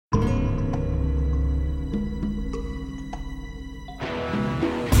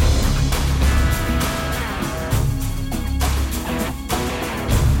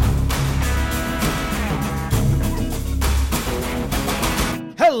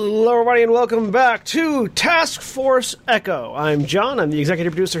Hello, everybody, and welcome back to Taskforce Echo. I'm John. I'm the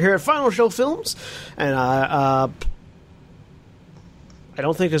executive producer here at Final Show Films, and I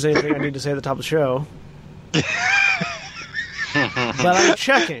don't think there's anything I need to say at the top of the show. But I'm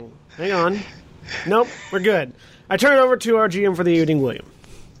checking. Hang on. Nope, we're good. I turn it over to our GM for the evening, William.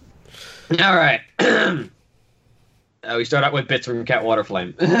 All right. We start out with bits from Cat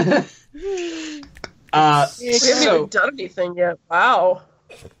Waterflame. We haven't even done anything yet. Wow.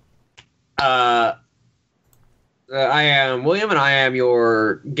 I am William, and I am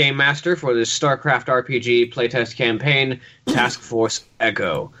your game master for this StarCraft RPG playtest campaign, Taskforce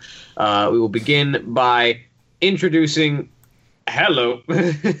Echo. We will begin by introducing... Hello.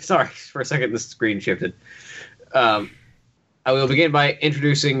 Sorry, for a second the screen shifted. I will begin by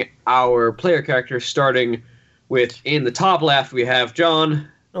introducing our player characters, starting with, in the top left, we have John.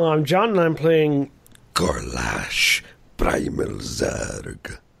 I'm John, and I'm playing... Korlash, Primal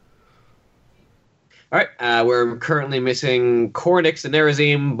Zerg. All right, we're currently missing Koranix and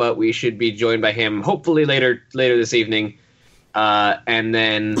Nerazim, but we should be joined by him hopefully later this evening. And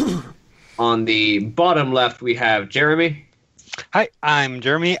then on the bottom left, we have Jeremy. Hi, I'm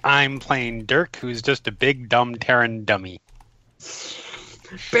Jeremy. I'm playing Dirk, who's just a big, dumb Terran dummy.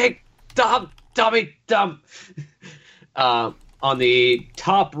 Big, dumb, dummy, dumb. On the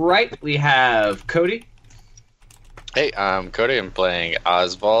top right, we have Koty. Hey, I'm Koty. I'm playing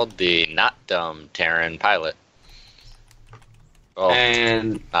Osvald, the not dumb Terran pilot. Well,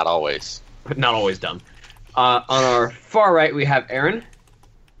 and not always. Not always dumb. On our far right, we have Erin.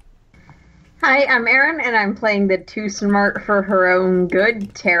 Hi, I'm Erin, and I'm playing the too smart for her own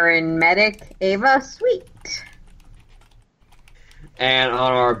good Terran medic, Ava Sweet. And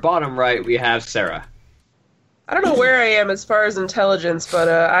on our bottom right, we have Sarah. I don't know where I am as far as intelligence, but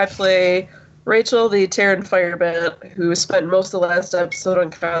I play Rachel, the Terran firebat, who spent most of the last episode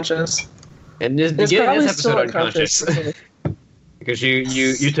unconscious. And this beginning of this episode unconscious. Because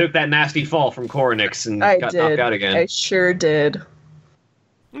you took that nasty fall from Koranix and got knocked out again. I sure did.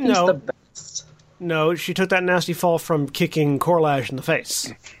 He's the best. No, she took that nasty fall from kicking Korlash in the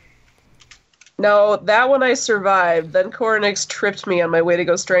face. No, that one I survived. Then Koranix tripped me on my way to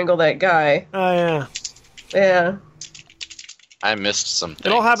go strangle that guy. Oh, yeah. Yeah. I missed some things.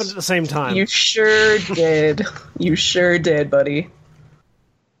 It all happened at the same time. You sure did. You sure did, buddy.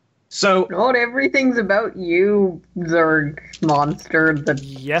 So not everything's about you, Zerg monster that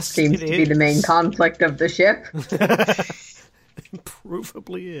seems to be the main conflict of the ship.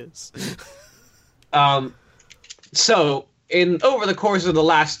 Provably is. So, over the course of the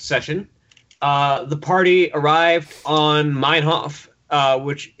last session, the party arrived on Meinhof,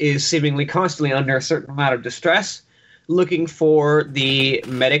 which is seemingly constantly under a certain amount of distress, looking for the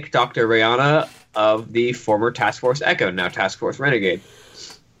medic, Dr. Rihanna, of the former Taskforce Echo, now Taskforce Renegade.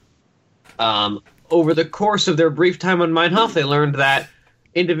 Over the course of their brief time on Meinhof, they learned that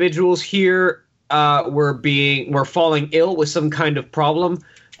individuals here were falling ill with some kind of problem,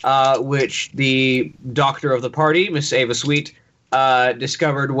 which the doctor of the party, Miss Ava Sweet,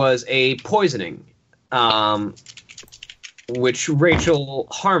 discovered was a poisoning, which Rachel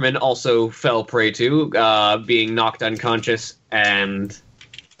Harmon also fell prey to, being knocked unconscious and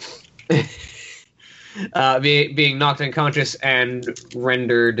being knocked unconscious and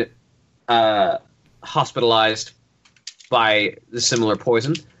rendered hospitalized by the similar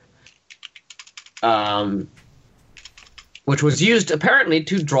poison, which was used apparently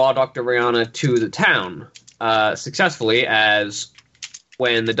to draw Dr. Rihanna to the town successfully, as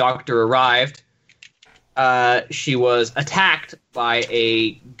when the doctor arrived, she was attacked by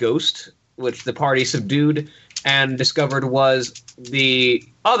a ghost, which the party subdued and discovered was the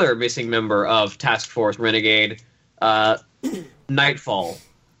other missing member of Task Force Renegade, Nightfall.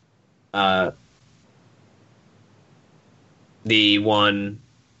 The one...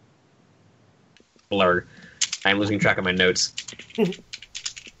 Blur. I'm losing track of my notes.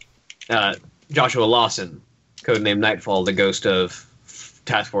 Joshua Lawson, codenamed Nightfall, the ghost of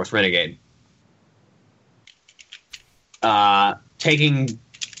Task Force Renegade. Taking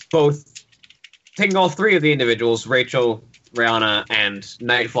all three of the individuals, Rachel, Rihanna, and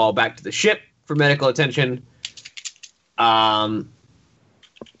Nightfall, back to the ship for medical attention. An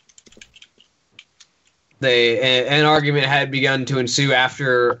argument had begun to ensue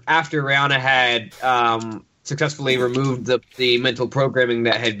after Rihanna had successfully removed the mental programming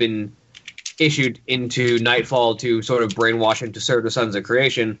that had been issued into Nightfall to sort of brainwash him to serve the Sons of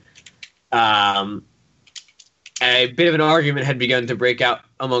Creation. A bit of an argument had begun to break out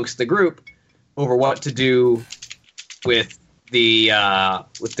amongst the group over what to do with the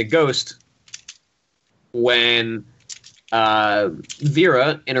ghost, when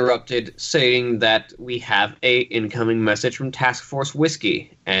Vera interrupted, saying that we have a incoming message from Taskforce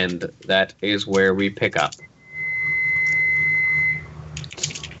Whiskey, and that is where we pick up.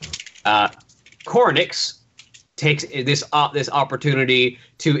 Koranix takes this opportunity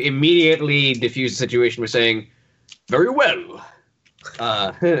to immediately diffuse the situation by saying, "Very well.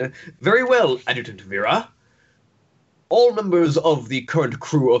 Very well, Adjutant Vera. All members of the current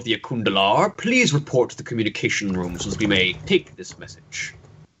crew of the Akundalar, please report to the communication rooms as we may take this message."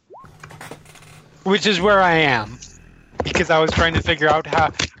 Which is where I am, because I was trying to figure out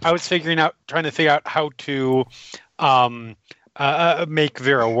how to make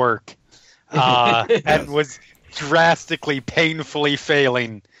Vera work, and was drastically, painfully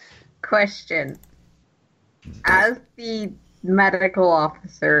failing. Question. As the medical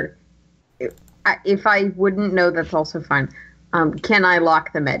officer, if I wouldn't know, that's also fine. Can I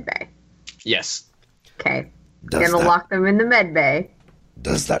lock the med bay? Yes. Okay. Gonna lock them in the med bay.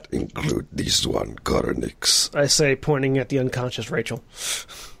 Does that include this one, Koranix? I say, pointing at the unconscious Rachel.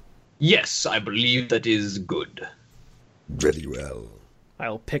 Yes, I believe that is good. Very well.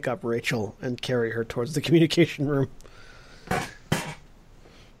 I'll pick up Rachel and carry her towards the communication room.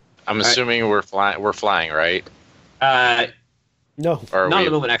 I'm assuming we're flying, right? No, Or not we at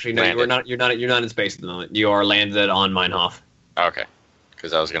the moment. Actually, no. landed? You're not in space at the moment. You are landed on Meinhof. Okay.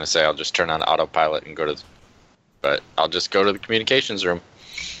 Because I was going to say I'll just turn on autopilot and go to... But I'll just go to the communications room.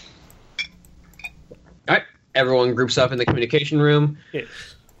 All right. Everyone groups up in the communication room. Yes.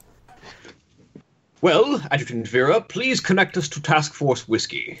 Well, Adjutant Vera, please connect us to Task Force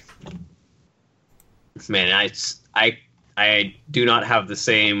Whiskey. Man, I do not have the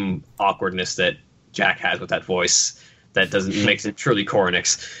same awkwardness that Jack has with that voice. That makes it truly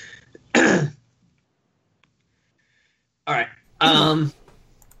Koranix. All right.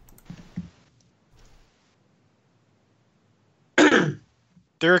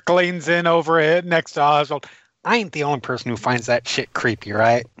 Dirk leans in over next to Oswald. I ain't the only person who finds that shit creepy,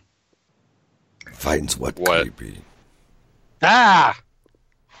 right? Finds what What? creepy? Ah!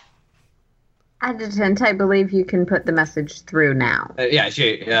 Adjutant, I believe you can put the message through now.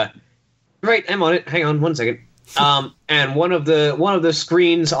 Yeah. Right, I'm on it. Hang on 1 second. And one of the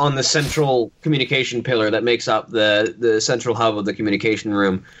screens on the central communication pillar that makes up the central hub of the communication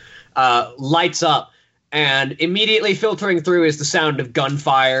room lights up, and immediately filtering through is the sound of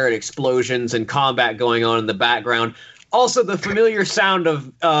gunfire and explosions and combat going on in the background. Also, the familiar sound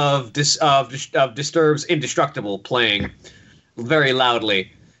of Disturbed's Indestructible playing very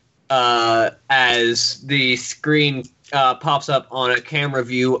loudly as the screen pops up on a camera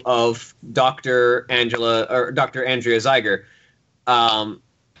view of Dr. Andrea Zeiger,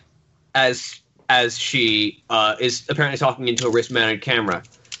 as she is apparently talking into a wrist-mounted camera.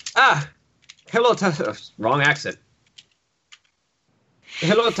 Hello, wrong accent.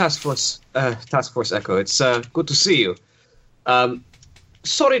 Hello, Task Force Echo. It's good to see you.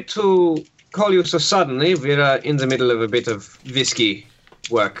 Sorry to call you so suddenly. We're in the middle of a bit of whiskey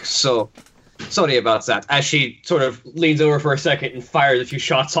work, so sorry about that. As she sort of leans over for a second and fires a few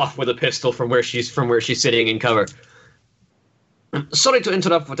shots off with a pistol from where she's sitting in cover. Sorry to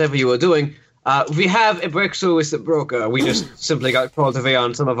interrupt whatever you were doing. We have a breakthrough with the broker. We just simply got called away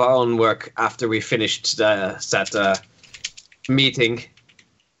on some of our own work after we finished that meeting.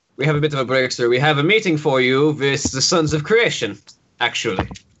 We have a bit of a breakthrough. We have a meeting for you with the Sons of Creation, actually.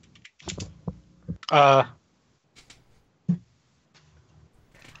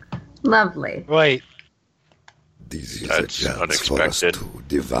 Lovely. Wait. This is That's a chance unexpected. for us to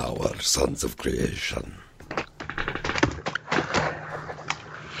devour Sons of Creation.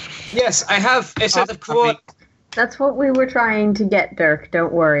 Yes, I have a set of coordinates. That's what we were trying to get, Dirk.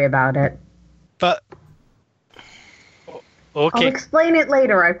 Don't worry about it. But... I'll Okay. explain it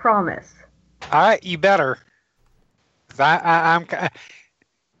later, I promise. Alright, you better. 'Cause I'm...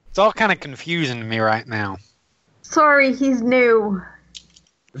 It's all kind of confusing to me right now. Sorry, he's new.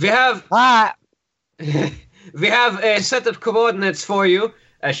 We have we have a set of coordinates for you.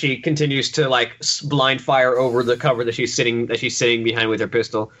 As she continues to blind fire over the cover that she's sitting behind with her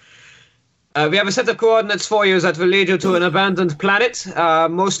pistol. We have a set of coordinates for you that will lead you to an abandoned planet,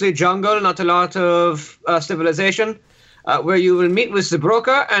 mostly jungle, not a lot of civilization, where you will meet with the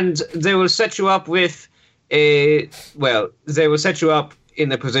broker, and they will set you up with they will set you up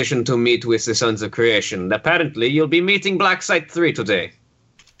in a position to meet with the Sons of Creation. Apparently, you'll be meeting Black Site 3 today.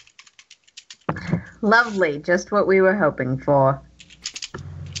 Lovely, just what we were hoping for.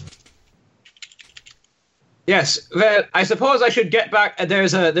 Yes, well, I suppose I should get back.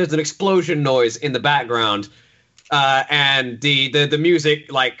 There's an explosion noise in the background and the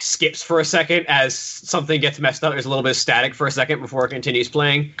music like skips for a second as something gets messed up. There's a little bit of static for a second before it continues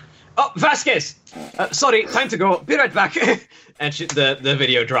playing. Oh, Vasquez! Sorry, time to go. Be right back. And the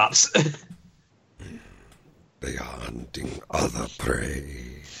video drops. They are hunting other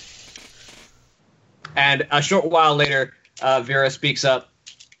prey. And a short while later, Vera speaks up.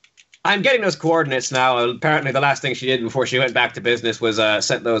 I'm getting those coordinates now. Apparently the last thing she did before she went back to business was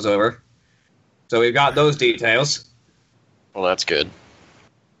sent those over. So we've got those details. Well, that's good.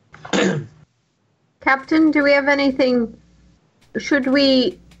 Captain, do we have anything...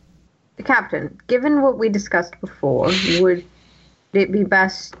 Captain, given what we discussed before, would it be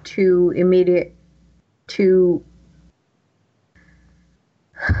best to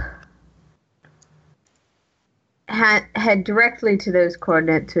head directly to those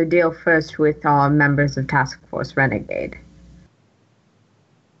coordinates or deal first with our members of Taskforce Renegade?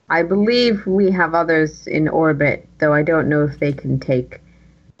 I believe we have others in orbit, though I don't know if they can take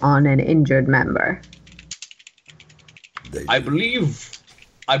on an injured member. I believe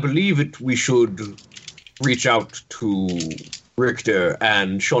we should reach out to Richter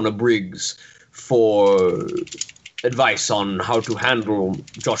and Shauna Briggs for advice on how to handle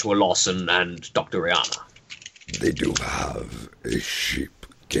Joshua Lawson and Dr. Rihanna. They do have a ship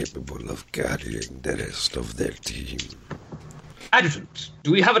capable of carrying the rest of their team. Adjutant,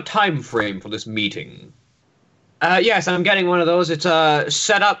 do we have a time frame for this meeting? Yes, I'm getting one of those. It's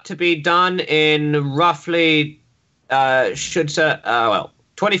set up to be done in roughly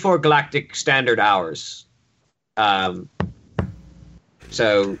 24 galactic standard hours.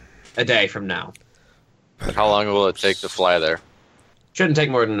 So a day from now. How long will it take to fly there? Shouldn't take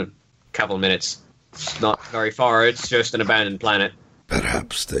more than a couple of minutes. It's not very far. It's just an abandoned planet.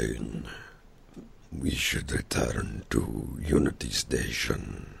 Perhaps then we should return to Unity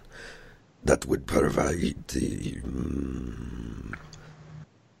Station. That would provide the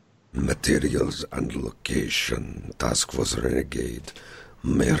materials and location Taskforce Renegade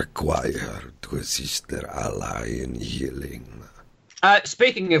may require to assist their ally in healing.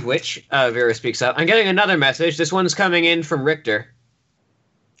 Speaking of which, Vera speaks up. I'm getting another message. This one's coming in from Richter.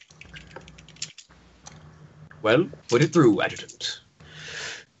 Well, put it through, Adjutant.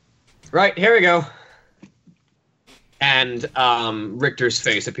 Right, here we go. And Richter's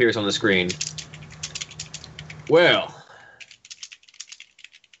face appears on the screen. Well,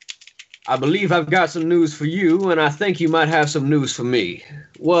 I believe I've got some news for you, and I think you might have some news for me.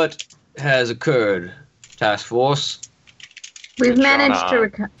 What has occurred, Task Force? We've managed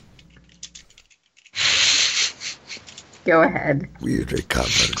to Go ahead. We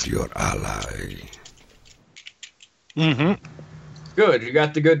recovered your ally. Mm-hmm. Good, you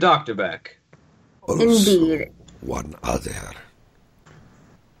got the good doctor back. Also, Indeed. one other.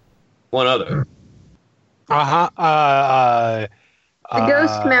 One other. The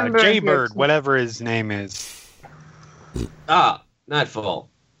ghost member of your Jaybird, team. whatever his name is. Nightfall.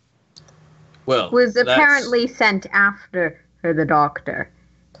 Well, Was that's- apparently sent after the doctor.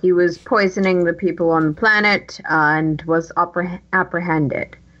 He was poisoning the people on the planet and was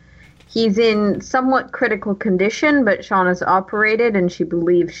apprehended. He's in somewhat critical condition, but Shauna's operated and she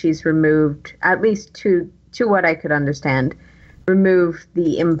believes she's removed, at least to what I could understand, removed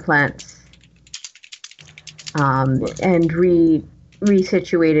the implants and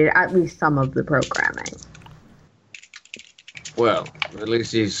resituated at least some of the programming. Well, at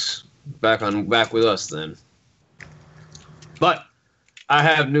least he's back with us then. But I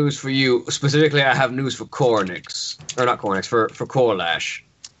have news for you. Specifically, I have news for Koranix. Or not Koranix, for Korlash.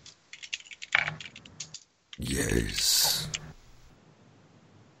 Yes.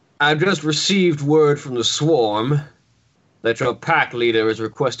 I've just received word from the Swarm that your pack leader is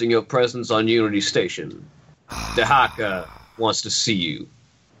requesting your presence on Unity Station. Dehaka wants to see you.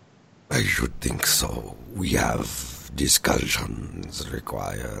 I should think so. We have discussions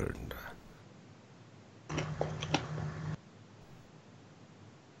required.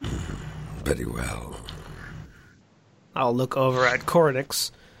 Very well. I'll look over at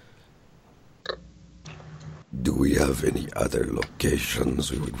Koranix. Do we have any other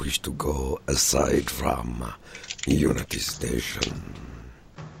locations we would wish to go aside from Unity Station?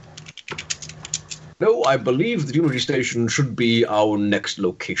 No, I believe the Unity Station should be our next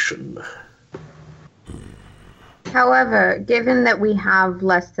location. However, given that we have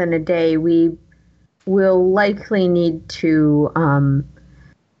less than a day, we will likely need to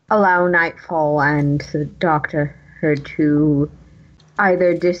allow Nightfall and the Doctor her to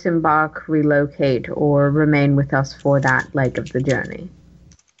either disembark, relocate, or remain with us for that leg of the journey.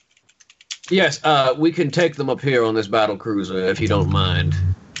 Yes, we can take them up here on this battle cruiser if you don't mind.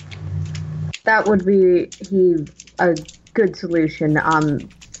 That would be... a good solution.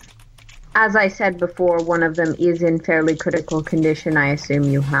 As I said before, one of them is in fairly critical condition. I assume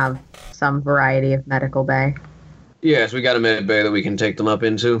you have some variety of medical bay. Yes, we got a med bay that we can take them up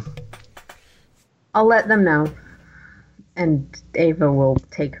into. I'll let them know. And Ava will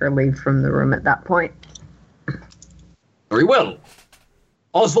take her leave from the room at that point. Very well.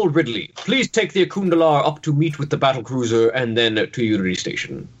 Osvald Ridley, please take the Akundalar up to meet with the battlecruiser and then to Unity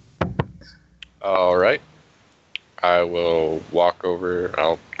Station. All right. I will walk over.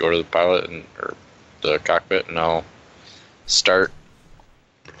 I'll go to the pilot or the cockpit, and I'll start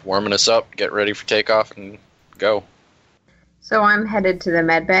warming us up, get ready for takeoff, and go. So I'm headed to the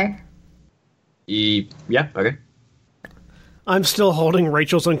med bay. Yeah, okay. I'm still holding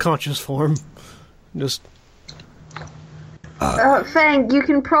Rachel's unconscious form. Just... Fang, you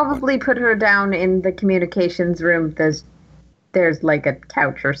can probably put her down in the communications room. There's like a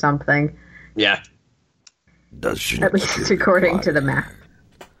couch or something. Yeah. Does she At least according to the map.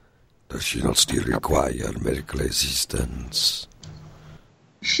 Does she not still require medical assistance?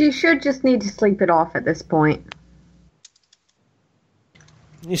 She should just need to sleep it off at this point.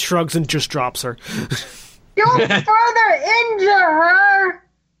 He shrugs and just drops her. Don't further injure her!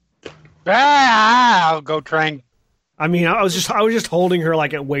 I'll go try and... I mean, I was just holding her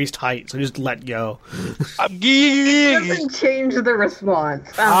like at waist height, so just let go. Doesn't change the response.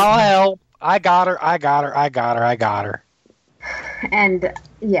 I'll help. I got her. And,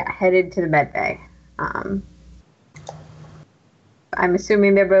 yeah, headed to the med bay. I'm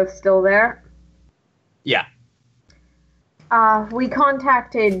assuming they're both still there? Yeah. We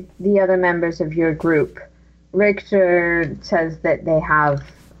contacted the other members of your group. Richter says that they have,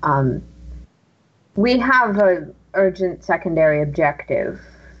 we have an urgent secondary objective,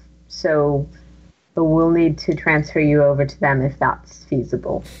 so we'll need to transfer you over to them if that's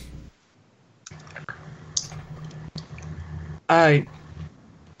feasible. I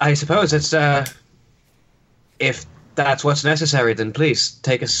suppose it's, if that's what's necessary, then please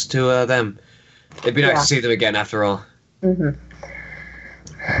take us to them. It'd be nice to see them again, after all. Mm-hmm.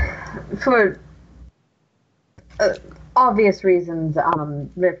 For obvious reasons,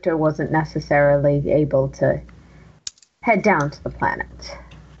 Richter wasn't necessarily able to head down to the planet.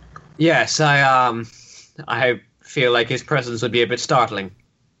 Yes, I feel like his presence would be a bit startling.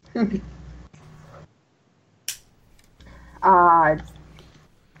 I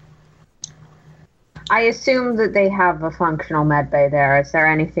assume that they have a functional medbay there. Is there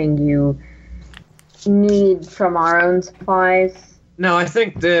anything you need from our own supplies? No, I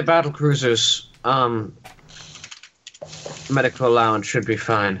think the battlecruiser's medical allowance should be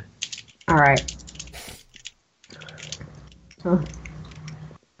fine. All right. Oh.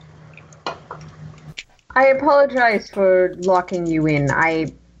 I apologize for locking you in.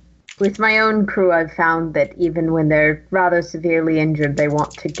 With my own crew, I've found that even when they're rather severely injured, they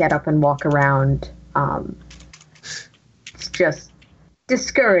want to get up and walk around. It's just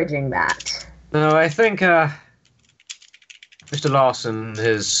discouraging that. No, I think Mr. Lawson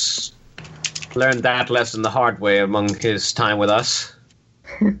has learned that lesson the hard way among his time with us.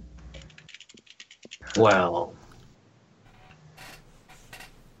 Well,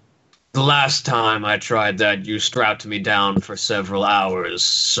 the last time I tried that, you strapped me down for several hours,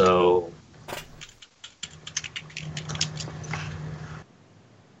 so...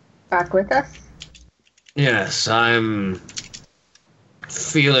 Back with us? Yes, I'm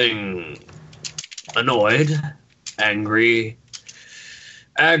feeling annoyed, angry,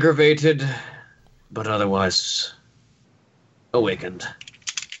 aggravated, but otherwise awakened.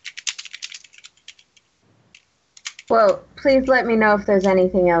 Well, please let me know if there's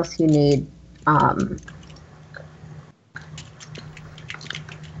anything else you need.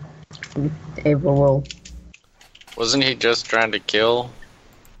 Ava will... Wasn't he just trying to kill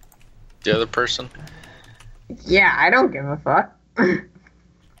the other person? Yeah, I don't give a fuck.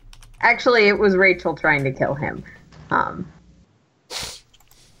 Actually, it was Rachel trying to kill him.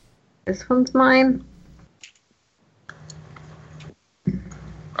 This one's mine.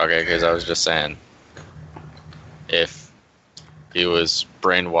 Okay, because I was just saying, if he was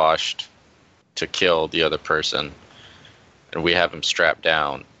brainwashed to kill the other person, and we have him strapped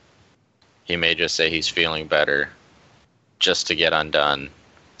down, he may just say he's feeling better just to get undone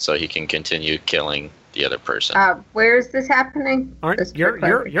so he can continue killing the other person. Where is this happening? You're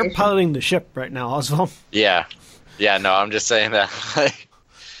piloting the ship right now, Osvald. Yeah, no, I'm just saying that.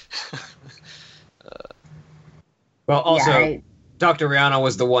 Well, also, Dr. Rihanna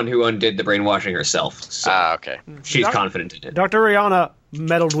was the one who undid the brainwashing herself. So okay. She's confident in it. Dr. Rihanna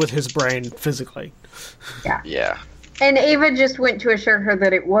meddled with his brain physically. Yeah. And Ava just went to assure her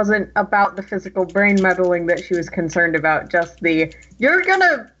that it wasn't about the physical brain meddling that she was concerned about, just the, you're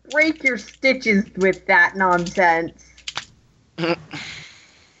gonna break your stitches with that nonsense.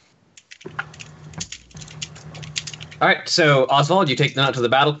 Alright, so Osvald, you take them out to the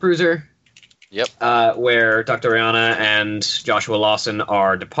battle cruiser. Yep. Where Dr. Rihanna and Joshua Lawson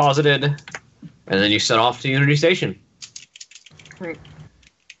are deposited. And then you set off to Unity Station. Right.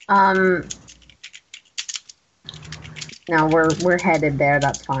 No, we're headed there,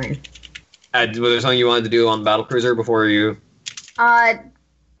 that's fine. Was there something you wanted to do on the battle cruiser before you...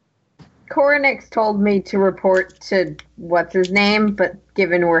 Koranix told me to report to what's his name, but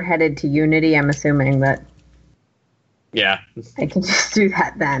given we're headed to Unity, I'm assuming that Yeah. I can just do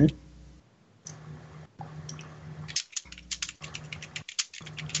that then.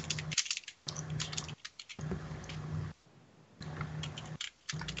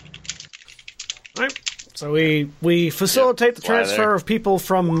 Right. So we facilitate the fly transfer there. of people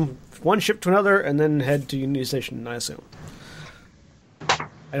from one ship to another and then head to Unity Station, I assume.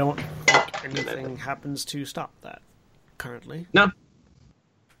 I don't think anything happens to stop that currently. No.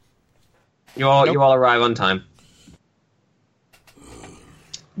 You all arrive on time.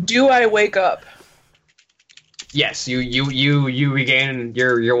 Do I wake up? Yes, you regain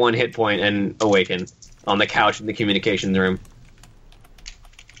your one hit point and awaken on the couch in the communications room.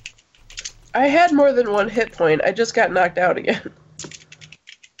 I had more than one hit point. I just got knocked out again.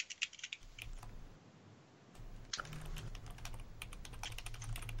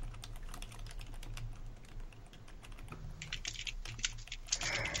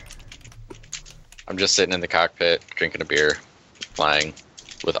 I'm just sitting in the cockpit, drinking a beer, flying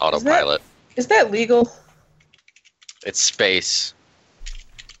with autopilot. Is that legal? It's space.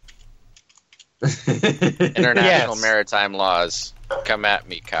 International Yes. maritime laws. Come at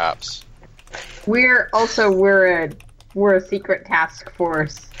me, cops. We're a secret task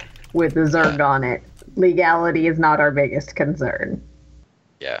force with a Zerg on it. Legality is not our biggest concern.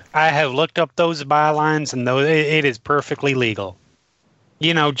 Yeah. I have looked up those bylines, and it is perfectly legal.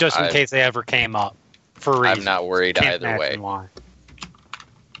 You know, just in case they ever came up. For reasons. I'm not worried Can't either way. imagine why.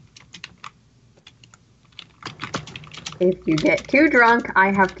 If you get too drunk,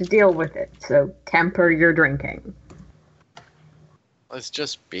 I have to deal with it, so temper your drinking. It's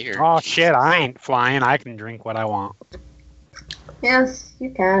just beer. Oh shit! I ain't flying. I can drink what I want. Yes,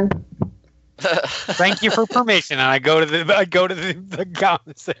 you can. Thank you for permission. And I go to the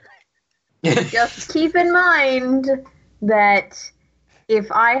commissary. Just keep in mind that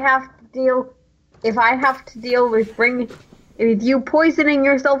if I have to deal with you poisoning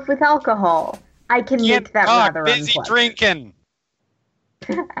yourself with alcohol, I can make that rather busy unpleasant. drinking.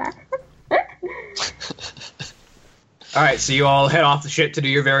 Alright, so you all head off the ship to do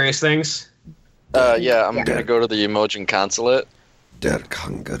your various things? Yeah, I'm gonna go to the Emojin consulate. Dirk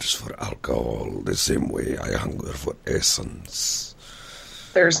hungers for alcohol the same way I hunger for essence.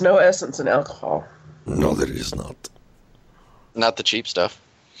 There's no essence in alcohol. No, there is not. Not the cheap stuff.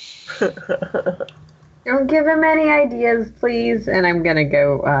 Don't give him any ideas, please. And I'm gonna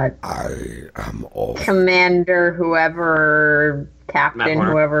go, I am off. Commander, whoever, Matt Captain,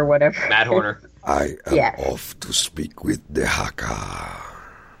 Horner. whoever, whatever. Matt Horner. I am Yes. off to speak with the Haka.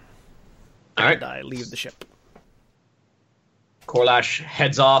 Alright. And I leave the ship. Korlash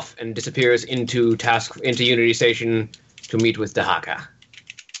heads off and disappears into Unity Station to meet with Dahaka.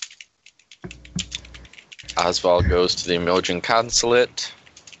 Osvald goes to the Emojin consulate.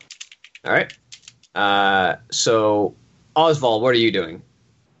 Alright. So, Osvald, what are you doing?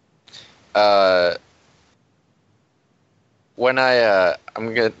 When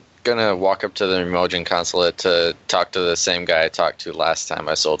I'm gonna walk up to the Emojin consulate to talk to the same guy I talked to last time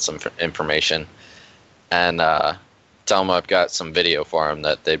I sold some information, and tell him I've got some video for him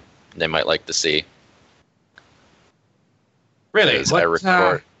that they might like to see. Really? As I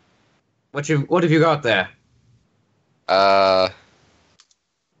record. What have you got there? I'll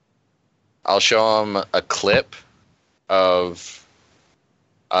show him a clip of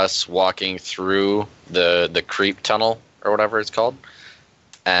us walking through the creep tunnel or whatever it's called,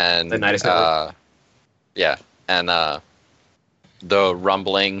 and The Nidus Network? yeah, and the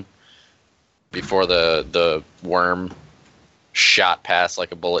rumbling before the worm shot past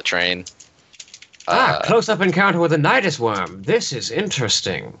like a bullet train. Close-up encounter with a Nidus worm. This is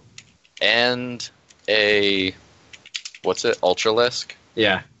interesting. And a what's it? Ultralisk?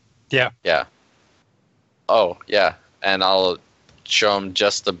 Yeah. Yeah. Yeah. Oh, yeah. And I'll show him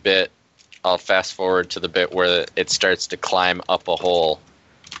just the bit. I'll fast forward to the bit where it starts to climb up a hole.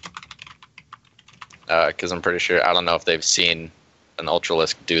 Because I'm pretty sure, I don't know if they've seen an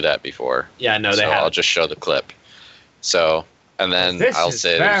Ultralisk do that before. Yeah, no, they so haven't. I'll just show the clip. So, and then This I'll is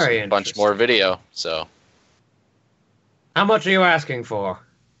say very there's a bunch more video. So, How much are you asking for?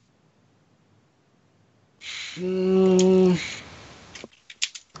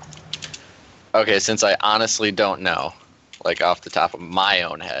 Okay, since I honestly don't know, like off the top of my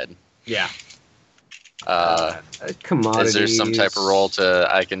own head. Yeah. Is Commodities. there some type of roll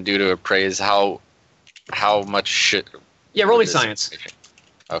I can do to appraise how much shit? Yeah, roll me science.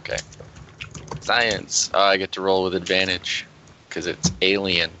 Okay. Science. Oh, I get to roll with advantage because it's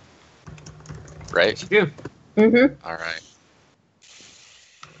alien, right? You do. Mm-hmm. All right.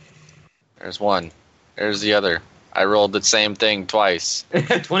 There's one. There's the other. I rolled the same thing twice.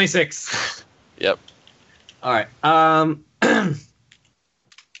 26. Yep. All right.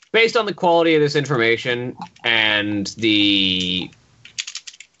 Based on the quality of this information and the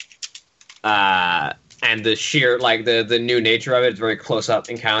sheer, like, the new nature of it, it's very close-up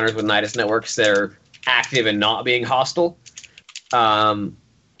encounters with Nidus networks that are active and not being hostile.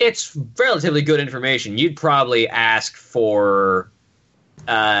 It's relatively good information. You'd probably ask for,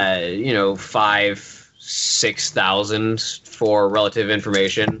 5,000-6,000 for relative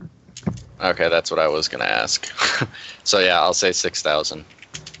information. Okay, that's what I was gonna ask. So yeah, I'll say 6,000.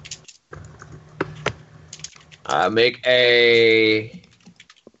 Make a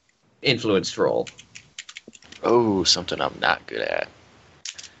influenced roll. Oh, something I'm not good at.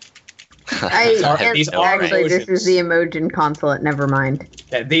 These are Actually, this emotions. is the Emojin consulate. Never mind.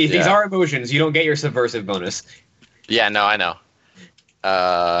 These are emotions. You don't get your subversive bonus. Yeah, no, I know.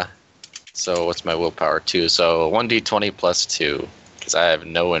 So what's my willpower? 2. So 1d20 plus 2, because I have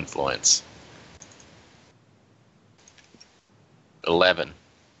no influence. 11.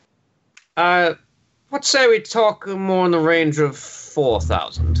 Let's say we talk more in the range of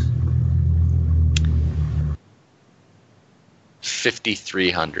 4,000.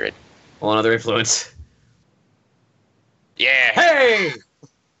 5,300. Well, another influence. Yeah! Hey!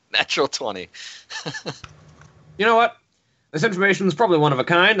 Natural 20. You know what? This information is probably one of a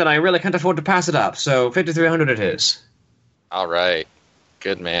kind, and I really can't afford to pass it up, so 5,300 it is. All right.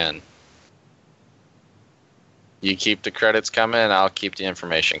 Good man. You keep the credits coming, I'll keep the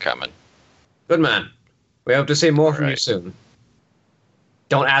information coming. Good man. We hope to see more from you Alright. soon.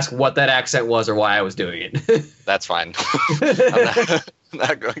 Don't ask what that accent was or why I was doing it. That's fine. I'm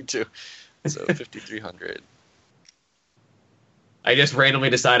not going to. So 5,300. I just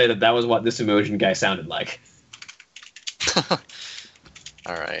randomly decided that was what this emotion guy sounded like.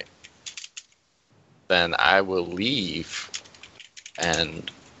 All right. Then I will leave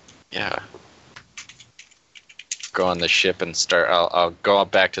and, yeah, go on the ship and start. I'll go up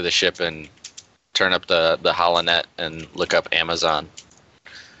back to the ship and turn up the holonet and look up Amazon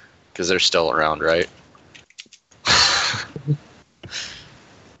because they're still around, right?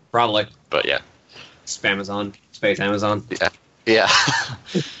 Probably. But yeah, Spamazon. Space Amazon. yeah.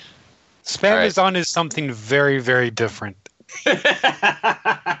 Spamazon is something very, very different.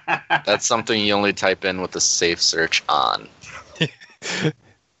 That's something you only type in with the safe search on.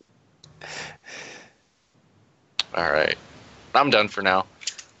 All right, I'm done for now.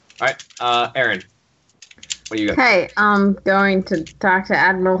 All right, Erin, what do you got? Okay, I'm going to talk to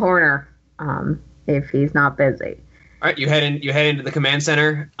Admiral Horner, if he's not busy. All right, you head into the command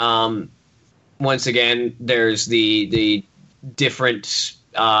center. Once again, there's the different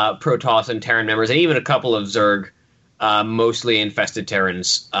Protoss and Terran members, and even a couple of Zerg, mostly infested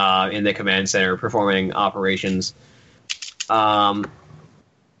Terrans, in the command center performing operations.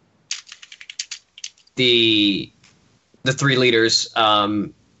 The three leaders,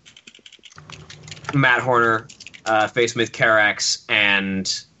 Matt Horner, Facemith Karax,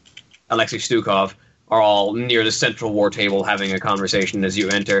 and Alexei Stukov, are all near the central war table having a conversation as you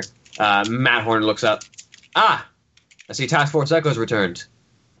enter. Matt Horner looks up. I see Taskforce Echo's returned.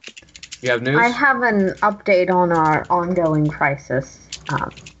 You have news? I have an update on our ongoing crisis.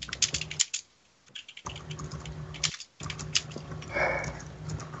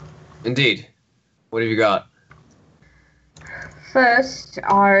 Indeed. What have you got? First,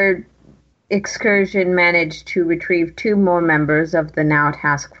 our excursion managed to retrieve 2 more members of the now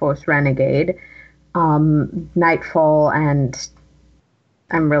Taskforce Renegade, Nightfall and...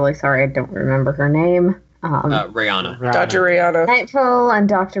 I'm really sorry, I don't remember her name. Rihanna. Dr. Rihanna. Nightfall and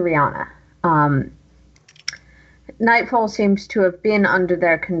Dr. Rihanna. Nightfall seems to have been under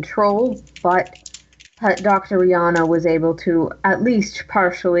their control, but Dr. Rihanna was able to at least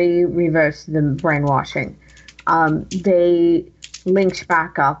partially reverse the brainwashing. They linked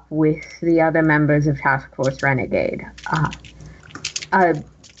back up with the other members of Task Force Renegade.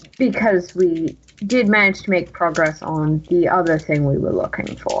 Because we did manage to make progress on the other thing we were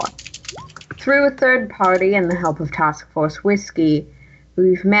looking for. through a third party and the help of Taskforce Whiskey,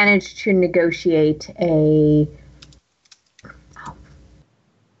 we've managed to negotiate a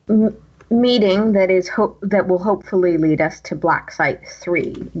meeting that will hopefully lead us to Black Site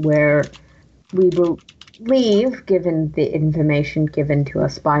 3, where we believe, given the information given to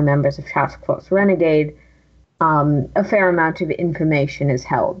us by members of Taskforce Renegade, a fair amount of information is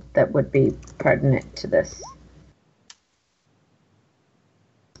held that would be pertinent to this.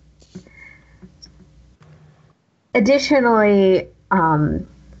 Additionally,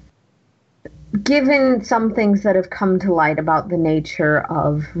 given some things that have come to light about the nature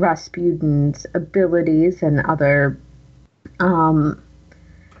of Rasputin's abilities and other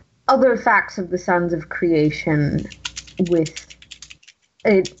facts of the Sons of Creation, with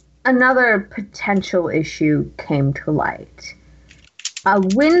another potential issue came to light.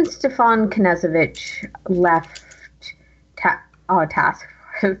 When Stefan Knezevich left our task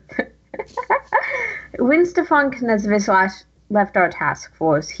force, when Stefan Knezevich left our task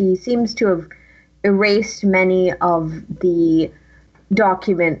force, he seems to have erased many of the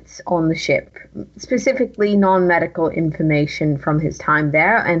documents on the ship, specifically non-medical information from his time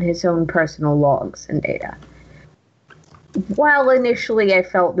there and his own personal logs and data. While initially I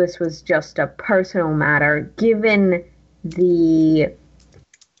felt this was just a personal matter, given the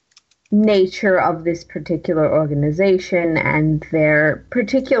nature of this particular organization and their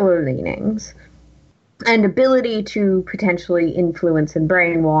particular leanings and ability to potentially influence and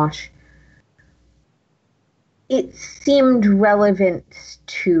brainwash, it seemed relevant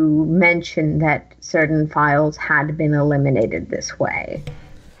to mention that certain files had been eliminated this way.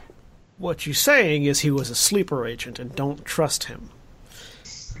 What you're saying is he was a sleeper agent and don't trust him.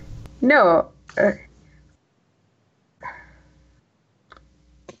 No.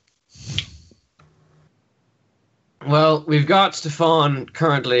 Well, we've got Stefan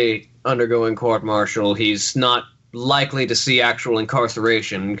currently undergoing court-martial. He's not likely to see actual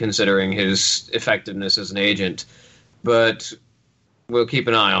incarceration, considering his effectiveness as an agent. But we'll keep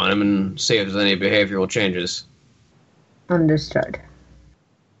an eye on him and see if there's any behavioral changes. Understood.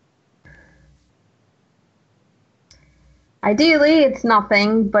 Ideally, it's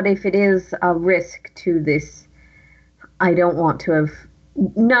nothing, but if it is a risk to this, I don't want to have...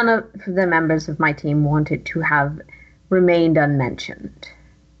 None of the members of my team wanted to have remained unmentioned.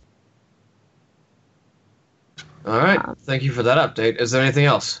 All right. Thank you for that update. Is there anything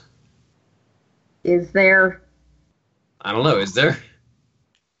else? Is there? I don't know. Is there?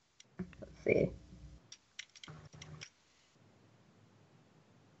 Let's see.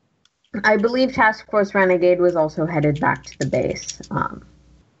 I believe Task Force Renegade was also headed back to the base.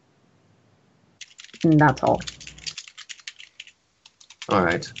 And that's all. All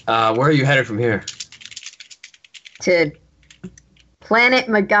right. Where are you headed from here? To Planet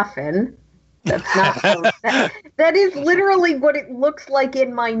MacGuffin. That's not. That is literally what it looks like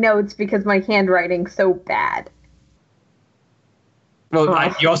in my notes because my handwriting's so bad.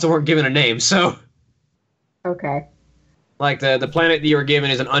 Well, you also weren't given a name, so. Okay. Like, the planet that you were given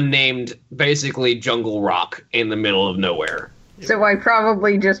is an unnamed, basically jungle rock in the middle of nowhere. So I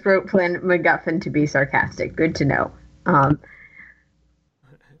probably just wrote Planet MacGuffin to be sarcastic. Good to know.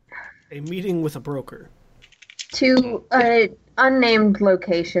 A meeting with a broker. To an unnamed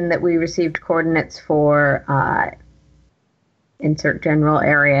location that we received coordinates for, insert general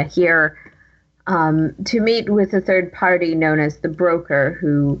area here, to meet with a third party known as the broker,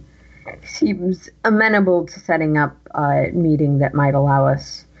 who seems amenable to setting up a meeting that might allow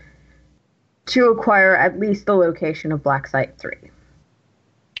us to acquire at least the location of Black Site 3.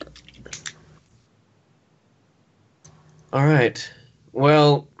 All right.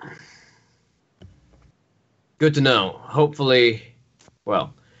 Well, good to know. Hopefully,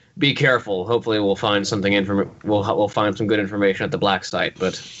 well, be careful. Hopefully, we'll find something. We'll find some good information at the Black Site.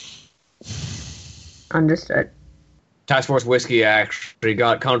 But understood. Task Force Whiskey actually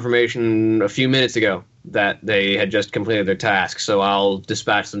got confirmation a few minutes ago that they had just completed their task, so I'll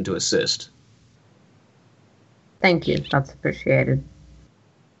dispatch them to assist. Thank you. That's appreciated.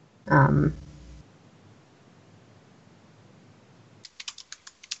 All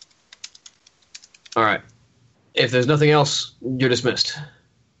right. If there's nothing else, you're dismissed.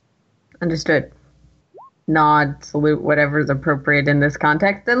 Understood. Nod, salute, whatever's appropriate in this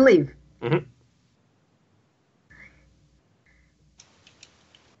context, then leave. Mm-hmm.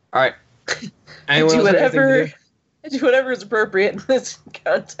 All right. I do whatever is appropriate in this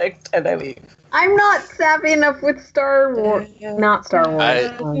context, and I leave. I'm not savvy enough with Star Wars, not Star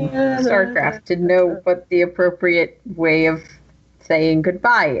Wars, StarCraft to know what the appropriate way of saying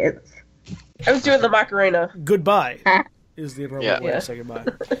goodbye is. I was doing the Macarena. Goodbye. is the appropriate way to say goodbye.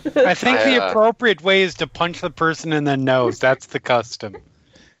 I think the appropriate way is to punch the person in the nose. That's the custom.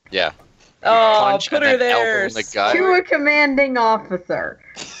 Yeah. Oh, Punch put and her then elbow there. in the gut. To a commanding officer.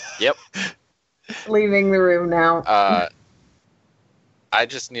 Yep. Leaving the room now. I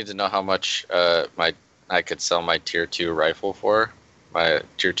just need to know how much I could sell my tier 2 rifle for, my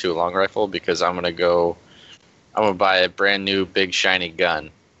tier 2 long rifle, because I'm gonna buy a brand new big shiny gun.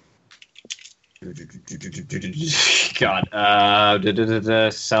 God,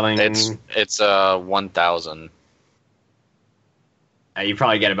 selling. It's 1,000. You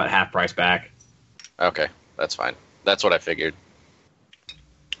probably get about half price back. Okay, that's fine. That's what I figured.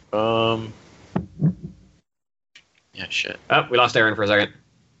 Yeah, shit. Oh, we lost Erin for a second.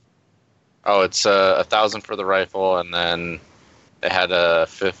 Oh, it's 1,000 for the rifle, and then it had a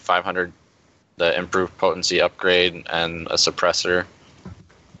 500, the improved potency upgrade, and a suppressor.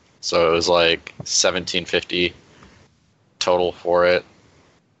 So it was like 1,750 total for it.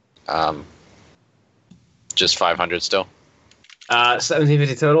 Just 500 still.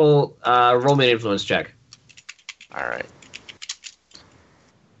 1,750 total. Roll me an influence check. All right.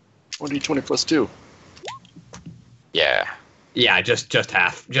 1d20 plus 2. Yeah. Yeah, just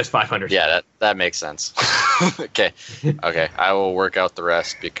half. Just 500. Yeah, that makes sense. Okay. I will work out the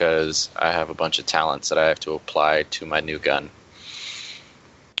rest because I have a bunch of talents that I have to apply to my new gun.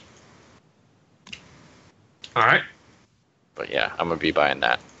 All right. But yeah, I'm gonna be buying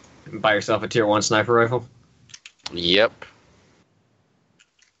that. Buy yourself a tier 1 sniper rifle. Yep.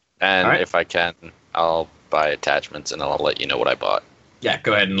 And All right. if I can, I'll buy attachments and I'll let you know what I bought. Yeah,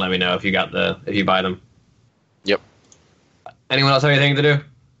 go ahead and let me know if you buy them. Yep. Anyone else have anything to do?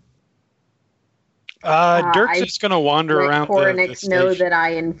 Dirk's just going to wander around Koranix know that I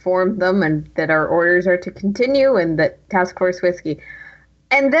informed them and that our orders are to continue and that Taskforce Whiskey.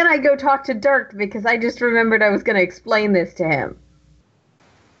 And then I go talk to Dirk because I just remembered I was going to explain this to him.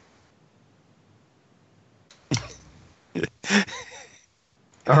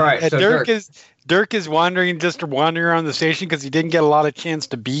 All right, so Dirk is wandering around the station because he didn't get a lot of chance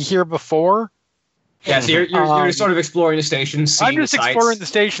to be here before. Yeah, so you're just sort of exploring the station, seeing I'm just the sights. exploring the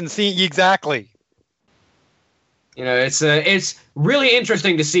station, seeing exactly. You know, it's really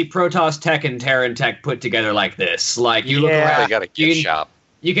interesting to see Protoss tech and Terran tech put together like this. Like you look around, They got a gift shop.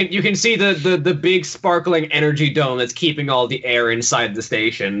 You can see the big sparkling energy dome that's keeping all the air inside the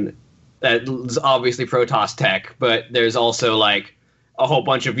station. That's obviously Protoss tech, but there's also like a whole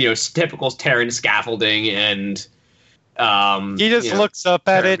bunch of typical Terran scaffolding and. He just looks up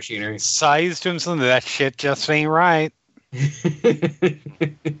at it, machinery. sighs to himself, that shit just ain't right.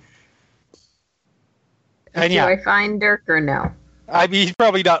 And Do I find Dirk or no? I mean, he's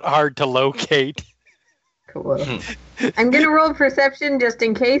probably not hard to locate. Cool. I'm going to roll perception just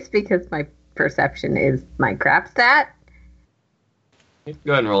in case because my perception is my crap stat.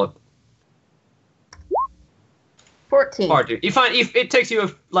 Go ahead and roll it. 14. Hard to. You find it takes you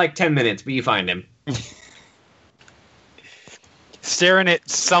like 10 minutes, but you find him. Staring at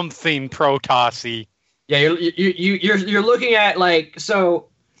something Protossy. Yeah, you're looking at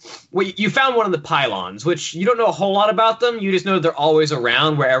you found one of the pylons, which you don't know a whole lot about them. You just know they're always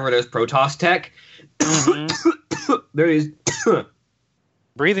around wherever there's Protoss tech. Mm-hmm. There is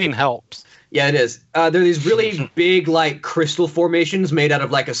Breathing helps. Yeah, it is. There are these really big, crystal formations made out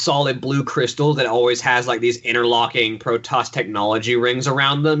of, a solid blue crystal that always has, these interlocking Protoss technology rings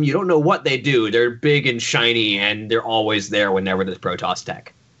around them. You don't know what they do. They're big and shiny, and they're always there whenever there's Protoss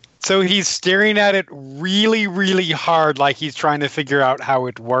tech. So he's staring at it really, really hard, like he's trying to figure out how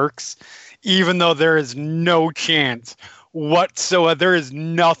it works, even though there is no chance whatsoever. There is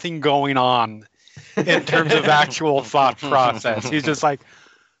nothing going on in terms of actual thought process. He's just like,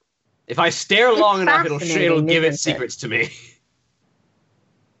 if I stare long enough, it'll give its isn't it? secrets to me.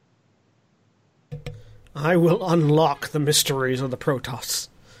 I will unlock the mysteries of the Protoss.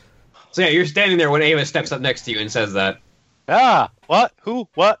 So yeah, you're standing there when Ava steps up next to you and says that. what? Who?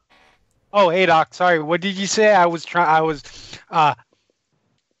 What? Oh, hey, Doc. Sorry, what did you say?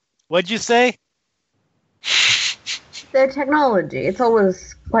 What'd you say? The technology, it's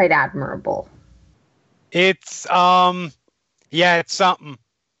always quite admirable. It's, it's something.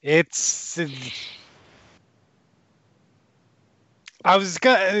 I was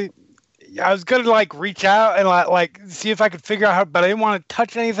gonna reach out and see if I could figure out how, but I didn't want to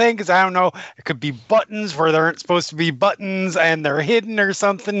touch anything because I don't know. It could be buttons where there aren't supposed to be buttons and they're hidden or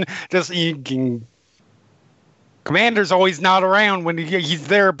something. Commander's always not around when he's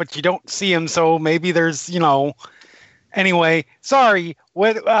there, but you don't see him. So maybe there's Anyway, sorry.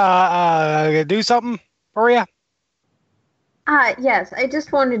 What? Do something for you? Yes, I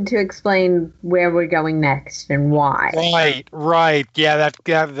just wanted to explain where we're going next and why. Right. Yeah,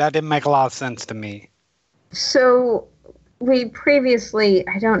 that didn't make a lot of sense to me. So, we previously,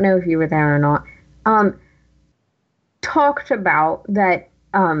 I don't know if you were there or not, talked about that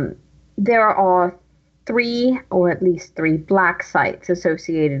there are 3, or at least 3, black sites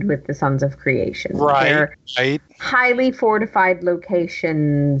associated with the Sons of Creation. They're highly fortified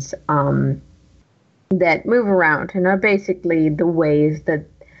locations that move around and are basically the ways that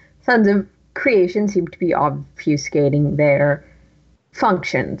Sons of Creation seem to be obfuscating their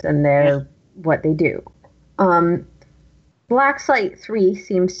functions and their what they do. Black Site 3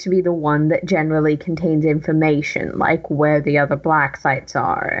 seems to be the one that generally contains information, like where the other black sites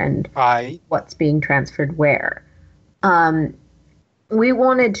are and what's being transferred where. We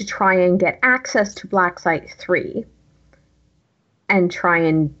wanted to try and get access to Black Site 3 and try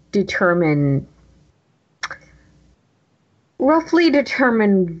and roughly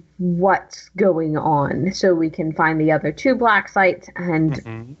determine what's going on so we can find the other 2 black sites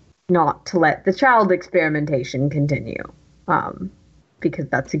and not to let the child experimentation continue. Because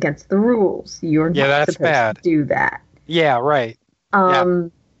that's against the rules. You're not supposed to do that. Yeah, right. You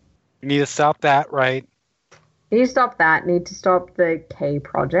need to stop that, right? Need to stop that. Need to stop the K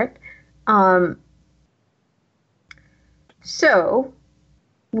project. So,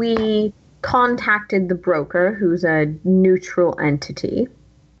 we contacted the broker, who's a neutral entity,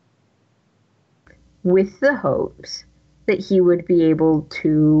 with the hopes that he would be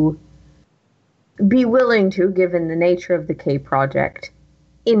willing to, given the nature of the K project,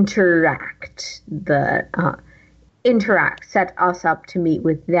 set us up to meet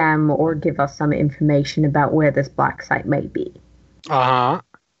with them or give us some information about where this black site may be.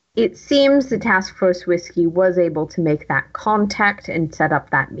 It seems the Taskforce Whiskey was able to make that contact and set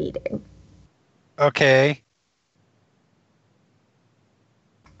up that meeting. Okay.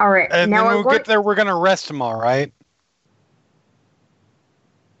 All right. And now when we get there, we're going to arrest them all, right?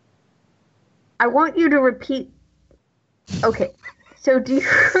 I want you to repeat. Okay, so do you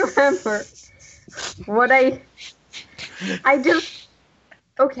remember what I just...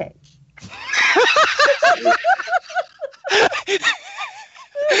 Okay.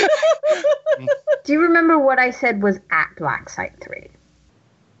 Do you remember what I said was at Black Site 3?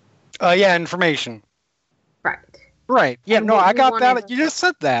 Yeah, information. Right. Yeah, no, I got that. You just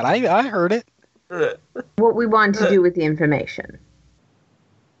said that. I heard it. What we wanted to do with the information.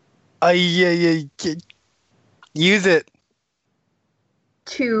 Yeah. Use it.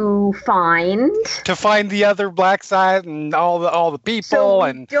 To find the other black side and all the people so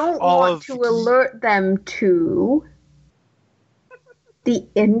and don't all want to alert them to the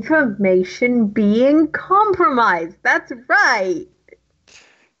information being compromised. That's right.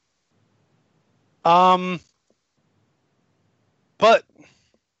 But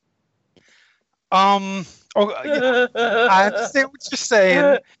I understand what you're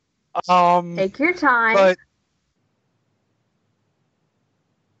saying. Take your time. But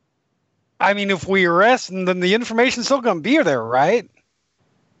I mean, if we arrest them, then the information's still going to be there, right?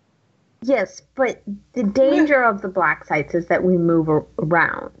 Yes, but the danger of the black sites is that we move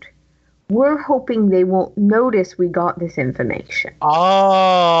around. We're hoping they won't notice we got this information. Oh.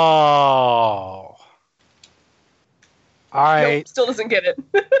 All right. Nope, still doesn't get it.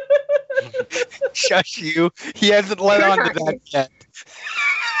 Shush you. He hasn't let on to that yet.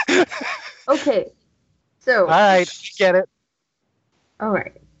 Okay. So. All right. Get it. All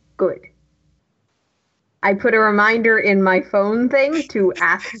right. Good. I put a reminder in my phone thing to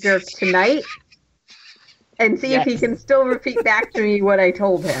ask Dirk tonight and see if he can still repeat back to me what I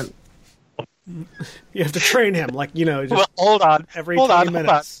told him. You have to train him, just hold on. Every 20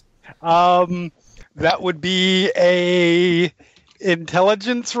 minutes. That would be a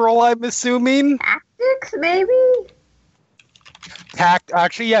intelligence roll, I'm assuming. Tactics, maybe?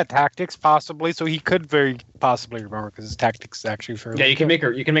 Tactics possibly. So he could very possibly remember because his tactics is actually fairly. Yeah, you can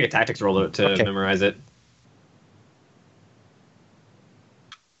make a tactics roll to memorize it.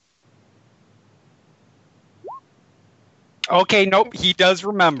 Okay, nope, he does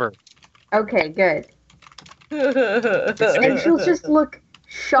remember. Okay, good. And she'll just look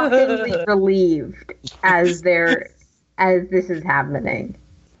shockingly relieved as this is happening.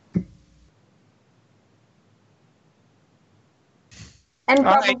 And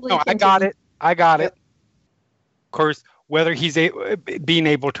probably I got it. Of course, whether he's being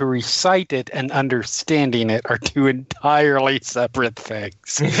able to recite it and understanding it are two entirely separate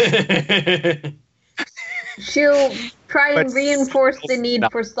things. She'll try and reinforce the need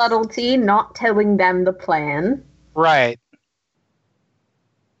for subtlety, not telling them the plan. Right.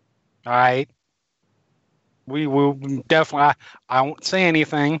 All right. We will definitely. I won't say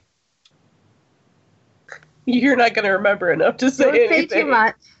anything. You're not going to remember enough to say Don't anything. say too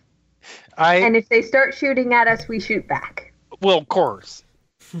much. And if they start shooting at us, we shoot back. Well, of course.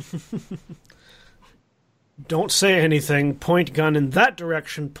 Don't say anything. Point gun in that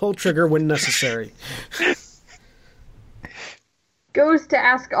direction. Pull trigger when necessary. Goes to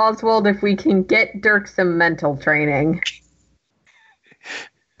ask Oswald if we can get Dirk some mental training.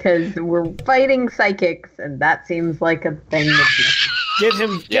 Because we're fighting psychics, and that seems like a thing that Get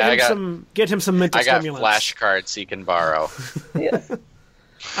him some mental I got stimulants. flashcards he can borrow. Yeah.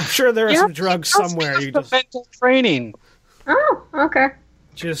 I'm sure there are some drugs somewhere. You just mental training. Oh, okay.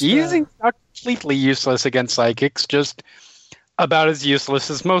 Using not completely useless against psychics, just about as useless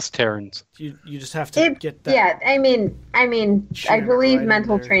as most Terrans. You just have to get that. Yeah, I mean, I believe right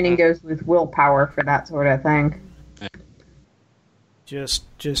mental in there. training goes with willpower for that sort of thing. Just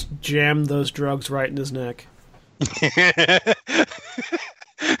jam those drugs right in his neck.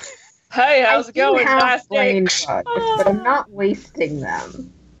 Hey, how's it going? I do have Last brain day. drugs, but I'm not wasting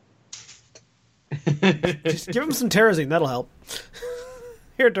them. Just give him some Nerazim. That'll help.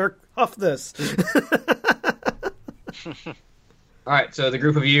 Here, Dirk, off this. All right, so the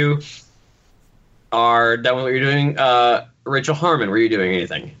group of you are done with what you're doing. Rachel Harmon, were you doing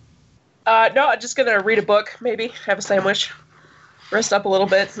anything? No, I'm just going to read a book, maybe. Have a sandwich. Rest up a little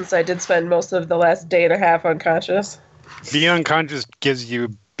bit, since I did spend most of the last day and a half unconscious. Being unconscious gives you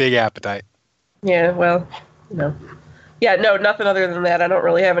big appetite. Yeah, well, Yeah, no, nothing other than that. I don't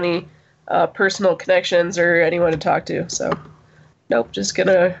really have any personal connections or anyone to talk to, so nope, just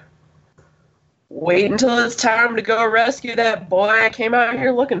gonna wait until it's time to go rescue that boy I came out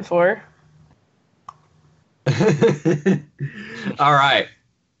here looking for. All right.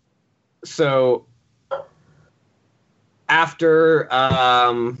 So after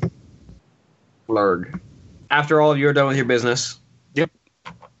after all of you are done with your business, Yep.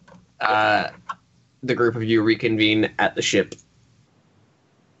 The group of you reconvene at the ship.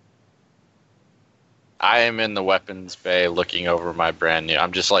 I am in the weapons bay looking over my brand new...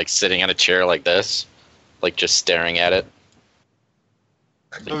 I'm just like sitting in a chair like this, like just staring at it.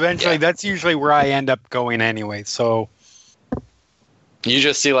 Eventually, that's usually where I end up going anyway, so... You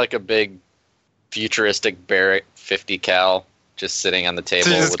just see like a big futuristic Barrett 50 cal just sitting on the table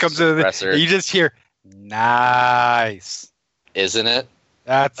So it just with comes the to the, suppressor. you just hear, nice. Isn't it?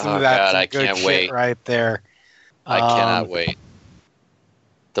 That's Oh, that's God, some I good can't shit wait. right there. I cannot wait.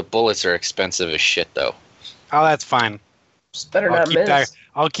 The bullets are expensive as shit, though. Oh, that's fine. Just better not miss.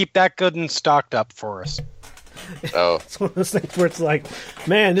 I'll keep that good and stocked up for us. Oh, It's one of those things where it's like,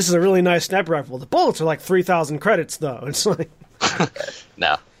 man, this is a really nice sniper rifle. The bullets are like 3,000 credits, though. It's like,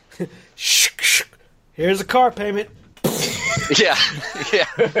 no. here's a car payment. Yeah,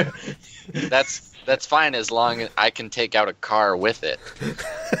 yeah. That's fine as long as I can take out a car with it.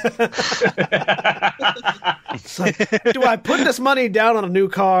 It's like, do I put this money down on a new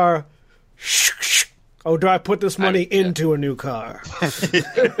car? Or do I put this money into a new car?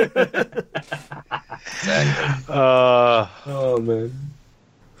 Exactly. Oh, man.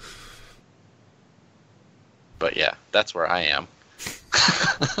 But yeah, that's where I am.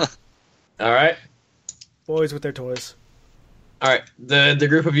 All right. Boys with their toys. All right. The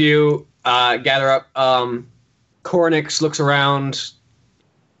group of you gather up. Koranix looks around.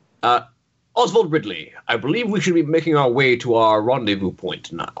 Osvald Ridley, I believe we should be making our way to our rendezvous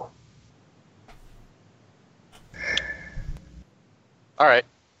point now. All right,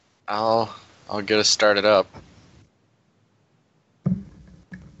 I'll get us started up. Do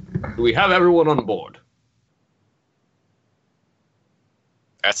we have everyone on board?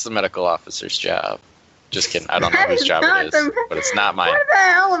 That's the medical officer's job. Just kidding. I don't know That whose is job not it is, the- but it's not mine. What the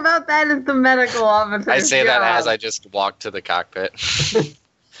hell about that is the medical officer? I say that as I just walk to the cockpit.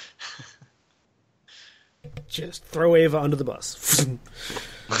 Just throw Ava under the bus.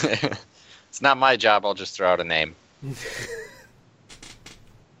 It's not my job. I'll just throw out a name.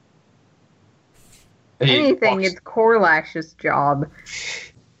 Anything, it's Korlash's job.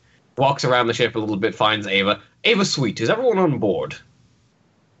 Walks around the ship a little bit, finds Ava. Ava, sweet, is everyone on board?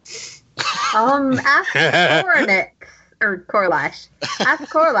 Ask Koranix, or Korlash. Ask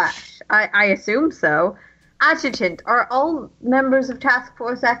Korlash. I assume so. Adjutant, are all members of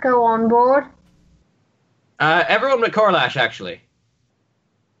Taskforce Echo on board? Everyone but Korlash, actually.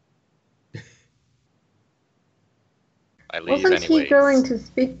 I leave Wasn't anyways. he going to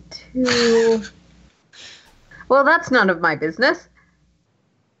speak to... Well, that's none of my business.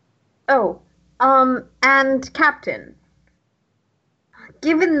 Oh, and Captain,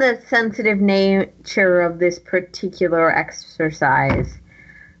 given the sensitive nature of this particular exercise,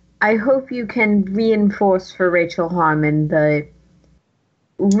 I hope you can reinforce for Rachel Harmon the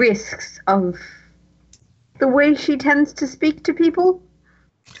risks of the way she tends to speak to people.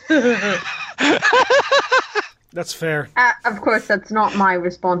 That's fair. Of course, that's not my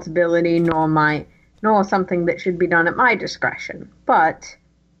responsibility, nor something that should be done at my discretion. But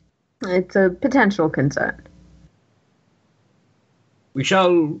it's a potential concern. We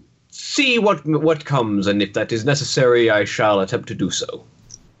shall see what comes, and if that is necessary, I shall attempt to do so.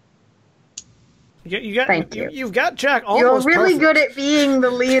 Thank you. You've got Jack almost You're really perfect. good at being the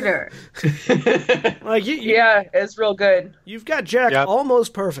leader. Like Yeah, it's real good. You've got Jack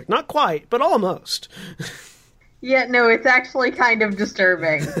almost perfect. Not quite, but almost. Yeah, no, it's actually kind of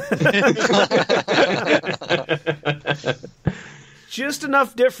disturbing. Just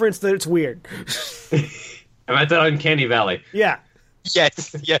enough difference that it's weird. I'm at that uncanny valley. Yeah.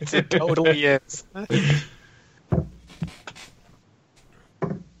 Yes, it totally is.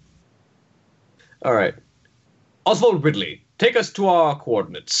 All right. Osvald Ridley, take us to our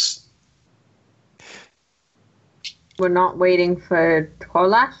coordinates. We're not waiting for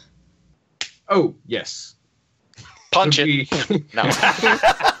Korlash? Oh, yes. Punch Would it. No.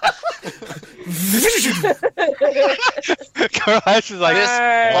 Korlash is like,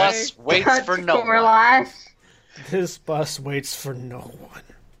 This bus waits Cut for no one. Korlash. This bus waits for no one.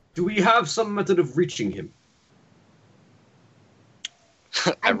 Do we have some method of reaching him?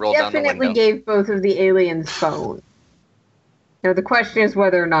 I rolled down the definitely window. gave both of the aliens phone. Now the question is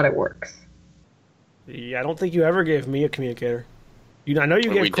whether or not it works. Yeah, I don't think you ever gave me a communicator. I know you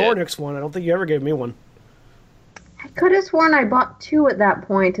Well, we gave did. Koranix one. I don't think you ever gave me one. I could have sworn I bought 2 at that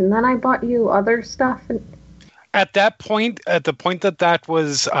point, and then I bought you other stuff. And at the point that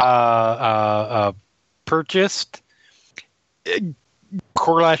was purchased,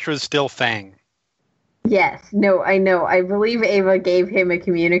 Korlash was still Fang. yes, no, I know. I believe Ava gave him a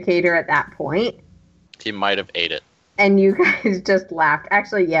communicator at that point, He might have ate it. and you guys just laughed.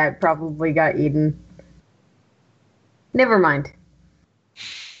 Actually, yeah, it probably got eaten. Never mind.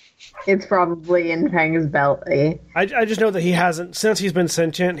 It's probably in Fang's belly. I just know that he hasn't, since he's been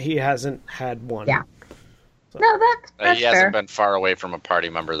sentient, he hasn't had one. Yeah. No, that's He fair. hasn't been far away from a party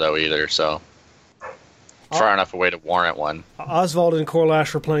member, though, either, so... Far enough away to warrant one. Osvald and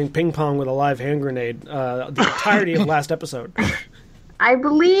Korlash were playing ping pong with a live hand grenade the entirety of last episode. I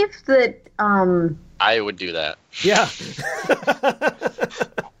believe that, I would do that. Yeah.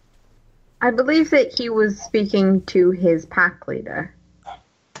 I believe that he was speaking to his pack leader.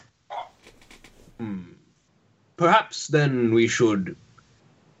 Perhaps then we should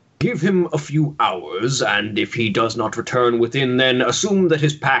give him a few hours, and if he does not return within, then assume that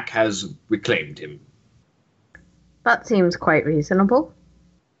his pack has reclaimed him. That seems quite reasonable.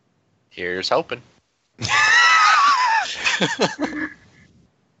 Here's hoping.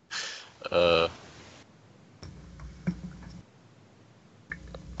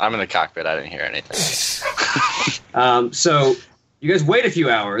 I'm in the cockpit. I didn't hear anything. So, you guys wait a few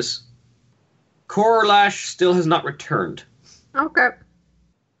hours. Korlash still has not returned. Okay.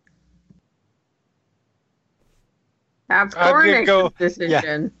 That's I'm gonna go- Koranix's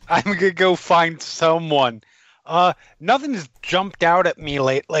decision. I'm gonna go find someone. Nothing's jumped out at me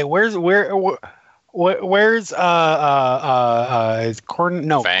lately. Where's is Corn?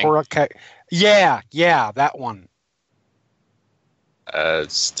 No, Fang? yeah, that one.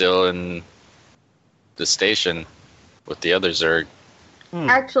 Still in the station with the other Zerg.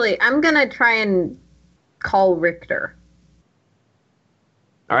 Actually, I'm gonna try and call Richter.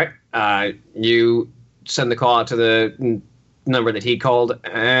 All right. You send the call out to the number that he called,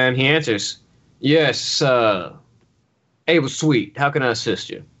 and he answers. Yes, Ava Sweet, how can I assist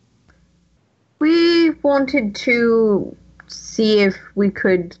you? We wanted to see if we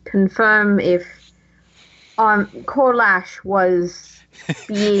could confirm if Korlash was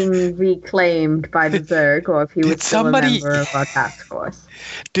being reclaimed by the Zerg, or if he was Did still somebody- a member of our task force.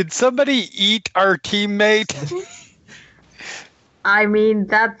 Did somebody eat our teammate? I mean,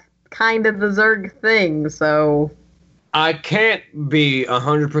 that's kind of the Zerg thing, so... I can't be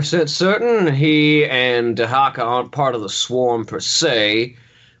 100% certain. He and Dahaka aren't part of the swarm per se,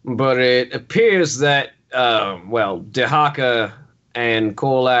 but it appears that, Dahaka and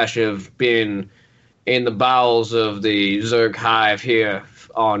Korlash have been in the bowels of the Zerg hive here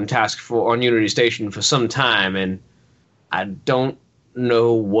on on Unity Station for some time, and I don't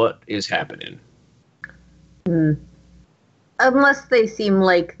know what is happening. Unless they seem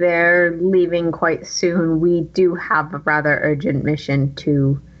like they're leaving quite soon, we do have a rather urgent mission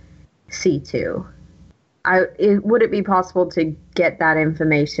to see to. Would it be possible to get that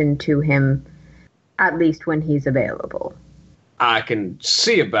information to him, at least when he's available? I can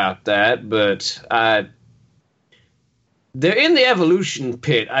see about that, but they're in the evolution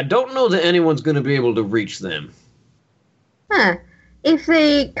pit. I don't know that anyone's going to be able to reach them. Huh. If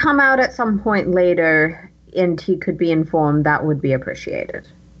they come out at some point later and he could be informed, that would be appreciated.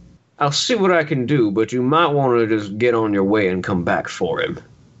 I'll see what I can do, but you might want to just get on your way and come back for him.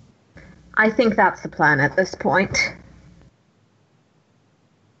 I think that's the plan at this point.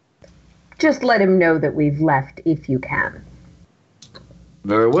 Just let him know that we've left if you can.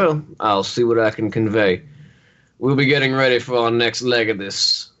 Very well. I'll see what I can convey. We'll be getting ready for our next leg of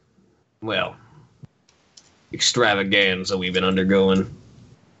this, well, extravaganza we've been undergoing.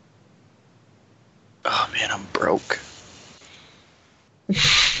 Oh man, I'm broke.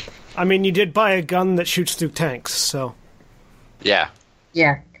 I mean, you did buy a gun that shoots through tanks, so... Yeah.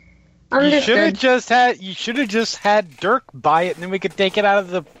 Yeah. You should Understood. have just had Dirk buy it, and then we could take it out of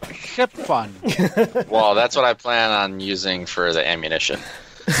the ship fund. Well, that's what I plan on using for the ammunition.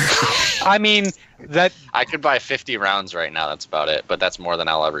 I mean, that I could buy 50 rounds right now. That's about it, but that's more than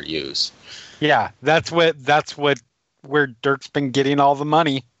I'll ever use. yeah, that's where Dirk's been getting all the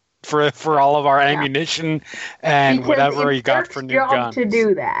money for all of our ammunition and Because whatever it's he got Dirk's for new job guns. to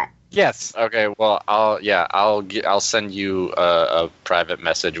do that. Yes. Okay, well, I'll send you a private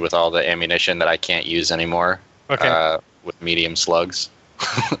message with all the ammunition that I can't use anymore. Okay. With medium slugs.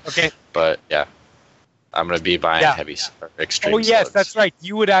 Okay. But yeah, I'm gonna be buying heavy extreme. Oh yes, slugs. that's right.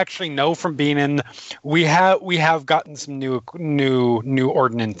 You would actually know from being in. We have gotten some new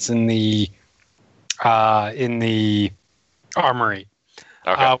ordnance in the armory.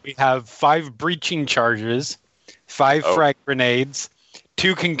 Okay. We have 5 breaching charges, 5 frag grenades,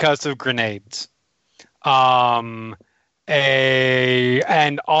 2 concussive grenades, and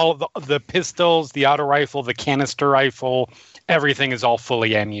all the pistols, the auto rifle, the canister rifle, everything is all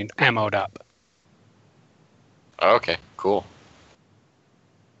fully ammoed up. Okay, cool.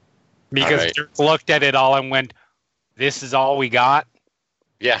 Because All right. Dirk looked at it all and went, "This is all we got?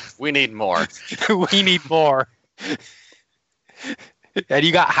 Yeah, we need more. We need more." And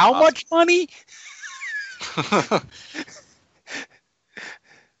you got how much money?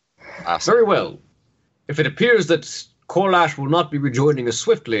 Awesome. Very well. If it appears that Korlash will not be rejoining us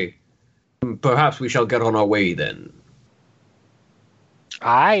swiftly, perhaps we shall get on our way then.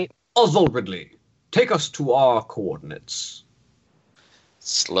 Alright. Osvald Ridley, take us to our coordinates.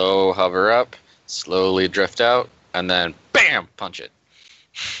 Slow hover up, slowly drift out, and then bam, punch it.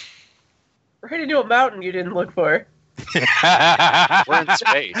 Right into a mountain you didn't look for. We're in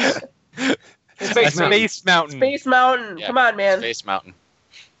space. Space Mountain. Space Mountain. Yeah, Come on, man. Space Mountain.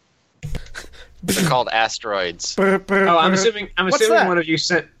 They're called asteroids. Oh, I'm assuming What's that? one of you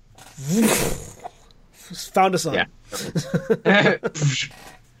sent. Found us on. Yeah.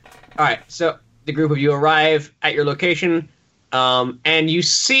 All right, so the group of you arrive at your location, and you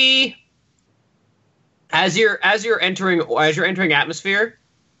see as you're entering atmosphere.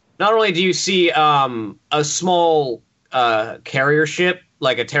 Not only do you see a small carrier ship,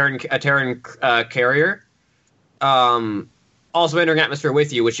 like a Terran carrier, also entering atmosphere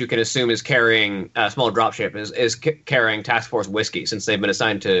with you, which you can assume is carrying a small dropship, is carrying Taskforce Whiskey, since they've been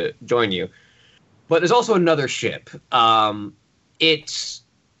assigned to join you. But there's also another ship. It's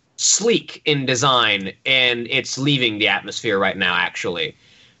sleek in design, and it's leaving the atmosphere right now, actually.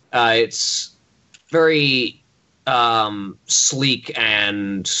 It's very sleek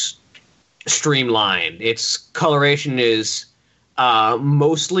and streamlined. Its coloration is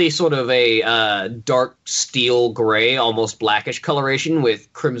mostly sort of a dark steel gray, almost blackish coloration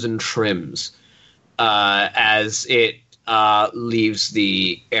with crimson trims. As it leaves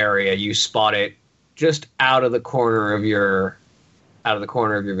the area, you spot it just out of the corner of your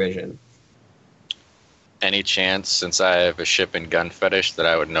vision. Any chance, since I have a ship and gun fetish, that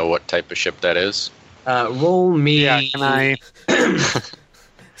I would know what type of ship that is? Roll me. Yeah, can I?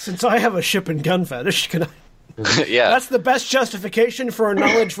 Since I have a ship and gun fetish, can I? Yeah. That's the best justification for a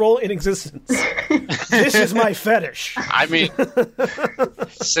knowledge roll in existence. This is my fetish. I mean,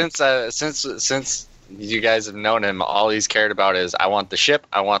 since you guys have known him, all he's cared about is I want the ship,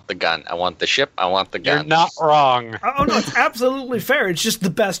 I want the gun, I want the ship, I want the gun. You're not wrong. Oh no, it's absolutely fair. It's just the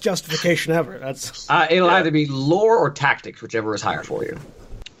best justification ever. That's It'll either be lore or tactics, whichever is higher for you.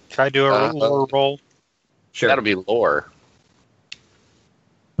 Can I do a lower roll? Sure. That'll be lore.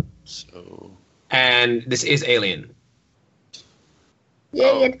 So And this is alien.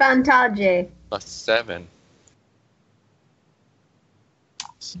 Yay, advantage. +7.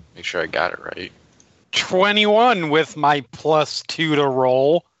 Let's make sure I got it right. 21 with my +2 to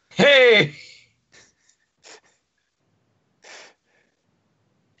roll. Hey!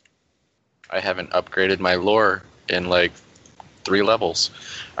 I haven't upgraded my lore in like 3 levels.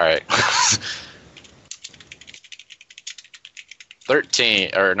 All right.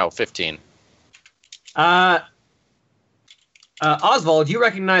 15. Osvald, you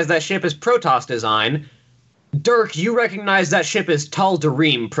recognize that ship as Protoss design. Dirk, you recognize that ship as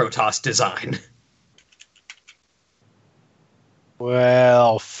Tal'Darim Protoss design.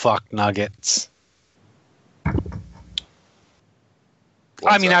 Well, fuck nuggets.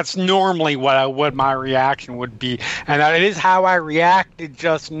 I mean, that's normally what my reaction would be, and that is how I reacted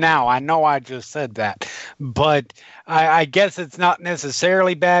just now. I know I just said that, but I guess it's not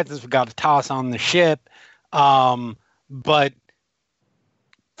necessarily bad since we got to toss on the ship. But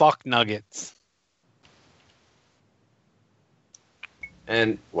fuck nuggets.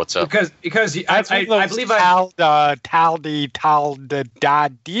 And what's up? Because I believe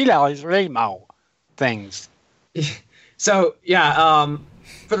things. So yeah,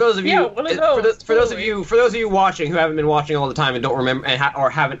 for those of you, for those of you watching who haven't been watching all the time and don't remember or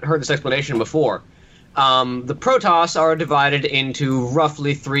haven't heard this explanation before, the Protoss are divided into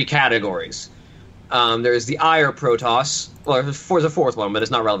roughly 3 categories. There's the Ire Protoss. Well, there's a 4th one, but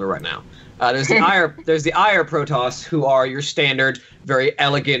it's not relevant right now. There's the Ire Protoss, who are your standard, very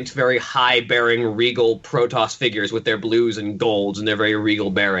elegant, very high-bearing, regal Protoss figures with their blues and golds and their very regal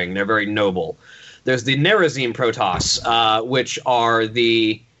bearing. They're very noble. There's the Nerazim Protoss, which are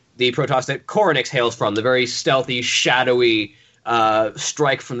the Protoss that Koranix hails from, the very stealthy, shadowy,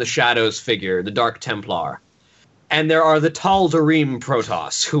 strike from the shadows figure, the Dark Templar. And there are the Tal'Darim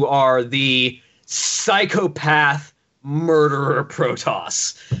Protoss, who are the psychopath murderer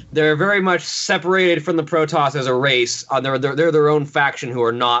Protoss. They're very much separated from the Protoss as a race. They're their own faction who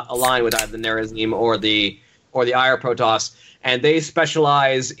are not aligned with either the Nerazim or the Ire Protoss, and they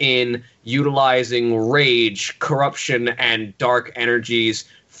specialize in utilizing rage, corruption, and dark energies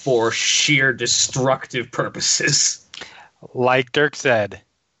for sheer destructive purposes. Like Dirk said,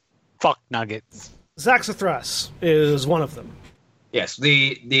 fuck nuggets. Zaxathras is one of them. Yes,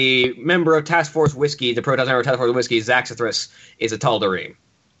 the member of Taskforce Whiskey, the Protoss member of Taskforce Whiskey, Zaxathras, is a Tal'Darim.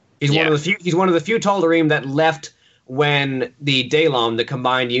 He's one of the few Tal'Darim that left when the Daylom, the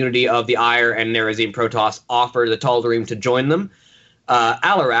combined unity of the Ire and Nerazim Protoss, offered the Tal'Darim to join them.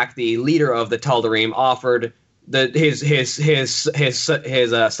 Alarak, the leader of the Tal'Darim, offered his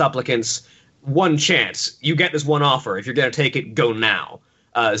supplicants one chance. You get this one offer. If you're going to take it, go now.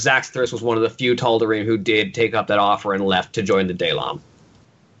 Zaxathras was one of the few Tal'Darim who did take up that offer and left to join the Daylom.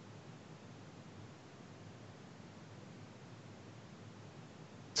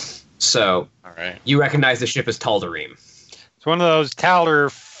 So, all right, you recognize the ship as Tal'Darim. It's one of those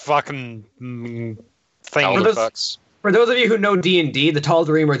Tal'Dar fucking things. For those of you who know D&D, the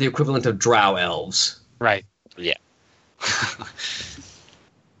Tal'Darim are the equivalent of Drow elves. Right. Yeah. It's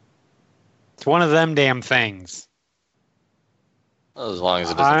one of them damn things. Well, as long as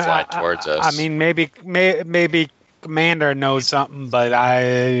it doesn't fly towards us. I mean, maybe Commander knows something, but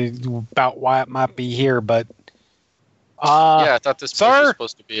about why it might be here. But yeah, I thought this place was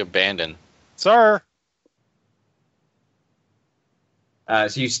supposed to be abandoned. Sir. So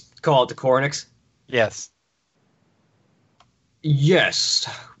you call it the Koranix? Yes. Yes.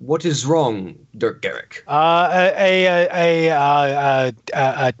 What is wrong, Dirk Garrick?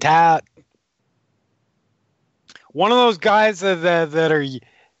 One of those guys that are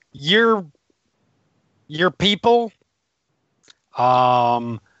your people,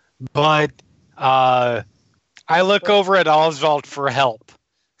 but I look over at Osvald for help.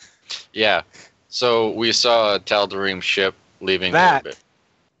 Yeah, so we saw a Tal'Darim ship leaving that. orbit.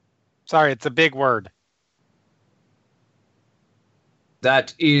 Sorry, it's a big word.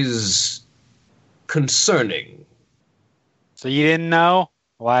 That is concerning. So you didn't know?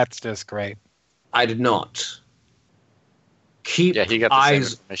 Well, that's just great. I did not. Keep he got the same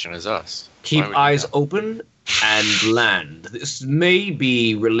information as us. Keep eyes open and land. This may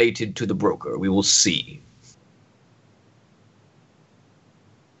be related to the broker. We will see.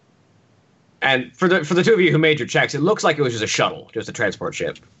 And for the 2 of you who made your checks, it looks like it was just a shuttle, just a transport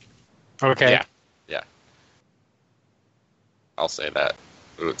ship. Okay. Yeah. I'll say that.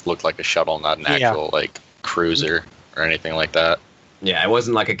 It looked like a shuttle, not an actual cruiser or anything like that. Yeah, it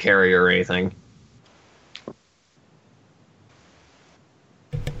wasn't like a carrier or anything.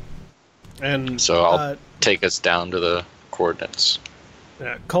 And so I'll take us down to the coordinates.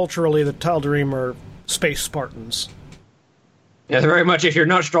 Culturally, the Tal'Darim are space Spartans. Yeah, very much. If you're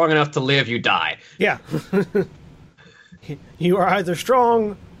not strong enough to live, you die. Yeah. You are either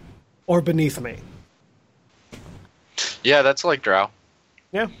strong or beneath me. Yeah, that's like Drow.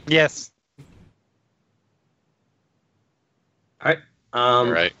 Yeah. Yes. All right. All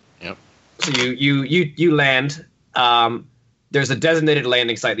right. Yep. So you land. there's a designated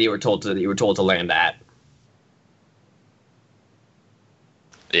landing site that you were told to land at.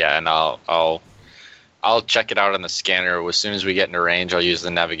 Yeah, and I'll check it out on the scanner. As soon as we get into range, I'll use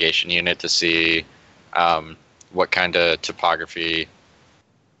the navigation unit to see what kind of topography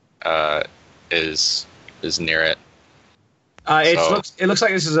is near it. It looks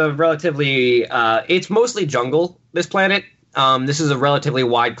like this is a relatively it's mostly jungle, this planet. This is a relatively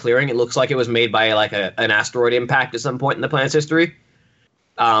wide clearing. It looks like it was made by like an asteroid impact at some point in the planet's history.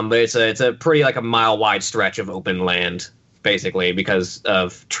 But it's a pretty like a mile wide stretch of open land, basically, because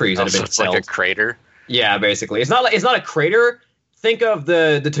of trees that have been felled. Like a crater. Yeah, basically. It's not a crater. Think of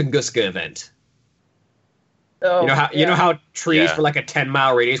the Tunguska event. Oh, you know how trees for like a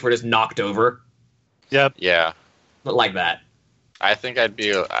 10-mile radius were just knocked over? Yep. Yeah. But like that. I think I'd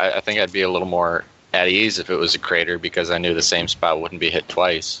be a little more at ease if it was a crater because I knew the same spot wouldn't be hit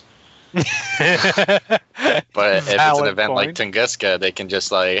twice. But if it's an event like Tunguska, they can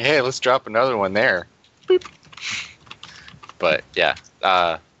just like, hey, let's drop another one there. Boop. But yeah,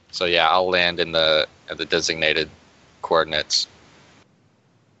 so yeah, I'll land at the designated coordinates.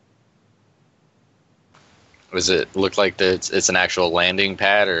 Does it look like it's an actual landing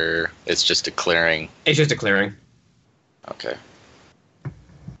pad, or it's just a clearing? It's just a clearing. Okay.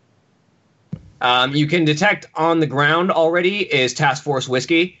 You can detect on the ground already is Taskforce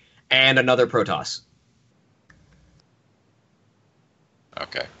Whiskey and another Protoss.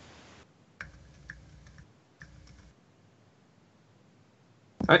 Okay.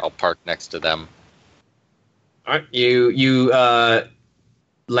 Right. I'll park next to them. All right, you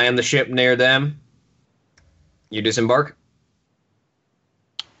land the ship near them. You disembark.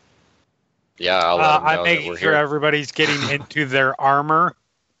 Yeah, I'll let them know I'm making sure everybody's getting into their armor.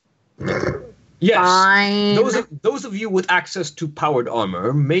 Yes. Fine. Those of you with access to powered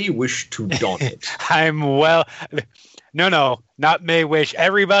armor may wish to don it. No, not may wish.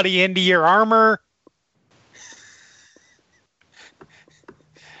 Everybody into your armor.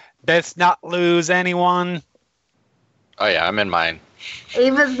 Best not lose anyone. Oh yeah, I'm in mine.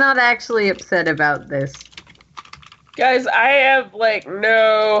 Ava's not actually upset about this. Guys, I have like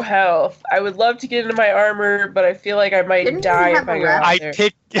no health. I would love to get into my armor, but I feel like I might Didn't die we if have I a go rest? out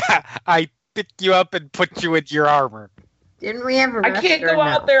there. I pick you up and put you in your armor. Didn't we have a I rest can't or go no?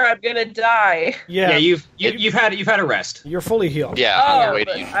 out there. I'm gonna die. Yeah, you've had a rest. You're fully healed. Yeah, on the way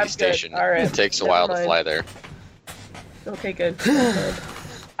but to I'm Unity good. Station. All right. It takes a Never while to mind. fly there. Okay, good.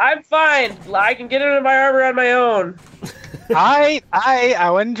 I'm fine. I can get into my armor on my own. I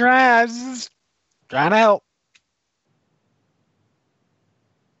wasn't trying. I was just trying to help.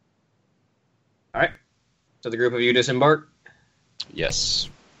 All right. So the group of you disembark. Yes.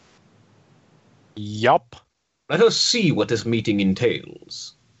 Yup. Let us see what this meeting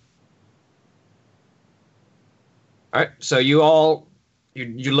entails. All right. So you all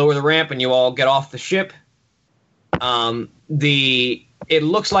you lower the ramp and you all get off the ship. It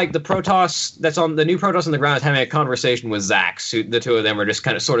looks like the Protoss the new Protoss on the ground is having a conversation with Zax. The two of them are just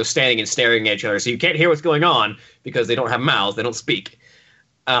kind of sort of standing and staring at each other, so you can't hear what's going on because they don't have mouths, they don't speak.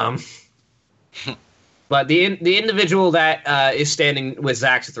 But the individual that is standing with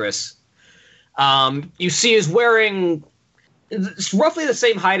Zaxithris, you see is wearing it's roughly the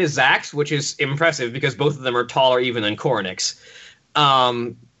same height as Zax, which is impressive because both of them are taller even than Koranix.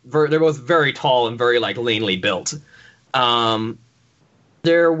 They're both very tall and very like leanly built.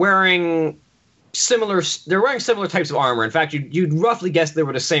 They're wearing similar types of armor. In fact, you'd roughly guess they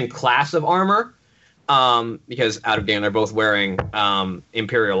were the same class of armor, because out of game they're both wearing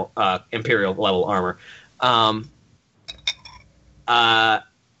Imperial level armor. But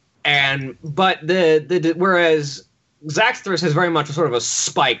whereas Zaxthris has very much a sort of a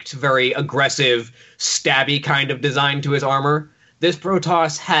spiked, very aggressive, stabby kind of design to his armor, this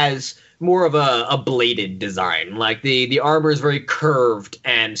Protoss has more of a bladed design. Like the armor is very curved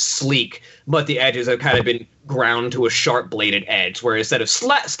and sleek, but the edges have kind of been ground to a sharp bladed edge, where instead of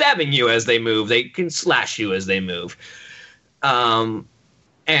stabbing you as they move, they can slash you as they move. And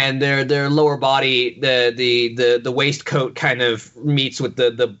their lower body, the waistcoat kind of meets with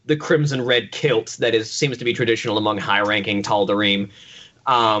the crimson red kilt that seems to be traditional among high-ranking Tal'Darim.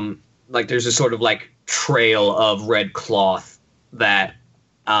 Like there's a sort of like trail of red cloth that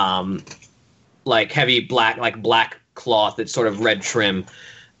like heavy black cloth that's sort of red trim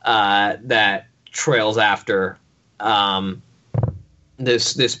that trails after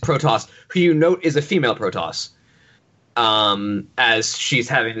this Protoss, who you note is a female Protoss, as she's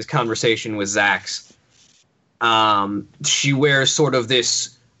having this conversation with Zax. She wears sort of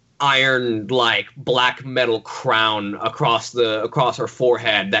this iron like black metal crown across her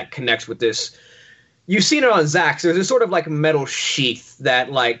forehead that connects with this you've seen it on Zax. There's this sort of like metal sheath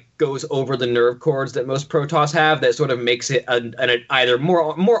that like goes over the nerve cords that most Protoss have that sort of makes it either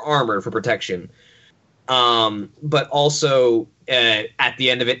more armor for protection, but also at the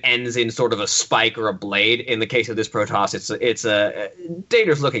end of it ends in sort of a spike or a blade. In the case of this Protoss, it's a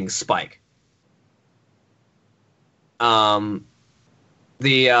dangerous looking spike. The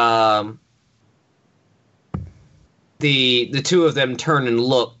two of them turn and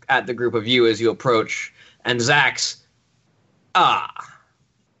look at the group of you as you approach, and Zax,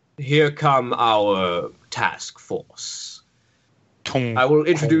 here come our task force. I will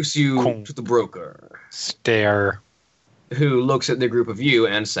introduce you to the broker. Stare. Who looks at the group of you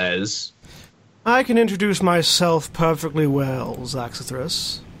and says, I can introduce myself perfectly well,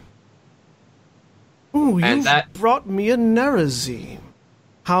 Zaxathras. Ooh, you've brought me a Nerazim.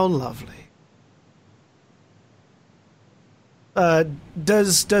 How lovely.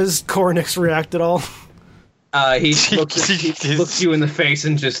 Does Koranix react at all? He looks you in the face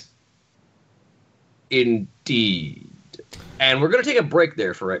and just, indeed. And we're going to take a break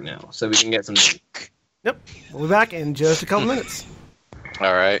there for right now, so we can get some... Yep, we'll be back in just a couple minutes.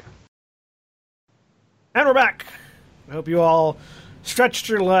 All right. And we're back. I hope you all stretched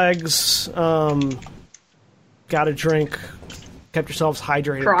your legs, got a drink, kept yourselves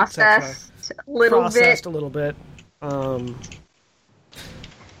hydrated. Processed a little bit.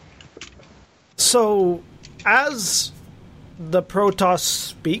 So, as the Protoss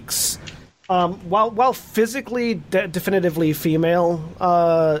speaks, while physically definitively female,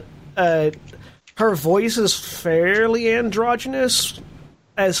 her voice is fairly androgynous,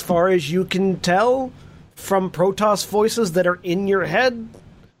 as far as you can tell from Protoss voices that are in your head.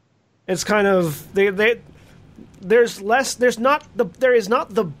 It's kind of there is not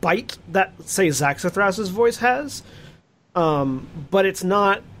the bite that, say, Zaxathras's voice has, but it's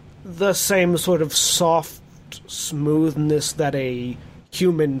not the same sort of soft smoothness that a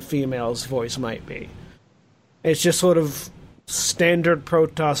human female's voice might be. It's just sort of standard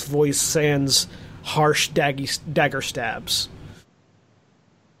Protoss voice sans harsh dagger stabs.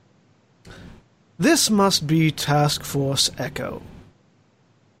 This must be Taskforce Echo.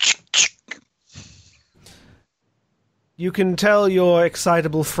 You can tell your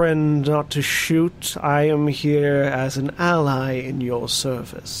excitable friend not to shoot. I am here as an ally in your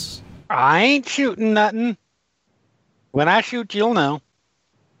service. I ain't shooting nothing. When I shoot, you'll know.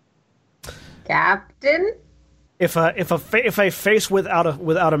 Captain? If a face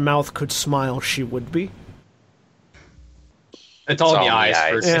without a mouth could smile, she would be. It's all in the eyes.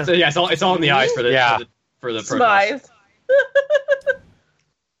 It's all in the eyes for the Protoss. Smiles.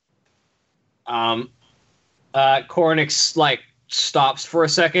 Koranix like stops for a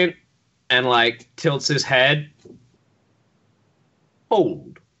second and like tilts his head.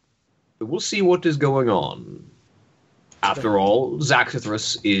 Hold. We'll see what is going on. After all,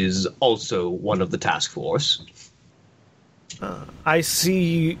 Zaxathras is also one of the task force. I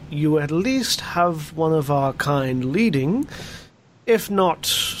see you at least have one of our kind leading, if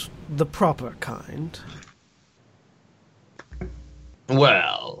not the proper kind.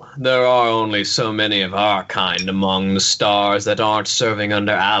 Well, there are only so many of our kind among the stars that aren't serving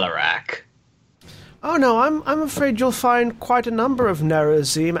under Alarak. Oh no, I'm afraid you'll find quite a number of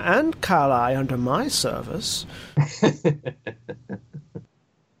Nerazim and Kali under my service.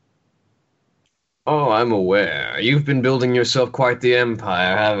 Oh, I'm aware. You've been building yourself quite the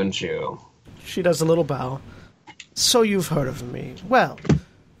empire, haven't you? She does a little bow. So you've heard of me. Well,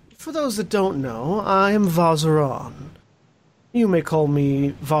 for those that don't know, I am Vazaran. You may call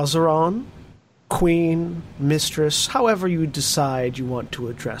me Vazaran, Queen, Mistress, however you decide you want to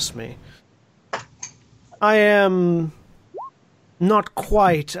address me. I am not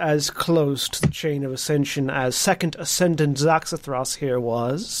quite as close to the chain of ascension as Second Ascendant Zaxathras here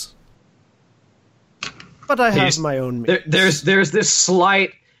was, but I have my own means. There's this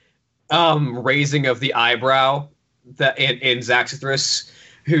slight raising of the eyebrow that in Zaxathras,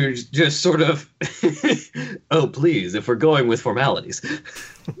 who's just sort of, oh please, if we're going with formalities.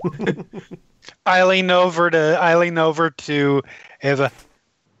 I lean over to Eva.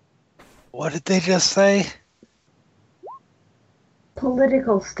 What did they just say?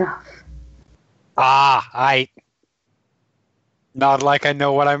 Political stuff. Not like I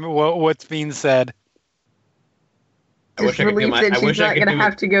know what's being said. Just relieved that she's not going to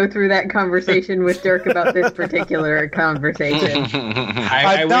have to go through that conversation with Dirk about this particular conversation.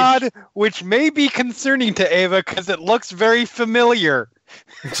 I nod, which may be concerning to Ava because it looks very familiar.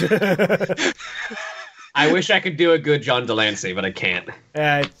 I wish I could do a good John Delancey, but I can't.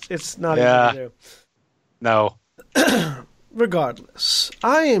 It's not easy to do. No. Regardless,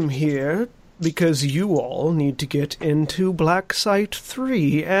 I am here because you all need to get into Black Site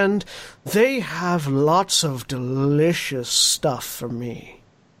 3, and they have lots of delicious stuff for me.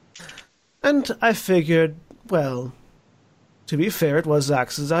 And I figured, well, to be fair, it was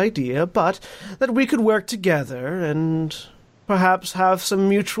Zax's idea, but that we could work together and perhaps have some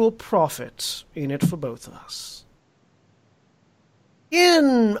mutual profit in it for both of us.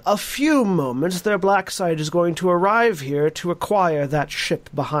 In a few moments, their black site is going to arrive here to acquire that ship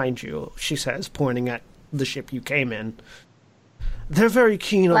behind you, she says, pointing at the ship you came in. They're very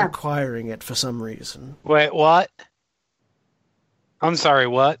keen on acquiring it for some reason. Wait, what? I'm sorry,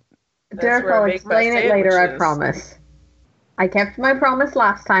 what? Dirk, I'll explain it later, I promise. I kept my promise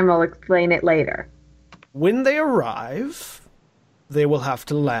last time, I'll explain it later. When they arrive, they will have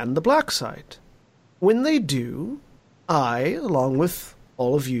to land the black site. When they do, I, along with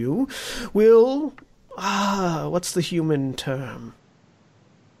all of you, will... what's the human term?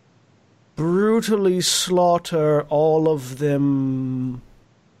 Brutally slaughter all of them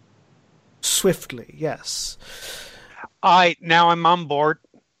swiftly, yes. Now I'm on board.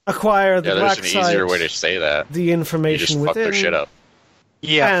 Acquire the black site. There's an easier way to say that. The information you just within. Fuck their shit up.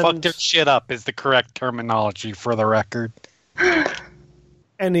 Yeah, fuck their shit up is the correct terminology for the record.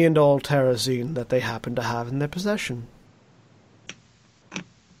 Any and all terrazine that they happen to have in their possession.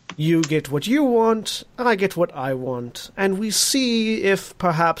 You get what you want, I get what I want, and we see if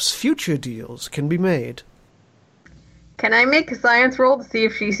perhaps future deals can be made. Can I make a science roll to see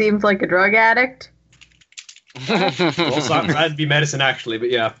if she seems like a drug addict? Well, that'd be medicine, actually, but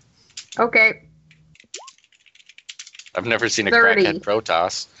yeah. Okay. I've never seen a 30. crackhead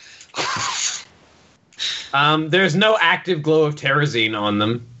Protoss. There's no active glow of terrazine on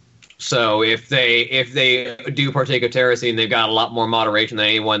them. So if they do partake of terrazine, they've got a lot more moderation than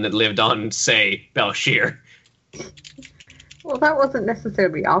anyone that lived on, say, Belshir. Well, that wasn't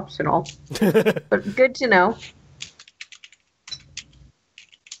necessarily optional, but good to know.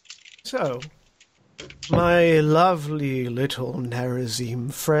 So, my lovely little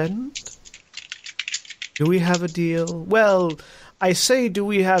Nerazim friend, do we have a deal? Well, I say do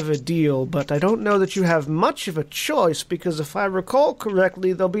we have a deal, but I don't know that you have much of a choice, because if I recall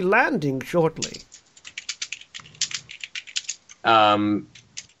correctly, they'll be landing shortly.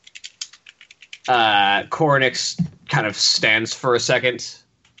 Koranix kind of stands for a second.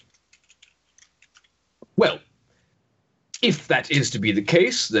 Well, if that is to be the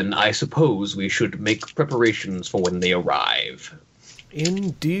case, then I suppose we should make preparations for when they arrive.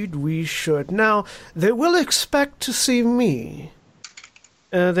 Indeed we should. Now, they will expect to see me.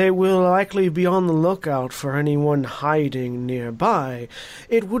 They will likely be on the lookout for anyone hiding nearby.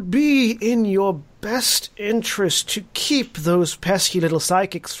 It would be in your best interest to keep those pesky little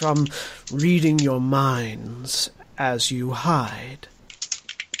psychics from reading your minds as you hide.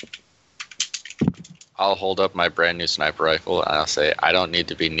 I'll hold up my brand new sniper rifle and I'll say, I don't need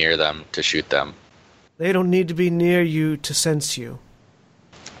to be near them to shoot them. They don't need to be near you to sense you.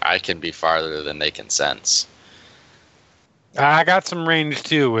 I can be farther than they can sense. I got some range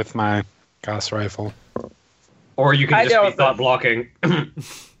too with my Gauss rifle. Or you can just be thought blocking.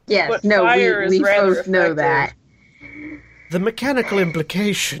 Yes, But no, fire we is rather both know that. The mechanical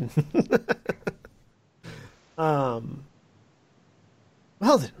implication. Well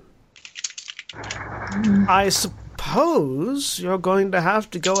then. I suppose you're going to have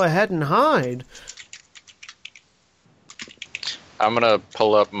to go ahead and hide. I'm gonna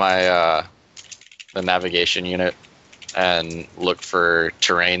pull up my the navigation unit and look for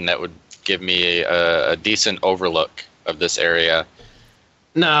terrain that would give me a decent overlook of this area.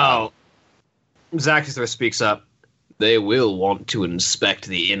 No. Zaxithra speaks up. They will want to inspect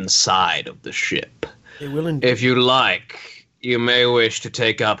the inside of the ship. They will indeed. If you like, you may wish to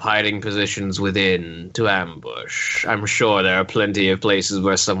take up hiding positions within to ambush. I'm sure there are plenty of places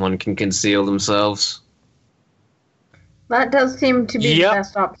where someone can conceal themselves. That does seem to be Yep. the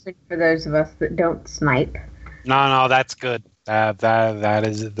best option for those of us that don't snipe. No, that's good. That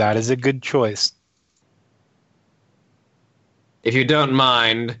is a good choice. If you don't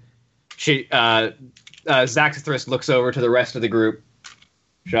mind, Zaxithris looks over to the rest of the group.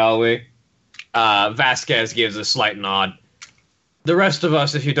 Shall we? Vasquez gives a slight nod. The rest of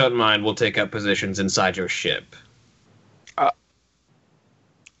us, if you don't mind, will take up positions inside your ship.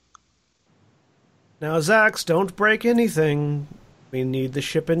 Now, Zax, don't break anything. We need the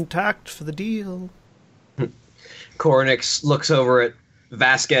ship intact for the deal. Koranix looks over at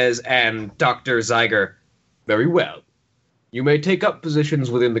Vasquez and Dr. Zyger. Very well. You may take up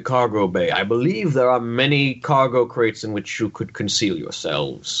positions within the cargo bay. I believe there are many cargo crates in which you could conceal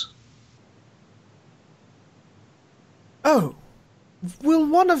yourselves. Oh, Will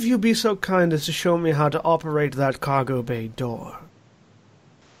one of you be so kind as to show me how to operate that cargo bay door?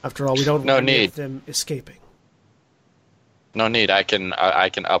 After all, we don't want any of them escaping. No need. I can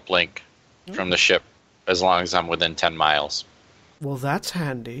uplink from the ship as long as I'm within 10 miles. Well, that's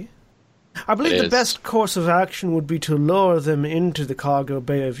handy. I believe the best course of action would be to lure them into the cargo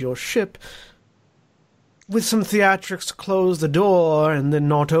bay of your ship, with some theatrics to close the door and then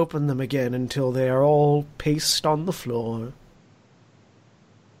not open them again until they are all paced on the floor.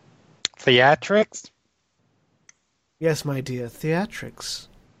 Theatrics? Yes, my dear, theatrics.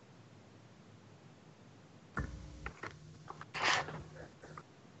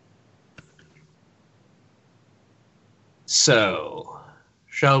 So,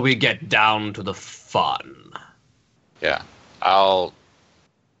 shall we get down to the fun? Yeah.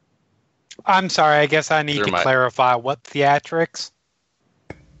 I'm sorry, I guess I need to clarify. What theatrics?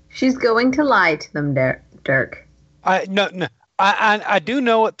 She's going to lie to them, Dirk. No. I do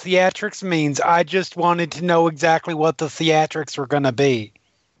know what theatrics means. I just wanted to know exactly what the theatrics were going to be.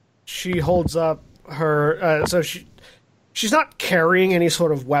 She holds up her... She's not carrying any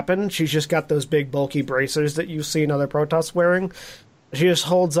sort of weapon. She's just got those big, bulky bracers that you've seen other Protoss wearing. She just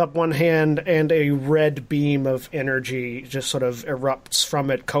holds up one hand, and a red beam of energy just sort of erupts from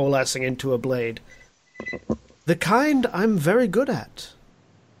it, coalescing into a blade. The kind I'm very good at.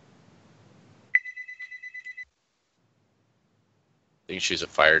 I think she's a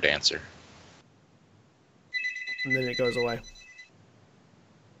fire dancer. And then it goes away.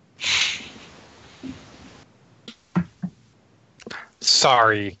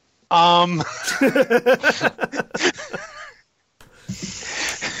 Sorry.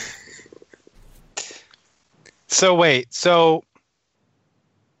 So wait, so...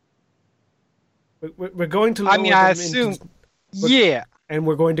 We're going to... I assume... Yeah. And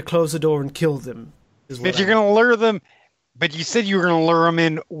we're going to close the door and kill them. But you're going to lure them... But you said you were going to lure them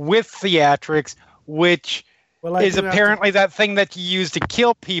in with theatrics, which is apparently that thing that you use to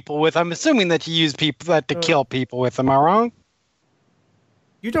kill people with. I'm assuming that you use that to kill people with. Am I wrong?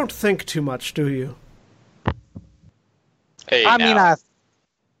 You don't think too much, do you? Hey,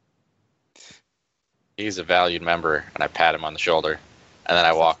 he's a valued member, and I pat him on the shoulder, and then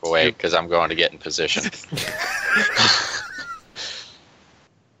I walk away because I'm going to get in position.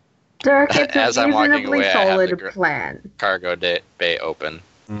 Dirk, it's as a I'm walking reasonably away, I have solid the plan. Cargo bay open.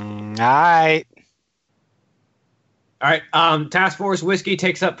 All right. All right. Task Force Whiskey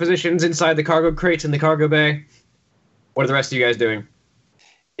takes up positions inside the cargo crates in the cargo bay. What are the rest of you guys doing?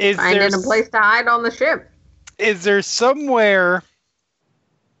 Finding a place to hide on the ship. Is there somewhere...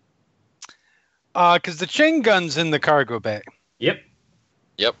 because the chain gun's in the cargo bay. Yep.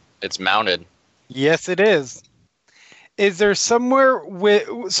 It's mounted. Yes, it is. Is there somewhere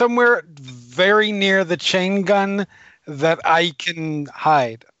very near the chain gun that I can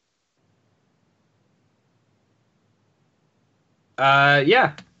hide?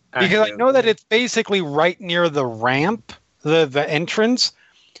 Yeah. Because I know that it's basically right near the ramp, the entrance.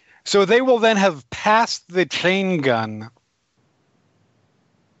 So they will then have passed the chain gun.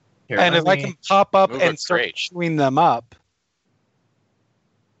 Here, and if I can pop up and start chewing them up.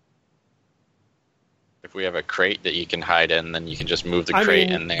 If we have a crate that you can hide in, then you can just move the crate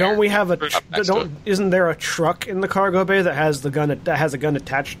in there. Don't we have isn't there a truck in the cargo bay that has a gun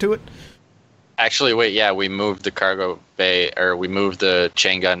attached to it? Actually, wait, yeah, we moved the cargo bay, or we moved the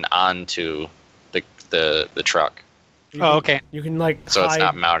chain gun onto the truck. Okay. You can so hide. It's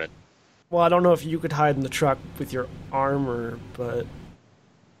not mounted. Well, I don't know if you could hide in the truck with your armor, but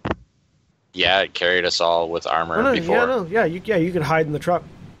yeah, it carried us all with armor before. You could hide in the truck,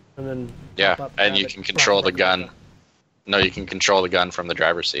 and then and you can control the gun. No, you can control the gun from the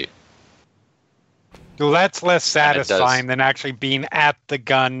driver's seat. Well, that's less satisfying than actually being at the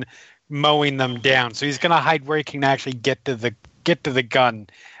gun, mowing them down. So he's going to hide where he can actually get to the gun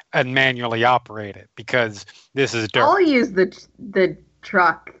and manually operate it, because this is Dirk. I'll use the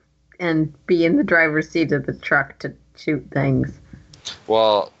truck and be in the driver's seat of the truck to shoot things.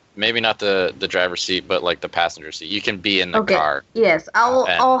 Well, maybe not the driver's seat, but like the passenger seat. You can be in the car. Yes,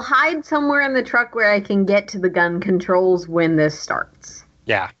 I'll hide somewhere in the truck where I can get to the gun controls when this starts.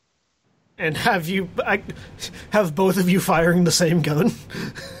 Yeah. And have both of you firing the same gun?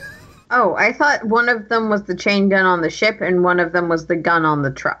 Oh, I thought one of them was the chain gun on the ship and one of them was the gun on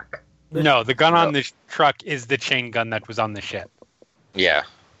the truck. No, the gun on the truck is the chain gun that was on the ship. Yeah.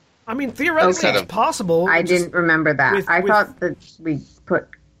 I mean, theoretically, it's possible. I didn't remember that. I thought that we put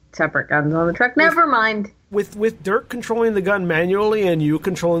separate guns on the truck. Never mind. With Dirk controlling the gun manually and you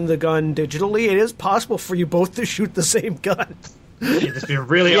controlling the gun digitally, it is possible for you both to shoot the same gun. It'd just be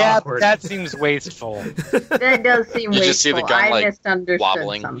really Yeah, awkward. that seems wasteful. That does seem You wasteful. just see the gun, I like, misunderstood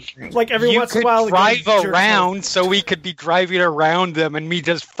wobbling. something. Like every You once in could a while, drive jerks around, so we could be driving around them, and me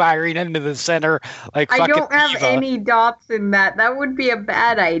just firing into the center like I fucking don't have Eva. any dots in that. That would be a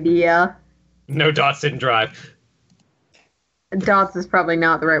bad idea. No dots didn't drive. Dots is probably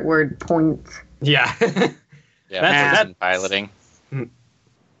not the right word. Points. Yeah. Yeah, That's- precision piloting.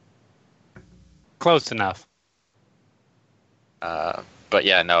 Close enough. But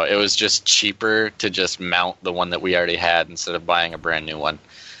yeah, no, it was just cheaper to just mount the one that we already had instead of buying a brand new one.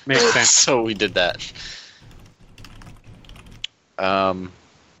 Makes sense. So we did that.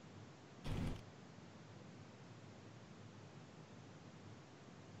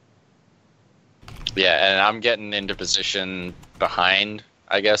 Yeah, and I'm getting into position behind,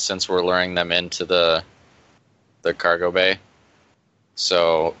 I guess, since we're luring them into the cargo bay.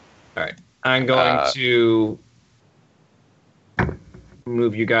 So, I'm going to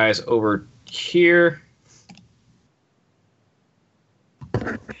move you guys over here.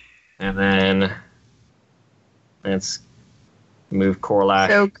 And then let's move Korlash.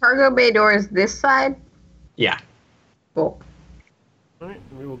 So cargo bay door is this side? Yeah. Cool. All right,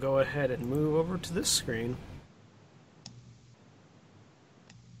 we will go ahead and move over to this screen.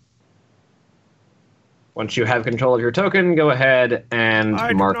 Once you have control of your token, go ahead and I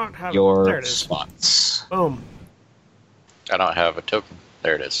do mark not have it. There your it is. slots. Boom. I don't have a token.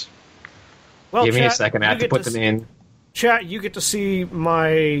 There it is. Well, Give me a chat, second. I you have to get put them in. Chat, you get to see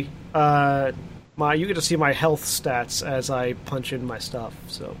my you get to see my health stats as I punch in my stuff.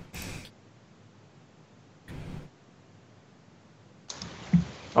 So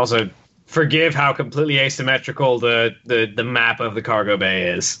Also, forgive how completely asymmetrical the map of the cargo bay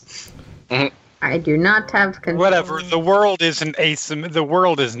is. I do not have control. Whatever. The world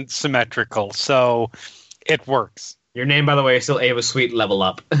isn't symmetrical, so it works. Your name, by the way, is still Ava Sweet Level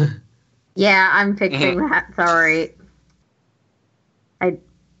Up. Yeah, I'm fixing that. Sorry.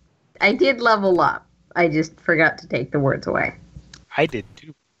 I did level up. I just forgot to take the words away. I did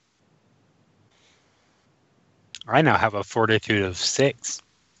too. I now have a fortitude of 6.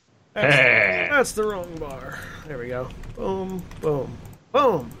 Hey. that's the wrong bar. There we go. Boom, boom,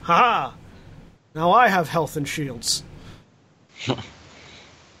 boom. Haha. Now I have health and shields.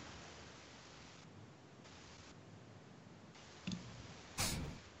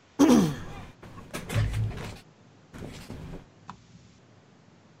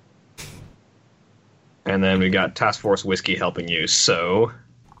 And then we got Taskforce Whiskey helping you, so...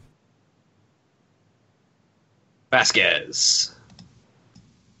 Vasquez.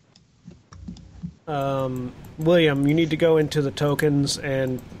 William, you need to go into the tokens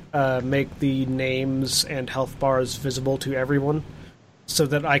and make the names and health bars visible to everyone, so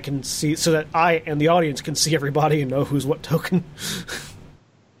that I can see, so that I and the audience can see everybody and know who's what token.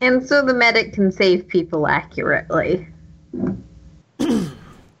 And so the medic can save people accurately.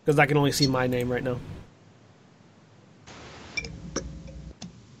 Because I can only see my name right now.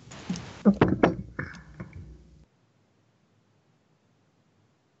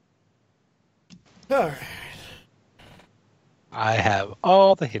 Alright. I have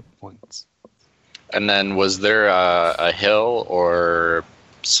all the hit points. And then was there a hill or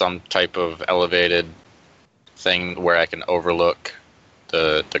some type of elevated thing where I can overlook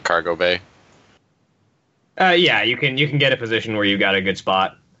the cargo bay? Yeah, you can get a position where you got a good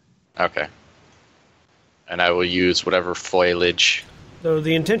spot. Okay. And I will use whatever foliage. So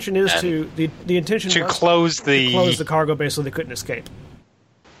the intention is And- the intention To was close the... to close the cargo bay so they couldn't escape.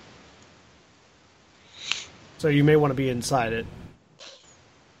 So you may want to be inside it.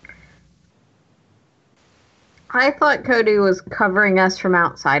 I thought Cody was covering us from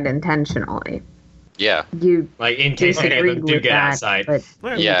outside intentionally. Yeah. You Like, in case any of them disagreed do with get that, outside.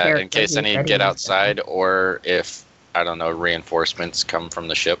 but Yeah, character, in case he any said he get was outside or if, I don't know, reinforcements come from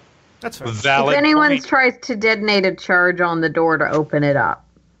the ship. That's fair. valid If anyone point. tries to detonate a charge on the door to open it up.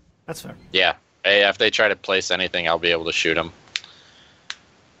 That's fair. Yeah. Hey, if they try to place anything, I'll be able to shoot them.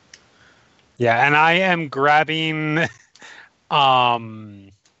 Yeah, and I am grabbing...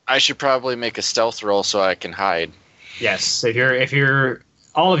 I should probably make a stealth roll so I can hide. Yes, if you're...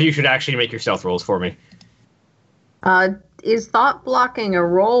 All of you should actually make your stealth rolls for me. Is thought blocking a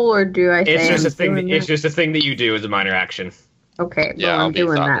roll, or do I say It's just I'm a thing. doing It's that? just a thing that you do as a minor action. Okay, Yeah, well, I'll I'm be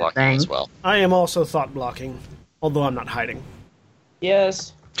doing thought that blocking thing. as well. I am also thought blocking, although I'm not hiding.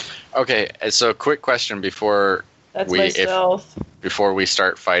 Yes, Okay, so quick question before that's We- my if- stealth. before we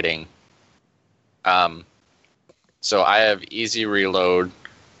start fighting. So I have easy reload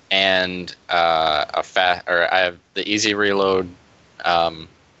and I have the easy reload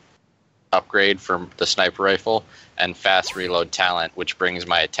upgrade for the sniper rifle, and fast reload talent, which brings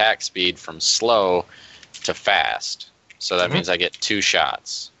my attack speed from slow to fast. So that means I get 2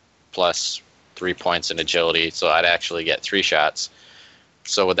 shots plus 3 points in agility. So I'd actually get 3 shots.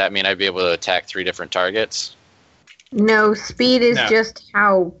 So would that mean I'd be able to attack 3 different targets? No, speed is just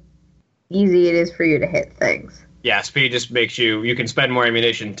how easy it is for you to hit things. Yeah, speed just makes you can spend more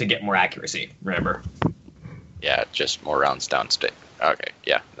ammunition to get more accuracy, remember? Yeah, just more rounds downstate. Okay,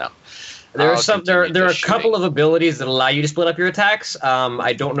 yeah, no. There are a couple of abilities that allow you to split up your attacks.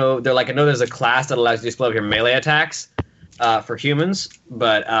 I don't know. I know there's a class that allows you to split up your melee attacks for humans,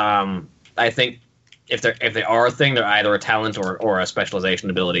 but I think if they are a thing, they're either a talent or a specialization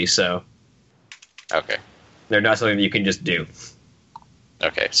ability. So, okay, they're not something that you can just do.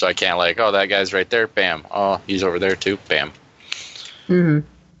 Okay, so I can't that guy's right there, bam. Oh, he's over there too, bam. Mm-hmm.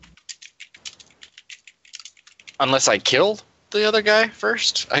 Unless I killed the other guy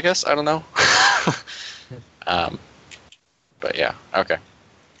first, I guess. I don't know. But yeah, okay.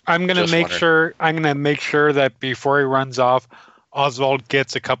 I'm gonna make sure that before he runs off, Osvald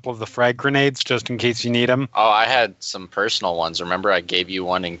gets a couple of the frag grenades just in case you need them. Oh, I had some personal ones. Remember, I gave you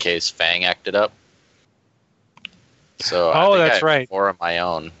one in case Fang acted up. So that's right. 4 of my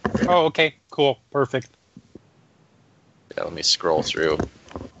own. Oh, okay, cool, perfect. Yeah, let me scroll through.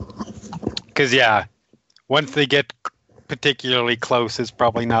 Because once they get particularly close, it's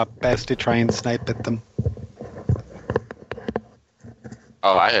probably not best to try and snipe at them.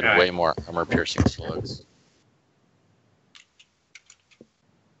 Oh, I had way more armor-piercing slugs.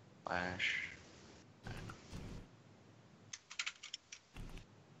 Flash.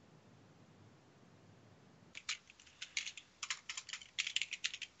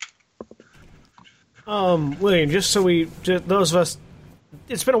 William, just those of us,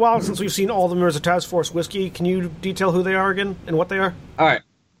 it's been a while since we've seen all the members of Task Force Whiskey. Can you detail who they are again and what they are? All right.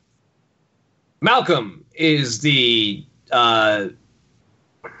 Malcolm is the I'm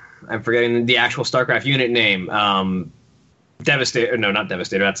forgetting the actual StarCraft unit name. Devastator. No, not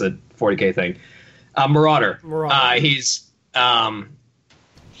Devastator. That's a 40k thing. Marauder. He's a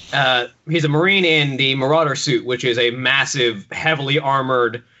Marine in the Marauder suit, which is a massive, heavily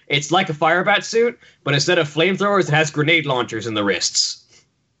armored. It's like a firebat suit, but instead of flamethrowers, it has grenade launchers in the wrists.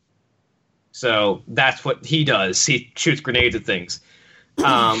 So that's what he does. He shoots grenades at things.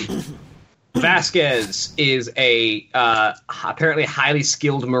 Vasquez is a apparently highly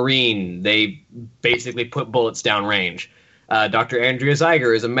skilled Marine. They basically put bullets down range. Dr. Andrea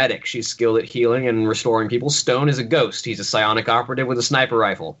Zeiger is a medic. She's skilled at healing and restoring people. Stone is a ghost. He's a psionic operative with a sniper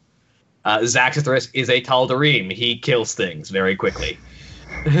rifle. Zaxithris is a Tal'Darim. He kills things very quickly.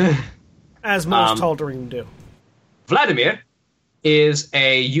 As most Tal'Darim do. Vladimir is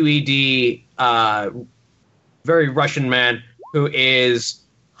a UED, very Russian man who is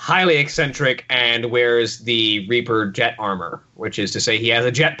highly eccentric and wears the Reaper jet armor, which is to say he has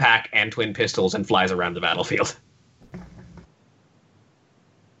a jetpack and twin pistols and flies around the battlefield.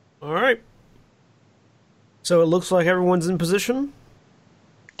 All right. So it looks like everyone's in position.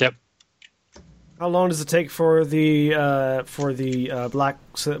 Yep. How long does it take for the black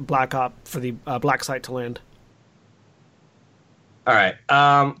site to land? All right.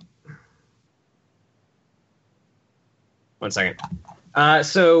 1 second.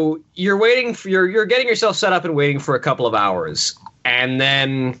 So you're waiting for you're getting yourself set up and waiting for a couple of hours, and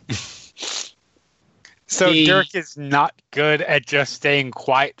then. So Dirk is not good at just staying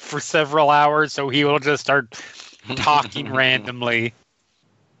quiet for several hours, so he will just start talking randomly.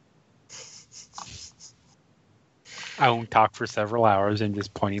 I won't talk for several hours and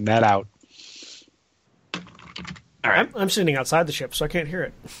just pointing that out. All right. I'm sitting outside the ship, so I can't hear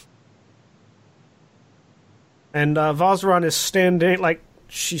it. And Vazran is standing,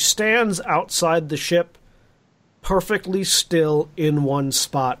 she stands outside the ship, perfectly still in one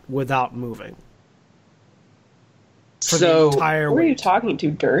spot without moving. For the entire who are you wait. talking to,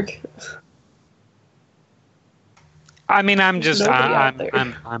 Dirk? I mean, I'm just, Nobody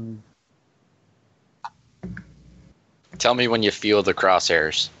out I'm. Tell me when you feel the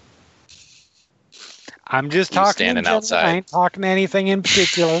crosshairs. I'm just You talking. standing in general. outside. I ain't talking anything in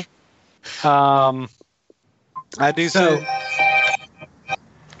particular. I do So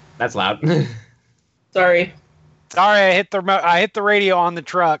that's loud. Sorry. Sorry, I hit the radio on the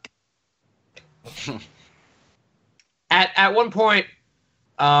truck. At one point,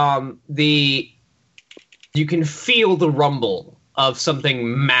 you can feel the rumble of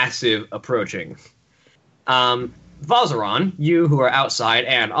something massive approaching. Vazaran, you who are outside,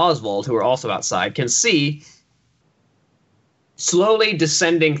 and Osvald, who are also outside, can see slowly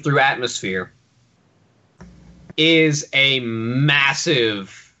descending through atmosphere is a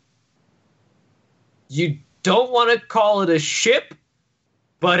massive You don't want to call it a ship,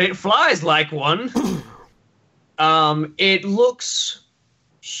 but it flies like one. It looks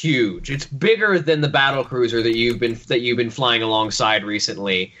huge. It's bigger than the battle cruiser that you've been flying alongside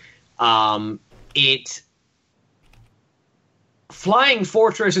recently. Flying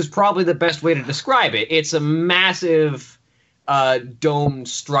Fortress is probably the best way to describe it. It's a massive domed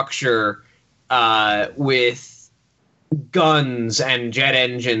structure with guns and jet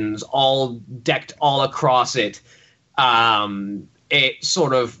engines all decked all across it. It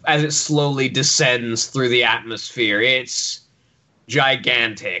sort of, as it slowly descends through the atmosphere, it's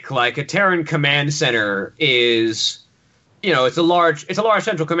gigantic. Like a Terran command center is, it's a large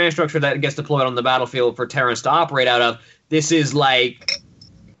central command structure that gets deployed on the battlefield for Terrans to operate out of. This is like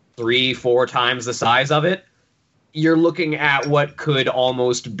 3-4 times the size of it. You're looking at what could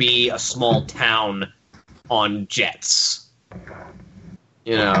almost be a small town on jets.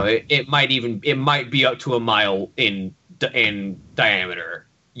 It might be up to a mile in diameter.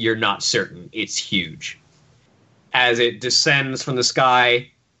 You're not certain. It's huge. As it descends from the sky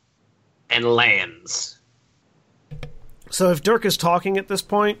and lands. So if Dirk is talking at this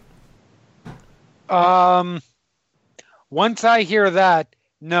point? Once I hear that,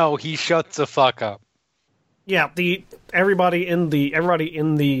 no, he shuts the fuck up. Yeah, everybody in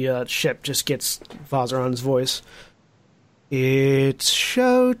the ship just gets Vazaran's voice. It's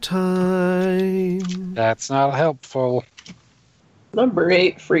showtime. That's not helpful. Number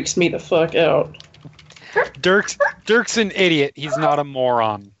 8 freaks me the fuck out. Dirk's an idiot. He's not a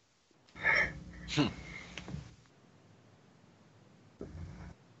moron.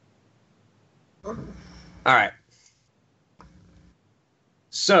 All right.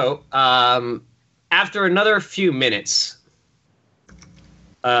 So, after another few minutes,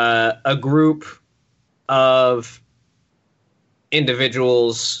 a group of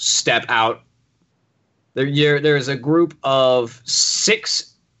individuals step out. There's a group of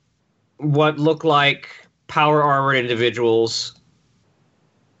 6 what look like power-armored individuals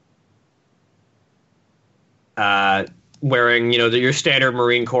wearing, your standard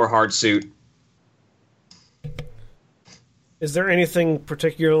Marine Corps hard suit. Is there anything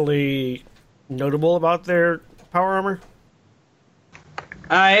particularly notable about their power armor?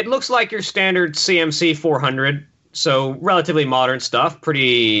 It looks like your standard CMC 400, so relatively modern stuff,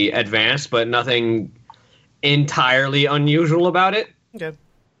 pretty advanced, but nothing entirely unusual about it. Okay.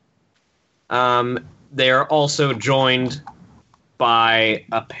 They are also joined by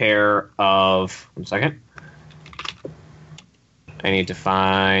a pair of... One second. I need to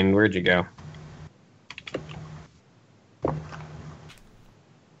find... Where'd you go?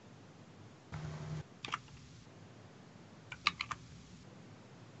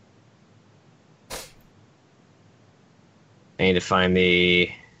 I need to find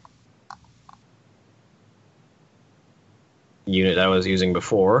the unit that I was using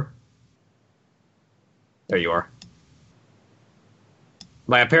before. There you are.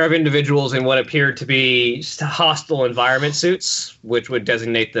 By a pair of individuals in what appeared to be hostile environment suits, which would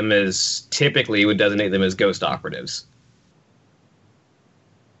designate them as ghost operatives.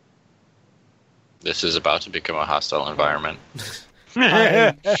 This is about to become a hostile environment.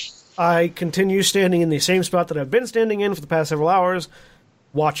 I continue standing in the same spot that I've been standing in for the past several hours,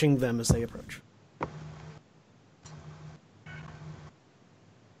 watching them as they approach.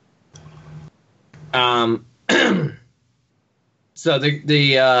 So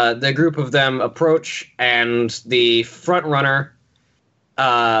the group of them approach, and the front runner,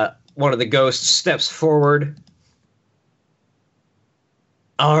 one of the ghosts, steps forward.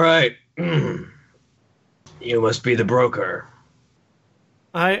 All right. You must be the broker.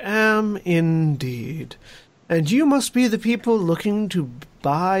 I am indeed. And you must be the people looking to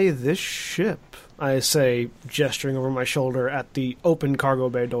buy this ship, I say, gesturing over my shoulder at the open cargo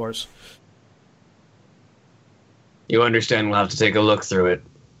bay doors. You understand we'll have to take a look through it.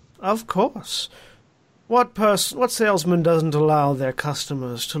 Of course. What salesman doesn't allow their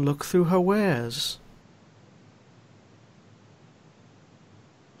customers to look through her wares?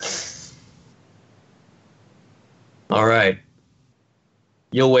 All right.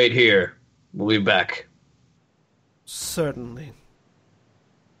 You'll wait here. We'll be back. Certainly.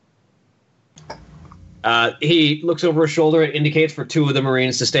 He looks over his shoulder and indicates for 2 of the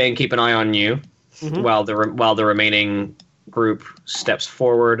Marines to stay and keep an eye on you, while the remaining group steps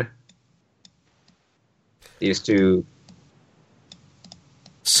forward. These 2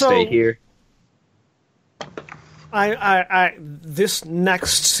 stay here. This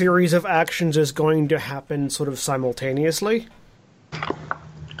next series of actions is going to happen sort of simultaneously.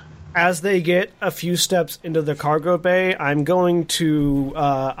 As they get a few steps into the cargo bay, I'm going to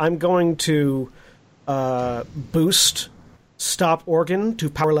boost stop organ to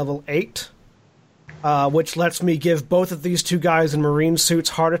power level 8, which lets me give both of these two guys in marine suits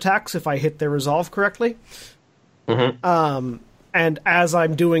heart attacks if I hit their resolve correctly. Mm-hmm. And as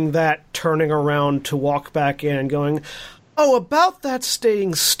I'm doing that, turning around to walk back in and going, oh, about that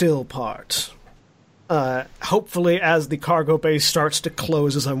staying still part. Hopefully as the cargo bay starts to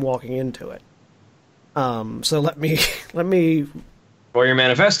close as I'm walking into it. So let me For your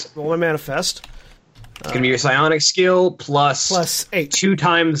manifest. roll my manifest. It's going to be your psionic skill Plus 8. 2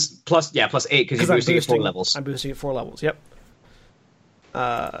 times, plus 8, because you're boosting at 4 levels. I'm boosting at 4 levels, yep.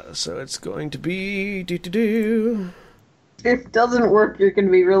 So it's going to be... If it doesn't work, you're going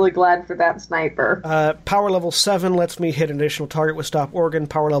to be really glad for that sniper. Power level 7 lets me hit an additional target with stop organ.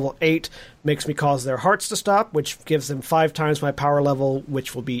 Power level 8 makes me cause their hearts to stop, which gives them 5 times my power level,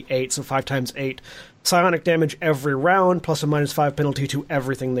 which will be 8, so 5 times 8. Psionic damage every round, plus a -5 penalty to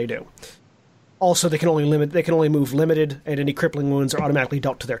everything they do. Also, they can only move limited, and any crippling wounds are automatically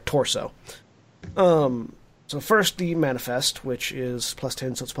dealt to their torso. So first the manifest, which is plus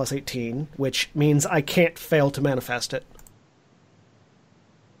 10, so it's plus 18, which means I can't fail to manifest it.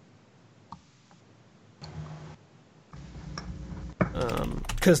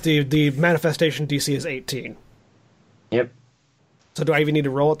 Because the manifestation DC is 18. Yep. So do I even need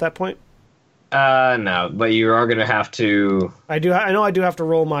to roll at that point? No, but you are going to have to... I know I do have to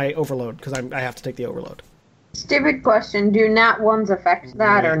roll my overload, because I have to take the overload. Stupid question. Do nat ones affect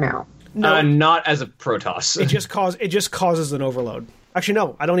that or no? No, not as a Protoss. it just causes an overload. Actually,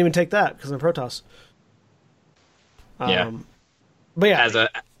 no, I don't even take that, because I'm a Protoss. Yeah. But yeah.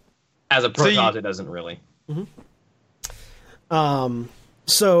 As a Protoss, it doesn't really. Mm-hmm.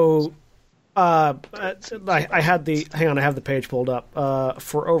 So, I had the... Hang on, I have the page pulled up.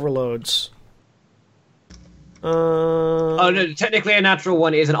 For overloads... Oh, no, technically a natural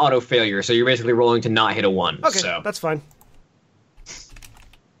 1 is an auto failure, so you're basically rolling to not hit a 1. Okay, so. that's fine.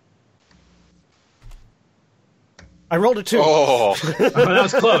 I rolled a 2. Oh, That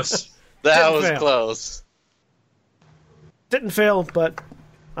was close. that was fail. close. Didn't fail, but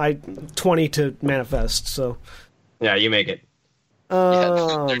I 20 to manifest, so... Yeah, you make it.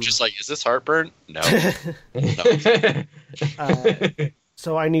 Yeah, they're just like, is this heartburn? No.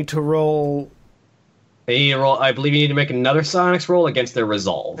 So I need to roll... You need to roll. I believe you need to make another psionics roll against their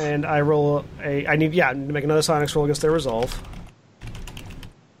resolve. And I roll a... I need to make another psionics roll against their resolve.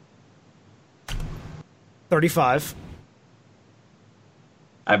 35.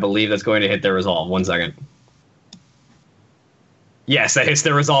 I believe that's going to hit their resolve. 1 second. Yes, that hits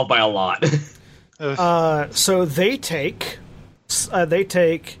their resolve by a lot. So they take...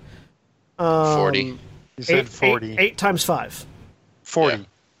 40. You said 40. 8 times 5. 40. Yeah.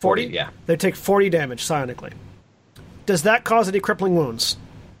 40? Yeah. They take 40 damage psionically. Does that cause any crippling wounds?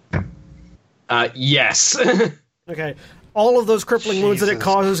 Yes. Okay. All of those crippling wounds that it Jesus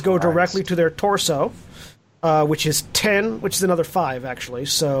causes go Christ. directly to their torso, which is 10, which is another 5, actually.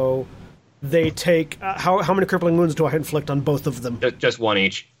 So they take... how many crippling wounds do I inflict on both of them? Just 1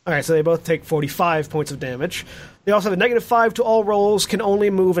 each. Alright, so they both take 45 points of damage. They also have a -5 to all rolls, can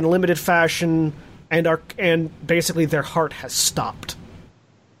only move in a limited fashion, and basically their heart has stopped.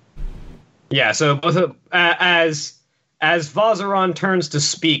 Yeah, so both of, as Vazaran turns to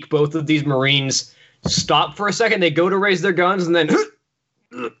speak, both of these Marines stop for a second. They go to raise their guns, and then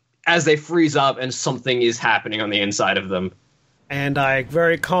as they freeze up, and something is happening on the inside of them. And I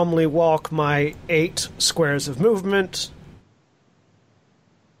very calmly walk my 8 squares of movement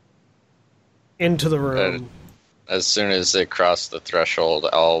into the room. As soon as they cross the threshold,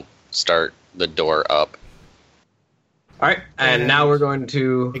 I'll start the door up. All right, and now we're going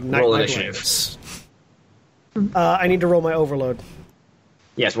to Ignite roll my initiative. blades. I need to roll my overload.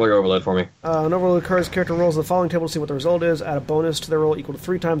 Yes, roll your overload for me. An overload occurs. Character rolls the following table to see what the result is. Add a bonus to their roll equal to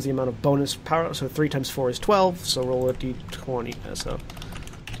 3 times the amount of bonus power. So 3 times 4 is 12. So roll a d20. So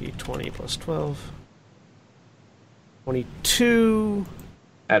d20 plus 12. 22.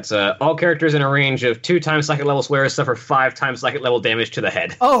 That's all characters in a range of 2 times second level swears suffer 5 times second level damage to the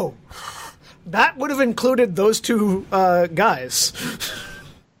head. Oh! That would have included those 2 guys.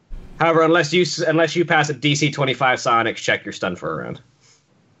 However, unless you pass a DC 25 psionics check, you're stunned for a round.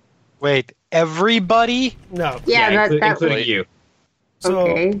 Wait, everybody? No. Yeah, that including you. So,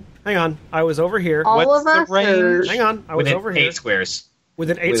 okay. hang on. I was over here. All What's of the us? Or... range? Hang on. I was Within over 8 here. squares.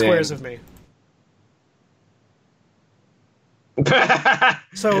 Within 8 squares of me.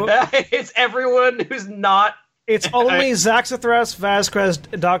 So it's everyone who's not. it's only Zaxathras, Vazquez,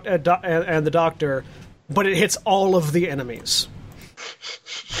 and the Doctor, but it hits all of the enemies.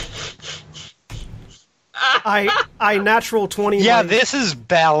 I natural 20. Yeah, this is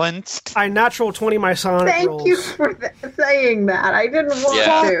balanced. I natural 20 my sonic Thank rolls. you for saying that. I didn't want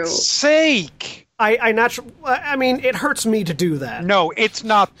Yeah. to. Sake! I natural. I mean, it hurts me to do that. No, it's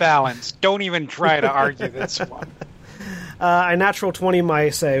not balanced. Don't even try to argue this one. I natural 20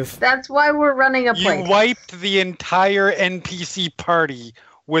 my save. That's why we're running a You play. wiped the entire NPC party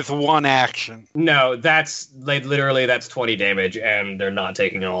with one action. No, that's literally that's 20 damage, and they're not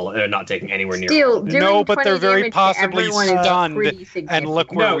taking anywhere near. Still, all of it. doing No, but 20 they're very damage to possibly everyone is stunned, pretty and significant.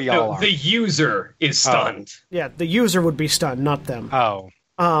 look where No, we all are. the user is stunned. Yeah, the user would be stunned, not them. Oh.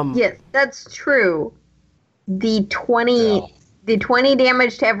 Yes, that's true. The 20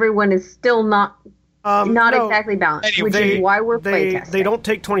 damage to everyone is still not no, exactly balanced, Anyway, which is why we're playtesting. They don't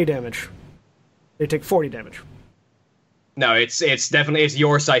take 20 damage. They take 40 damage. No, it's definitely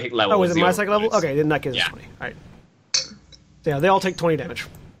your psychic level. Oh, is it my the psychic level? overpoints. Okay, then that gives us 20. All right. So yeah, they all take 20 damage.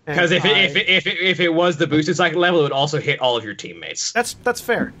 And Because if it was the boosted psychic level, it would also hit all of your teammates. That's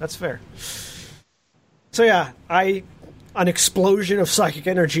fair. That's fair. So yeah, an explosion of psychic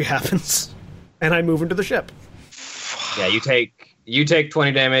energy happens, and I move into the ship. Yeah, you take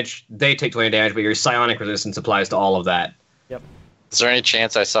 20 damage. They take 20 damage, but your psionic resistance applies to all of that. Yep. Is there any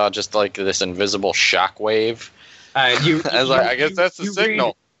chance I saw just like this invisible shockwave? I I guess that's the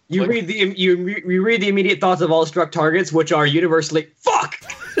signal. You read the immediate thoughts of all struck targets, which are universally fuck.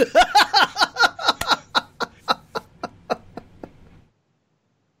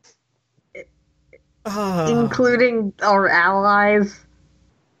 including our allies,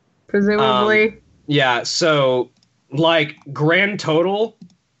 presumably. Yeah, so like grand total,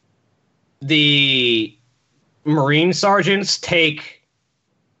 the Marine sergeants take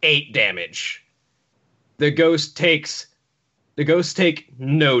 8 damage. The ghosts take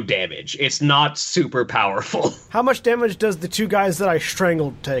no damage. It's not super powerful. How much damage does the two guys that I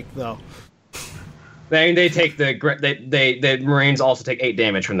strangled take, though? They take the Marines also take 8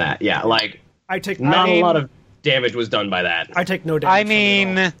 damage from that. Yeah, like I take not a lot of damage was done by that. I take no damage. I from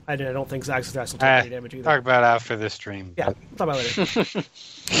mean, it at all. I don't think Zax's will take any damage either. talk about after the stream. Yeah, talk about it later.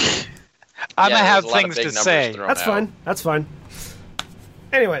 I'm gonna there's have a lot of things big to numbers say. thrown That's out. fine. That's fine.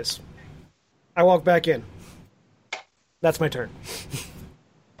 Anyways, I walk back in. That's my turn.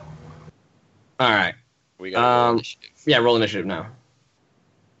 All right. We got initiative. Yeah, roll initiative now.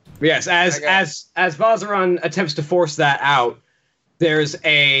 Yes, as Vazaran attempts to force that out, there's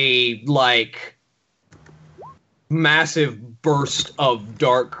a like massive burst of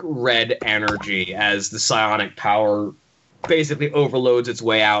dark red energy as the psionic power basically overloads its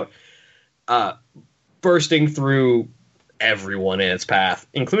way out, bursting through everyone in its path,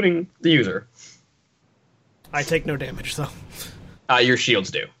 including the user. I take no damage, though. Your shields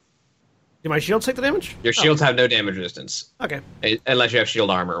do. Do my shields take the damage? Your shields have no damage resistance, Okay. unless you have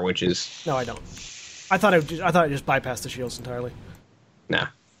shield armor, which is No, I don't. I thought I just bypassed the shields entirely. nah.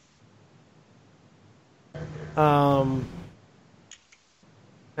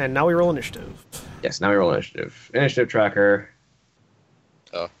 And now we roll initiative. Yes, now we roll initiative. Initiative tracker.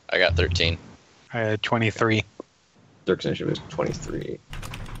 Oh, I got 13. 23. Dirk's initiative is 23.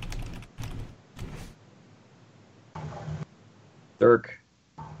 Dirk.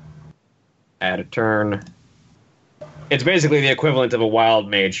 Add a turn. It's basically the equivalent of a wild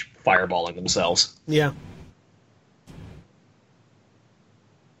mage fireballing themselves. Yeah.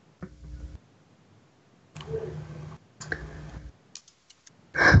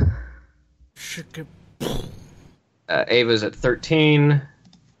 Ava's at 13.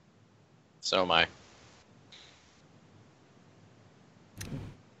 So am I.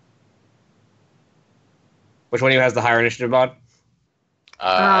 Which one of you has the higher initiative, Bod?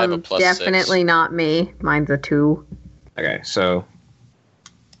 I have a plus Definitely 6. not me. Mine's a 2. Okay, so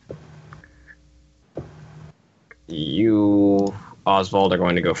you, Osvald, are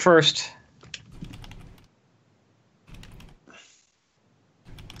going to go first.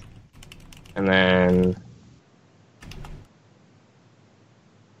 And then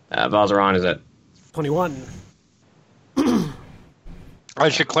Vazaran is at 21. I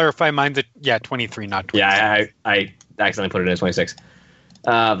should clarify mine's 23, not 20. yeah. I accidentally put it in as 26.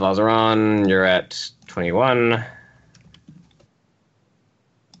 Vazaran, you're at 21.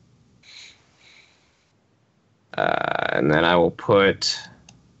 And then I will put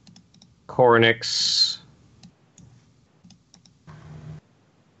Koranix.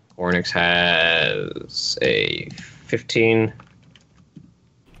 Koranix has a 15.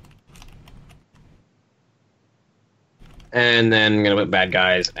 And then I'm going to put bad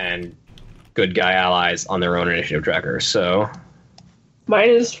guys and good guy allies on their own initiative tracker. So Mine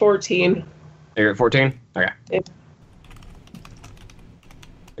is 14. you're at 14? Okay. Yep.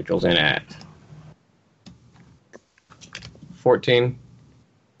 Rachel's in at 14.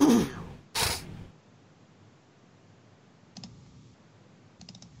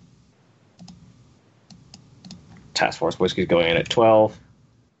 Task Force Whiskey's going in at 12.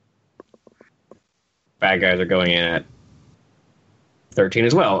 Bad guys are going in at 13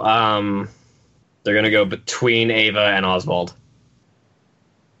 as well. They're going to go between Ava and Osvald.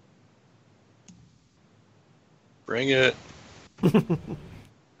 Bring it.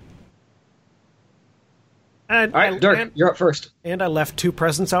 And, All right, Dirk, you're up first. And I left 2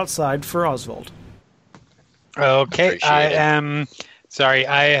 presents outside for Osvald. Okay, Appreciate I it. am sorry.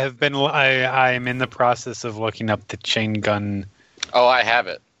 I am in the process of looking up the chain gun Oh, I have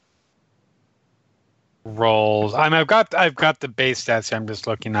it. rolls. I've got the base stats here. I'm just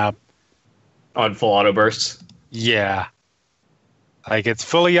looking up. On full auto bursts. Yeah, like it's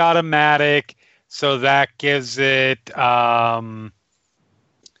fully automatic, so that gives it. Fuck.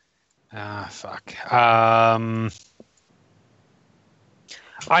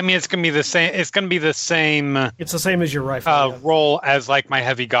 I mean, it's gonna be the same. It's gonna be the same It's the same as your rifle. yeah. roll as like my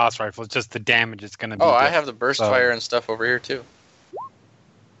heavy Gauss rifle. It's just the damage is gonna be. Oh, I different. have the burst So- fire and stuff over here too.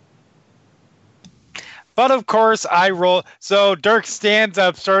 But of course, I roll. So Dirk stands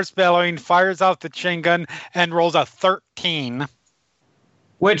up, starts bellowing, fires off the chain gun, and rolls a 13.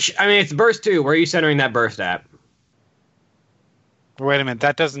 Which, I mean, it's burst 2. Where are you centering that burst at? Wait a minute,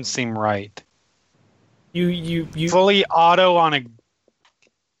 that doesn't seem right. You Fully auto on a.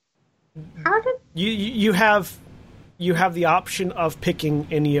 How did you have the option of picking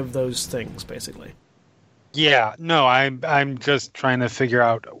any of those things, basically. Yeah, no, I'm just trying to figure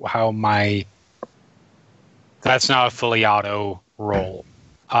out how my. That's not a fully auto roll.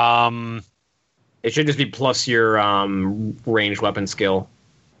 It should just be plus your ranged weapon skill,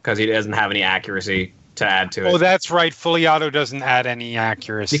 because he doesn't have any accuracy to add to it. Oh, that's right. Fully auto doesn't add any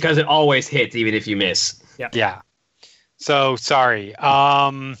accuracy. Because it always hits, even if you miss. Yeah. So sorry.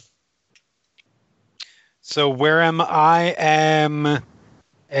 So where am I? Am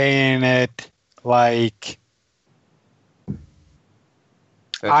in it like.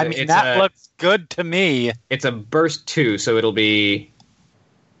 I mean, that looks good to me. It's a burst 2, so it'll be.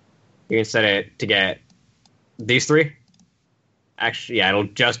 You can set it to get these 3. Actually, yeah, it'll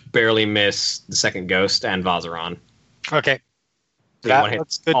just barely miss the second ghost and Vazaran. Okay. So you That wanna hit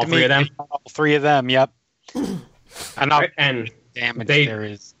looks good all to 3 me. of them? All 3 of them, yep. And how Right, and damage they there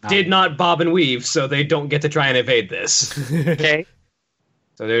is. did not bob and weave, so they don't get to try and evade this. Okay.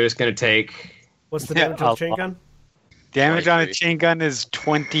 So they're just going to take. What's the damage on the chain gun? Damage on a 23. chain gun is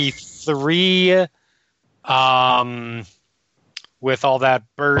 23. With all that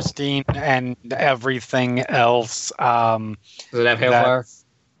bursting and everything else. Does it have hailfire?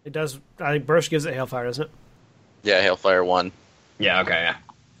 It does. I think burst gives it hailfire, doesn't it? Yeah, Hailfire 1. Yeah, okay, yeah.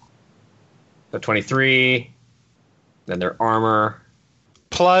 So 23. Then their armor.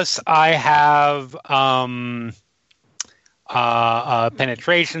 Plus, I have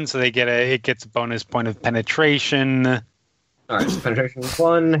penetration, so it gets a bonus point of penetration. All right, so penetration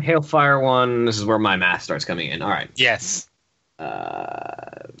 1, hailfire 1. This is where my math starts coming in. All right. Yes. All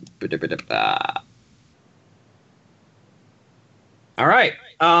right.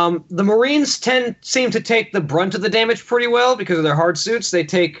 The Marines seem to take the brunt of the damage pretty well because of their hard suits. They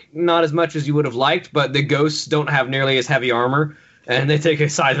take not as much as you would have liked, but the ghosts don't have nearly as heavy armor, and they take a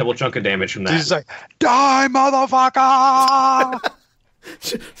sizable chunk of damage from that. He's like, die, motherfucker!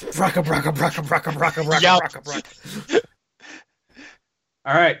 Braka, braka, braka, braka, braka, braka, Yep. braka, braka.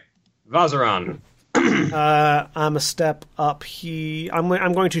 All right, Vazaran. I'm a step up.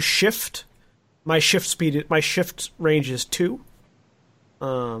 I'm going to shift. My shift range is 2.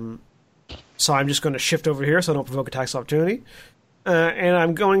 So I'm just going to shift over here so I don't provoke attacks of opportunity. And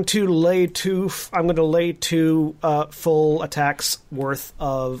I'm going to lay 2. I'm going to lay 2 full attacks worth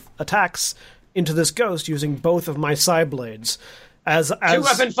of attacks into this ghost using both of my side blades. As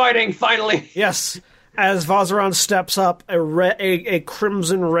 2-weapon fighting, finally. Yes. As Vazaran steps up, a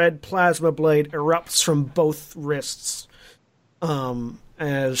crimson red plasma blade erupts from both wrists.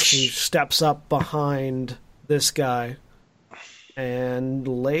 As she steps up behind this guy and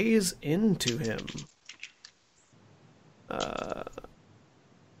lays into him.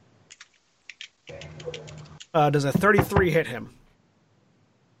 Does a 33 hit him?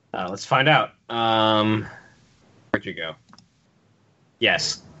 Let's find out. Where'd you go?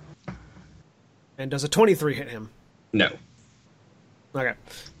 Yes. And does a 23 hit him? No. Okay.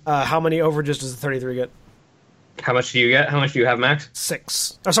 How many overages does the 33 get? How much do you get? How much do you have, Max?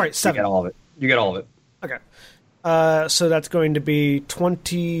 6. Oh, sorry, 7. You get all of it. You get all of it. Okay. So that's going to be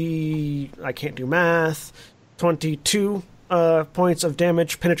 20... I can't do math. 22 points of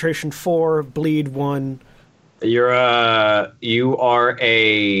damage, penetration 4, bleed 1, You are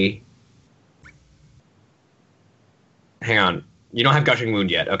a. Hang on. You don't have Gushing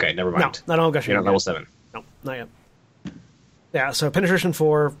Wound yet. Okay, never mind. No, I don't have Gushing You're Wound not level yet. 7. No, not yet. Yeah, so penetration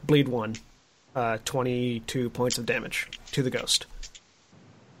 4, bleed 1. 22 points of damage to the ghost.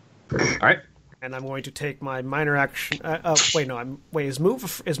 Alright. And I'm going to take my minor action. Is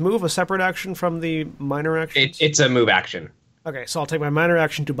move a separate action from the minor action? It's a move action. Okay, so I'll take my minor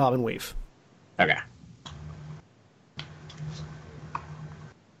action to bob and weave. Okay.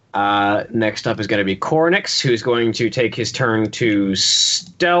 Next up is going to be Koranix, who's going to take his turn to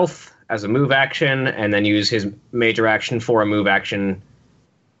stealth as a move action, and then use his major action for a move action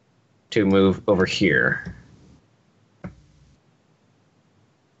to move over here.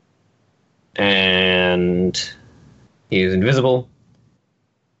 And he is invisible.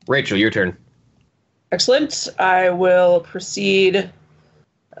 Rachel, your turn. Excellent. I will proceed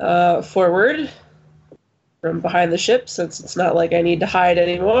forward from behind the ship, since it's not like I need to hide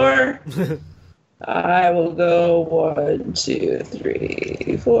anymore. I will go 1, 2,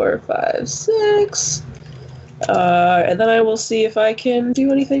 3, 4, 5, 6. And then I will see if I can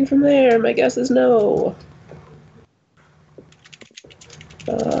do anything from there. My guess is no.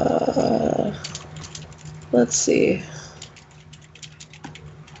 Let's see.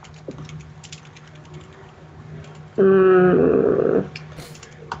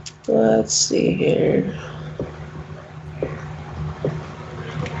 Let's see here.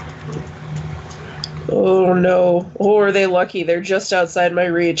 Oh no. Oh, are they lucky? They're just outside my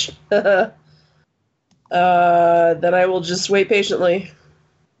reach. Then I will just wait patiently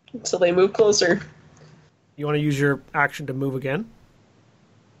until they move closer. You want to use your action to move again?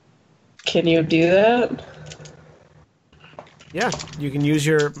 Can you do that? Yeah, you can use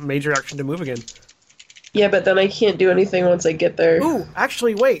your major action to move again. Yeah, but then I can't do anything once I get there. Ooh,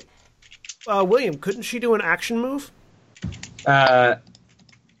 actually, wait. William, couldn't she do an action move? No,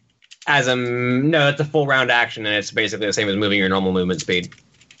 it's a full round action, and it's basically the same as moving your normal movement speed.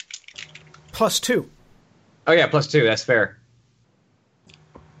 +2. Oh yeah, +2. That's fair.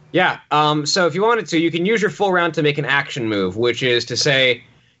 Yeah. So if you wanted to, you can use your full round to make an action move, which is to say,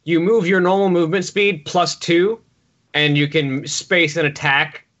 you move your normal movement speed +2, and you can space an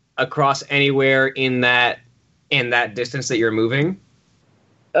attack across anywhere in that distance that you're moving.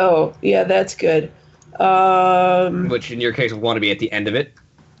 Oh, yeah, that's good. Which in your case would want to be at the end of it.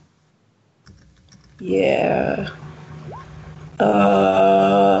 Yeah.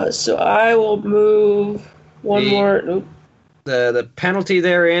 So I will move one more. Nope. The penalty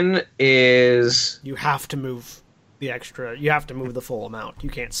therein is You have to move the extra. You have to move the full amount. You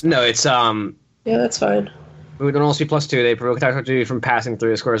can't spend. no, it's Yeah, that's fine. Moved on also +2. They provoke attack opportunity from passing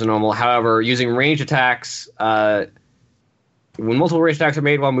through a square as a normal. However, using ranged attacks, when multiple ranged attacks are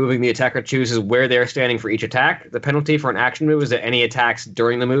made while moving, the attacker chooses where they're standing for each attack. The penalty for an action move is that any attacks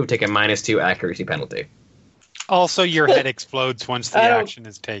during the move take a -2 accuracy penalty. Also, your head explodes once the action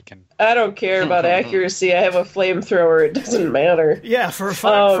is taken. I don't care about accuracy. I have a flamethrower. It doesn't matter. Yeah, for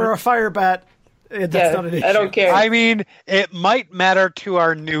a fire bat, that's not an issue. I don't care. I mean, it might matter to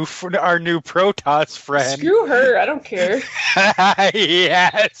our new Protoss friend. Screw her. I don't care.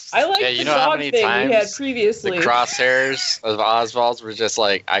 Yes. I like Yeah, the you know how dog many thing we had times previously. The crosshairs of Osvald were just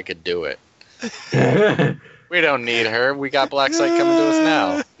like, I could do it. We don't need her. We got Blacksite coming to us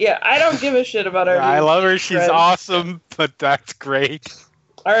now. Yeah, I don't give a shit about our I new love her. She's friend. awesome, but that's great.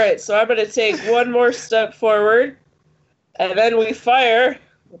 All right, so I'm going to take one more step forward, and then we fire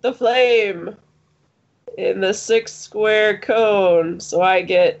with the flame in the 6-square cone. So I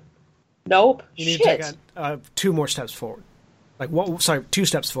get... Nope. You need Shit. to take 2 more steps forward. 2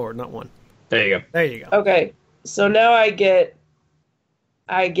 steps forward, not 1. There you go. There you go. Okay, so now I get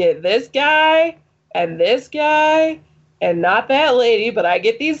this guy, and this guy, and not that lady, but I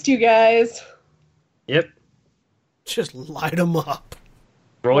get these 2 guys. Yep. Just light them up.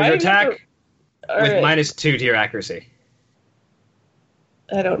 Roll Why your do you have attack to- All with right. -2 to your accuracy.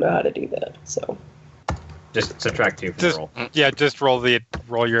 I don't know how to do that, so... Just subtract 2 from Just the roll. yeah, just roll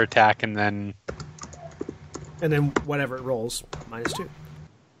your attack and then And then whatever it rolls, -2.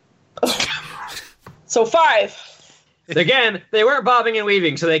 So 5! Again, they weren't bobbing and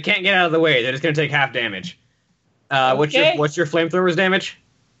weaving, so they can't get out of the way. They're just going to take half damage. Okay. What's your flamethrower's damage?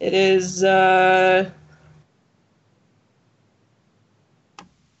 It is,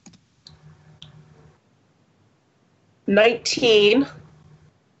 19.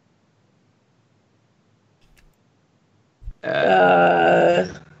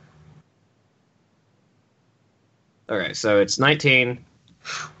 Okay, so it's 19.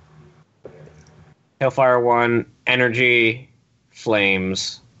 Hellfire 1, energy,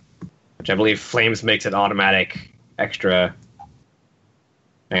 flames. which I believe flames makes it automatic extra.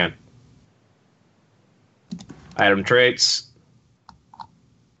 Hang on. Item traits.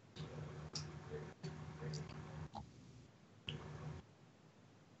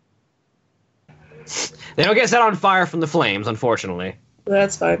 They don't get set on fire from the flames, unfortunately.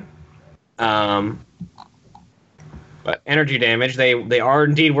 That's fine. But energy damage, they are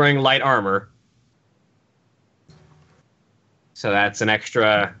indeed wearing light armor. So that's an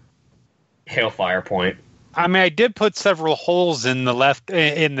extra hailfire point. I mean, I did put several holes in the left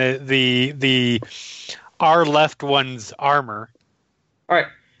in the our left one's armor. All right,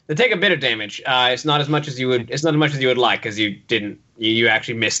 they take a bit of damage. It's not as much as you would. It's not as much as you would like because you didn't. You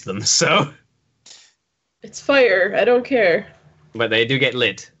actually missed them. So, It's fire. I don't care. but they do get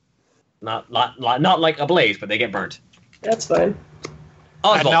lit. Not like a blaze, but they get burnt. That's fine.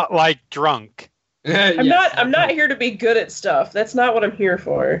 I'm not like drunk. I'm not here to be good at stuff. That's not what I'm here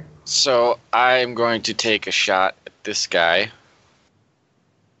for. So I'm going to take a shot at this guy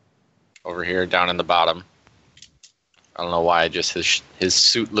over here down in the bottom. I don't know why, just his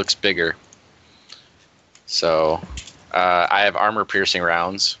suit looks bigger. So I have armor piercing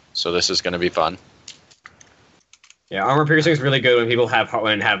rounds, so this is going to be fun. Yeah, armor piercing is really good when people have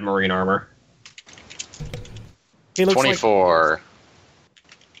marine armor. He looks 24.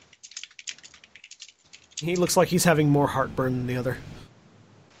 He looks like he's having more heartburn than the other.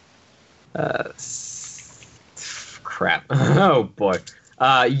 Crap. Oh boy.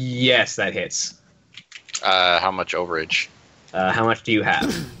 Yes, that hits. How much overage? How much do you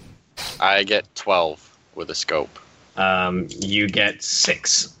have? I get 12 with a scope. You get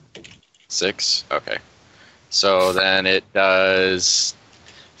 6. 6? Okay. So then it does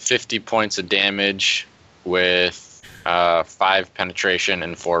 50 points of damage with 5 penetration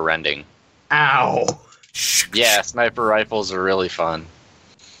and 4 rending. Ow. Yeah, sniper rifles are really fun.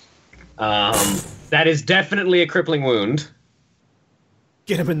 That is definitely a crippling wound.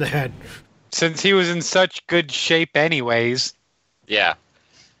 Get him in the head. Since he was in such good shape anyways. Yeah.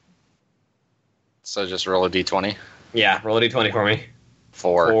 So just roll a d20. Yeah, roll a d20 for me.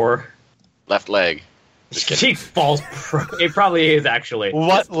 4. Left leg. Just kidding. He falls. It probably is, actually.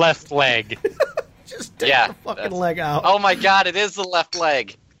 What left leg? Just take the fucking leg out. Oh my god, it is the left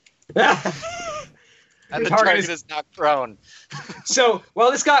leg. And the target is knocked prone. So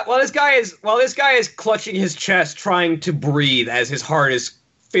while this guy is clutching his chest, trying to breathe as his heart is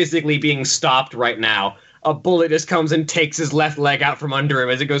physically being stopped right now, a bullet just comes and takes his left leg out from under him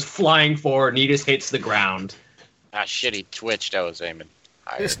as it goes flying forward, and he just hits the ground. Ah, shit! He twitched. I was aiming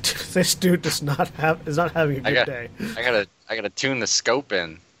higher. This dude is not having a good day. I gotta tune the scope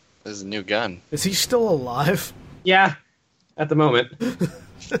in. This is a new gun. Is he still alive? Yeah, at the moment.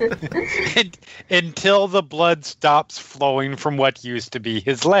 Until the blood stops flowing from what used to be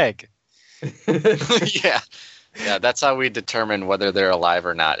his leg. Yeah, that's how we determine whether they're alive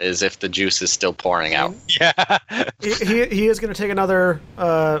or not, is if the juice is still pouring out. Yeah. He is going to take another,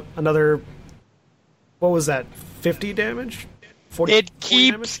 what was that, 50 damage? 40, It 40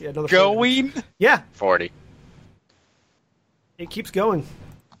 keeps damage? Yeah, another 40 going. damage. Yeah, 40. it keeps going.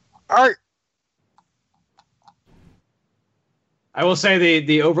 Art. I will say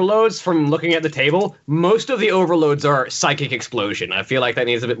the overloads, from looking at the table, most of the overloads are psychic explosion. I feel like that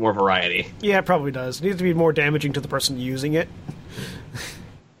needs a bit more variety. Yeah, it probably does. It needs to be more damaging to the person using it.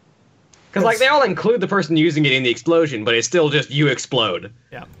 Because like they all include the person using it in the explosion, but it's still just you explode.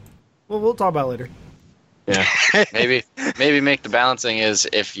 Yeah. Well, we'll talk about it later. Yeah. maybe make the balancing is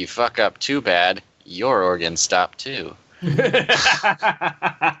if you fuck up too bad, your organs stop too.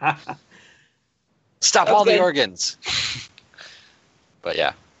 Stop all the organs. But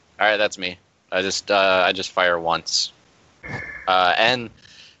yeah, all right, that's me. I just fire once, and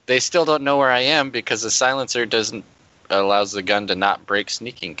they still don't know where I am because the silencer allows the gun to not break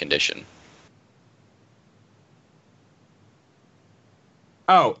sneaking condition.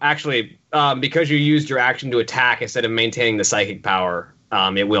 Oh, actually, because you used your action to attack instead of maintaining the psychic power,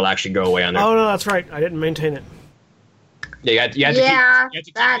 it will actually go away on there. Oh, no, that's right. I didn't maintain it. Yeah, you had to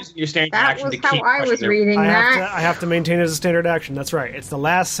keep using your standard action to keep That was how I was reading that. I have to maintain it as a standard action. That's right. It's the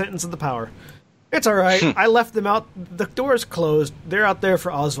last sentence of the power. It's all right. I left them out. The door's closed. They're out there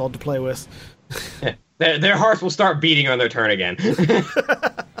for Osvald to play with. Their hearts will start beating on their turn again.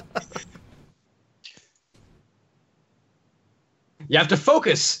 You have to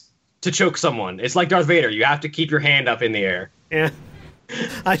focus to choke someone. It's like Darth Vader. You have to keep your hand up in the air. Yeah.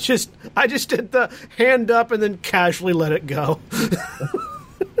 I just did the hand up and then casually let it go.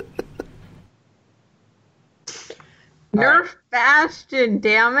 Nerf Bastion,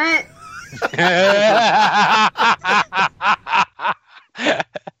 damn it.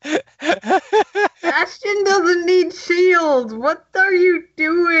 doesn't need shields. What are you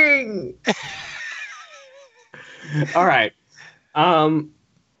doing? All right.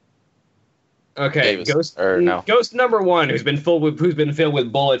 Okay. Davis, no. Ghost number 1, who's been filled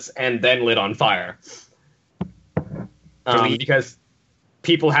with bullets and then lit on fire. Because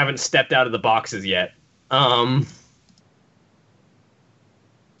people haven't stepped out of the boxes yet.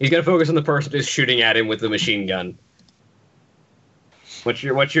 He's gonna focus on the person who's shooting at him with the machine gun. What's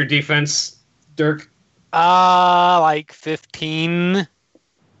your defense, Dirk? Like 15.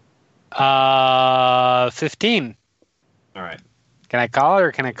 15. All right. Can I call it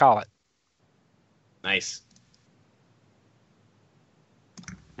or can I call it? Nice.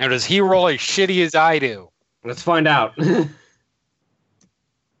 Now, does he roll as shitty as I do? Let's find out.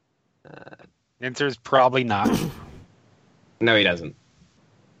 Answer is probably not. No, he doesn't.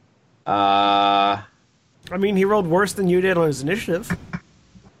 I mean, he rolled worse than you did on his initiative.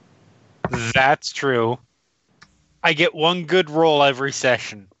 That's true. I get one good roll every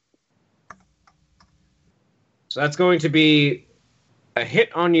session. So that's going to be a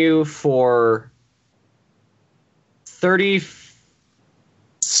hit on you for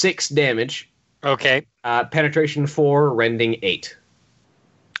 36 damage. Okay. Penetration 4, rending 8.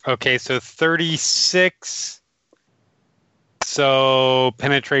 Okay, so 36. So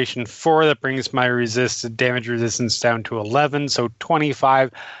penetration 4, that brings my damage resistance down to 11. So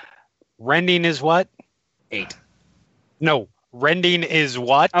 25. Rending is what? 8. No, rending is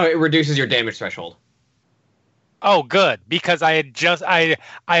what? Oh, it reduces your damage threshold. Oh, good, because I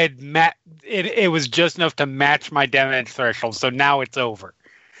had met it was just enough to match my damage threshold. So now it's over.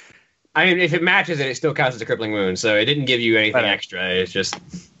 I mean, if it matches it still counts as a crippling wound. So it didn't give you anything extra. It's just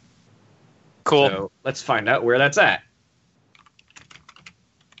cool. So let's find out where that's at.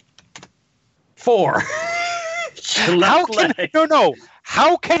 4. How can no?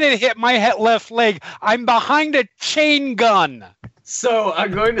 How can it hit my left leg? I'm behind a chain gun. So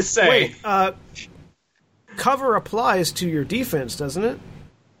I'm going to say, wait. Cover applies to your defense, doesn't it?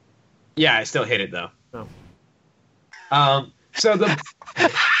 Yeah, I still hit it though. Oh. So the.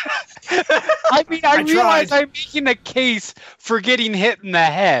 I mean, I realize I'm making a case for getting hit in the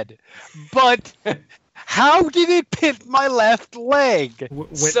head, but how did it hit my left leg?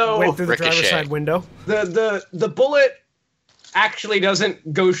 Went through the driver's side window. The bullet actually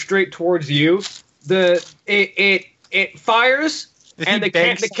doesn't go straight towards you. It fires. And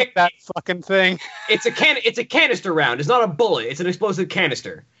that fucking thing. It's a canister round. It's not a bullet. It's an explosive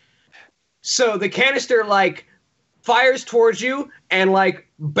canister. So the canister fires towards you and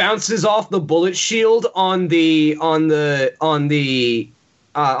bounces off the bullet shield on the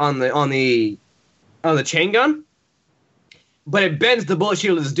chain gun. But it bends the bullet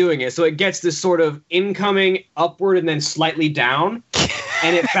shield is doing it, so it gets this sort of incoming upward and then slightly down.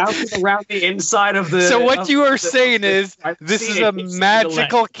 And it bounces around the inside of the. So what you are saying is this is a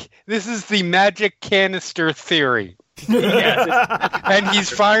magical. This is the magic canister theory. Yes. And he's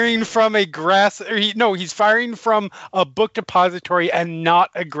firing from a he's firing from a book depository and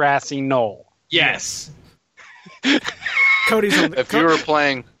not a grassy knoll. Yes. Cody's on if you were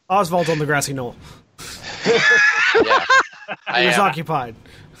playing Osvald's on the grassy knoll. Yeah. He was occupied.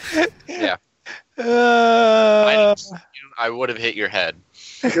 Yeah. I would have hit your head.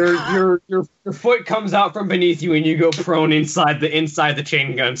 Your foot comes out from beneath you and you go prone inside the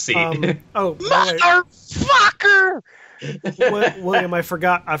chain gun seat. Motherfucker! William, I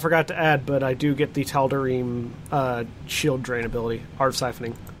forgot to add, but I do get the Tal'Darim shield drain ability, Heart of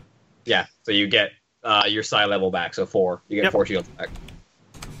Siphoning. Yeah, so you get your psi level back, so 4. You get 4 shields back.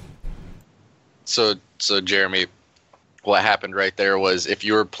 So Jeremy, what happened right there was if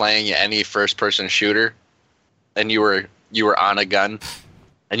you were playing any first-person shooter and you were on a gun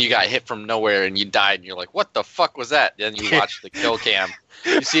and you got hit from nowhere and you died and you're like, what the fuck was that? Then you watch the kill cam.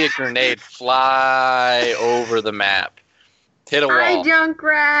 You see a grenade fly over the map, hit a wall. Hi,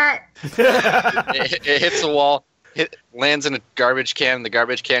 Junkrat! It hits a wall, lands in a garbage can, and the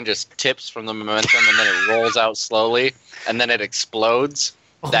garbage can just tips from the momentum and then it rolls out slowly and then it explodes.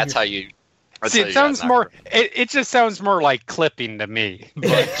 That's how you... See, it sounds more. It just sounds more like clipping to me.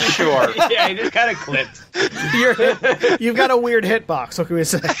 But sure. Yeah, it just kind of clipped. You've got a weird hitbox. What can we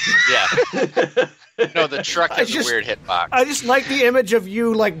say? Yeah. No, the truck has a weird hitbox. I just like the image of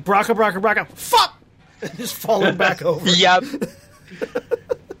you braka, fuck, just falling back over. Yep.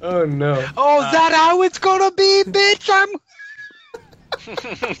 Oh no. Oh, is that how it's gonna be, bitch?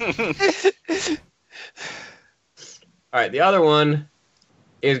 All right, the other one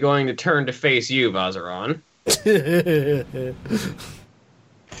is going to turn to face you, Vazaran. They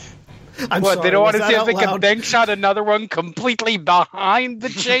don't want to see if they can bank shot another one completely behind the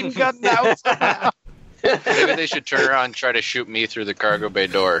chain gun now? Maybe they should turn around and try to shoot me through the cargo bay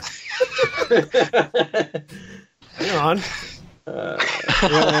door. Hang on.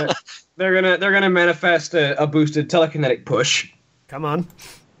 They're gonna manifest a boosted telekinetic push. Come on.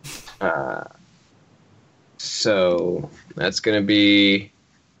 So that's gonna be.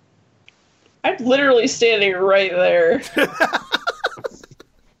 I'm literally standing right there.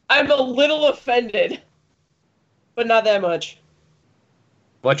 I'm a little offended, but not that much.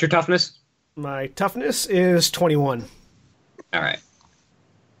 What's your toughness? My toughness is 21. All right.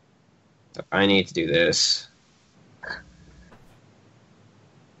 So I need to do this.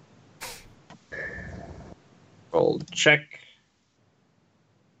 Roll check.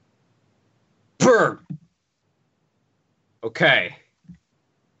 Burn. Okay.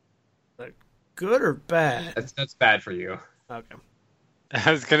 Good or bad? That's bad for you. Okay.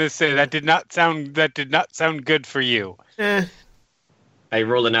 I was gonna say that did not sound good for you. I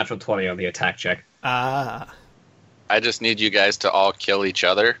rolled a natural 20 on the attack check. I just need you guys to all kill each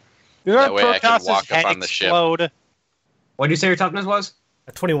other. That way I can walk up on the ship. What did you say your toughness was?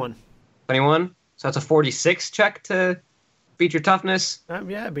 21. 21? So that's a 46 check to beat your toughness?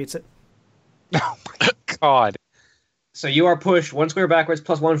 Yeah, it beats it. Oh my god. So you are pushed 1 square backwards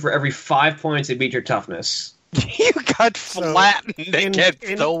plus 1 for every 5 points to beat your toughness. You got flattened against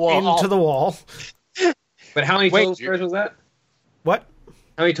the wall. Into the wall. But how many total squares was that? What?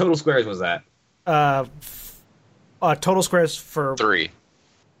 How many total squares was that? Total squares for... 3.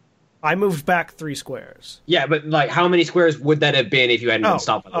 I moved back 3 squares. Yeah, but like, how many squares would that have been if you hadn't been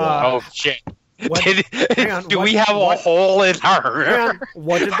stopped by the wall? Oh, shit. Do we have a hole in our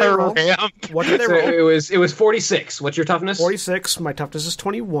what did they roll? ramp? What did they So roll? it was 46. What's your toughness? 46. My toughness is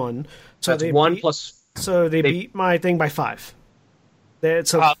 21. So that's they 1 beat, plus... So they beat my thing by 5.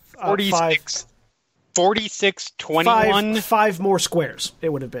 It's 46. 46, 21? 5 more squares, it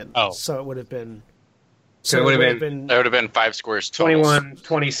would have been. Oh. So it would have been... So it would have been... That would have been 5 squares total. 21,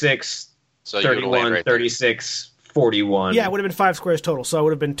 26, so 31, right 36, 41. Yeah, it would have been 5 squares total, so it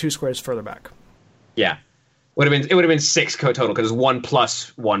would have been 2 squares further back. Yeah. It would have been 6 total, because it's 1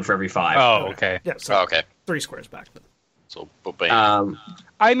 plus 1 for every 5. Oh, okay. Yeah, so okay. 3 squares back then. So, bam.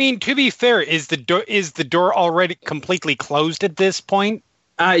 I mean, to be fair, is the door already completely closed at this point?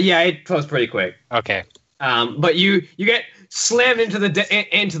 Yeah, it closed pretty quick. Okay. But you get slammed into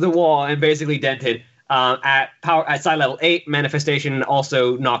the wall and basically dented. At side level 8, manifestation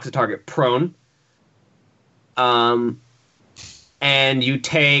also knocks the target prone. And you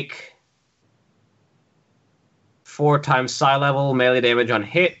take 4 times side level melee damage on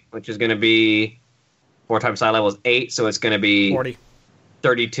hit, which is going to be 4 times side level is 8, so it's going to be 40.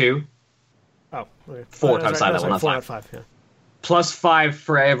 32. Oh, okay. 4 times side level, not 4 5. out 5, yeah. Plus 5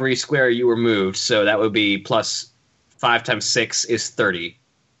 for every square you removed, so that would be plus 5 times 6 is 30.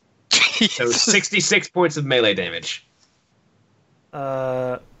 So 66 points of melee damage.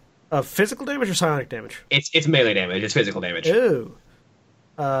 Of physical damage or psionic damage? It's melee damage. It's physical damage. Ooh.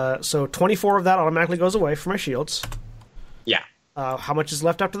 So 24 of that automatically goes away for my shields. Yeah. How much is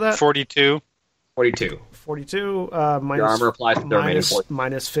left after that? 42. 42. 42. Minus, Your armor applies to the remaining 40.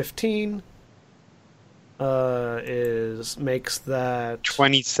 Minus 15 makes that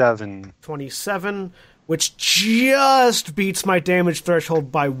 27. 27, which just beats my damage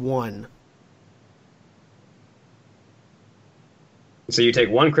threshold by 1. So you take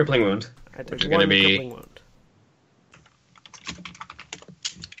 1 crippling wound, which is going to be crippling wound.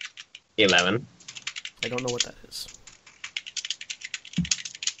 11. I don't know what that is.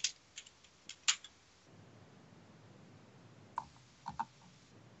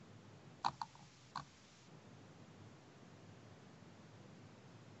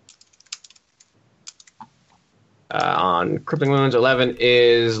 On crippling wounds, 11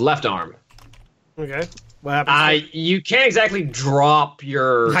 is left arm. Okay. What happens? You can't exactly drop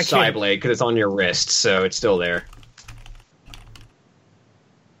your I side can't. blade because it's on your wrist, so it's still there.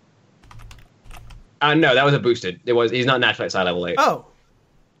 No, that was a boosted. He's not naturally at side level 8. Oh.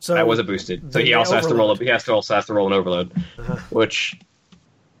 So that was a boosted. So then he also has to roll. overload. He also has to roll an overload, Uh-huh. which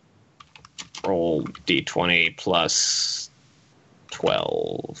roll d20 plus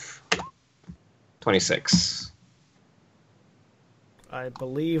 12, 26. I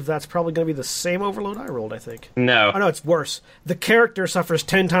believe that's probably going to be the same overload I rolled, I think. No. Oh, no, it's worse. The character suffers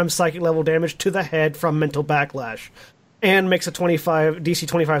 10 times psychic level damage to the head from mental backlash and makes a DC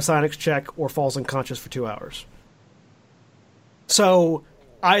 25 psionics check or falls unconscious for 2 hours. So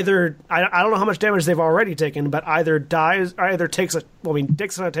either, I don't know how much damage they've already taken, but either takes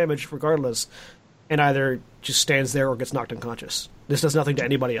takes enough damage regardless, and either just stands there or gets knocked unconscious. This does nothing to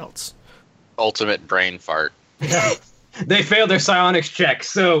anybody else. Ultimate brain fart. Yeah. They failed their psionics check,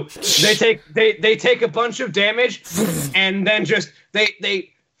 so they take a bunch of damage, and then just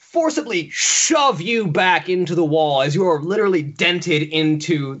they forcibly shove you back into the wall as you are literally dented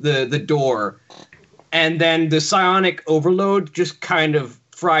into the door, and then the psionic overload just kind of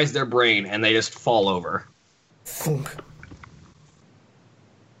fries their brain, and they just fall over.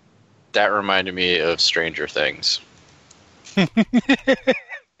 That reminded me of Stranger Things.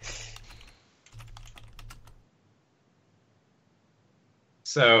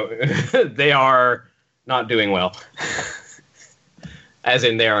 So they are not doing well. As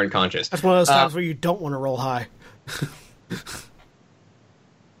in, they are unconscious. That's one of those times where you don't want to roll high.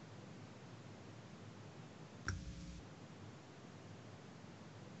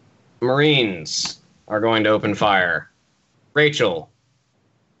 Marines are going to open fire. Rachel,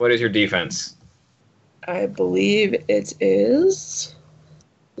 what is your defense? I believe it is.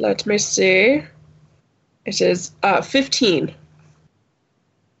 Let me see. It is 15.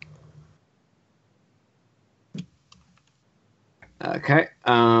 Okay.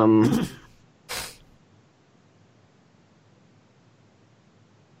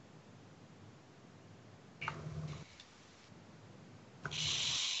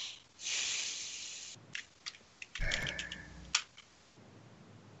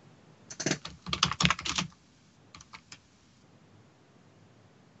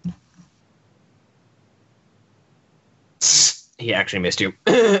 He actually missed you.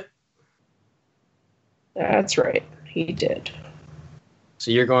 That's right. He did. So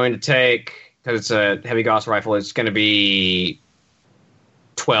you're going to take, because it's a heavy Gauss rifle, it's going to be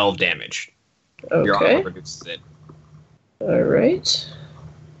 12 damage. Your Okay. armor reduces it. All right.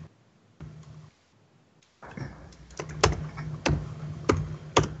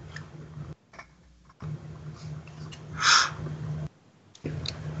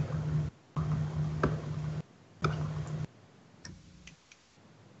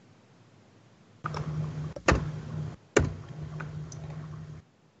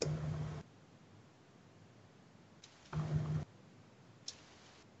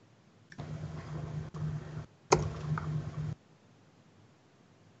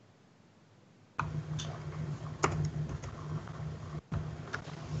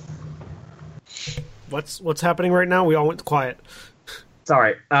 What's happening right now? We all went quiet.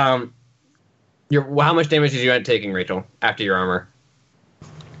 Sorry. How much damage did you end up taking, Rachel, after your armor?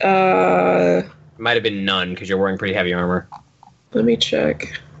 Might have been none, because you're wearing pretty heavy armor. Let me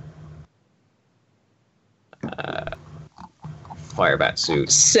check. Firebat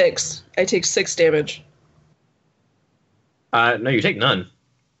suit. 6. I take 6 damage. No, you take none.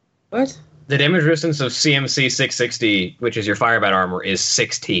 What? The damage resistance of CMC 660, which is your Firebat armor, is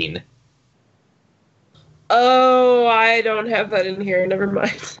 16. Oh, I don't have that in here. Never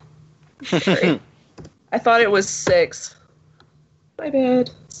mind. Sorry. I thought it was 6. My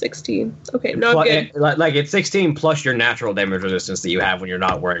bad. 16. Okay, no, I'm good. It's 16 plus your natural damage resistance that you have when you're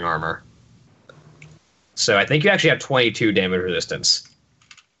not wearing armor. So I think you actually have 22 damage resistance.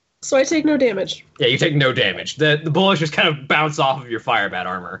 So I take no damage. Yeah, you take no damage. The bullets just kind of bounce off of your Firebat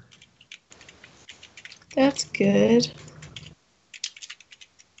armor. That's good.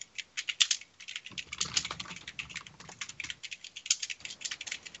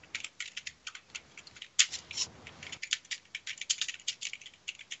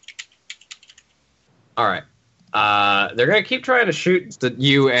 All right. They're going to keep trying to shoot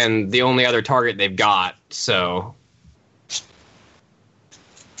you and the only other target they've got, so...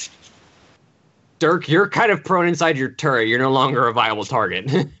 Dirk, you're kind of prone inside your turret. You're no longer a viable target.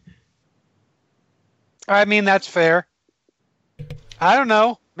 I mean, that's fair. I don't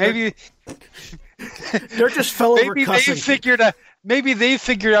know. Maybe Dirk just fell over maybe cussing. maybe they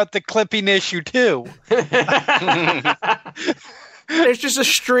figured out the clipping issue too. There's just a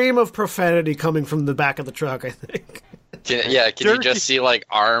stream of profanity coming from the back of the truck, I think. Can you just see like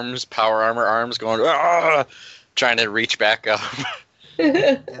power armor arms going, "Ah!" trying to reach back up?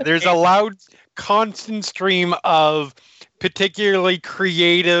 There's a loud, constant stream of particularly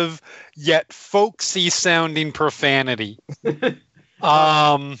creative yet folksy sounding profanity. Defense?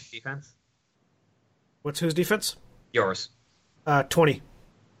 What's whose defense? Yours. 20.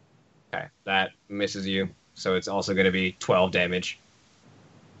 Okay, that misses you. So it's also going to be 12 damage.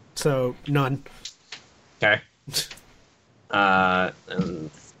 So, none. Okay.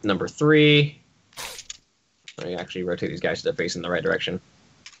 And number 3. Let me actually rotate these guys so they're facing the right direction.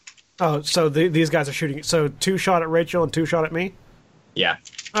 Oh, so these guys are shooting. So 2 shot at Rachel and 2 shot at me? Yeah.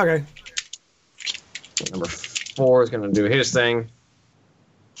 Okay. Number 4 is going to do his thing.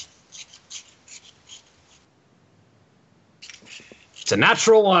 It's a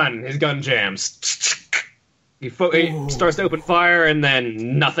natural 1. His gun jams. He starts to open fire, and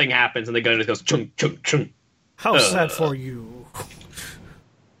then nothing happens, and the gun just goes chunk, chunk, chunk. How sad for you.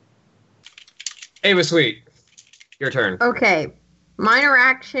 Ava Sweet, your turn. Okay. Minor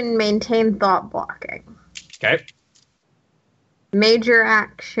action, maintain thought blocking. Okay. Major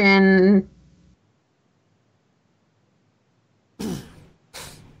action.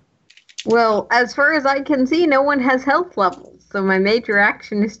 Well, as far as I can see, no one has health levels, so my major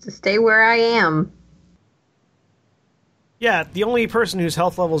action is to stay where I am. Yeah, the only person whose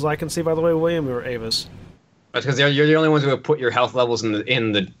health levels I can see, by the way, William, or Ava's. That's because you're the only ones who have put your health levels in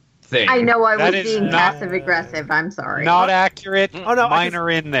the thing. I know I That was is being not- passive-aggressive, I'm sorry. Not accurate. Oh, no, Mine are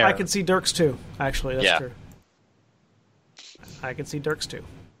in there. I can see Dirk's too, actually, that's Yeah. true. I can see Dirk's too.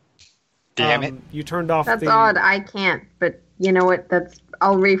 Damn it. You turned off That's the... odd, I can't, but you know what,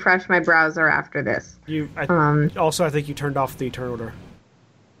 I'll refresh my browser after this. Also, I think you turned off the turn order.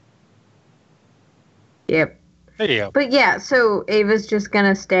 Yep. There you go. But yeah, so Ava's just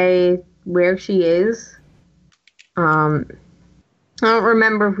gonna stay where she is. I don't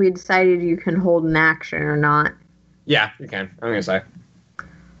remember if we decided you can hold an action or not. Yeah, you can. I'm gonna say.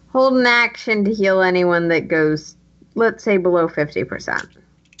 Hold an action to heal anyone that goes, let's say, below 50%.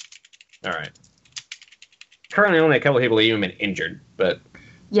 All right. Currently, only a couple of people have even been injured, but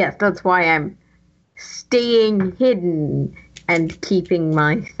Yes, that's why I'm staying hidden and keeping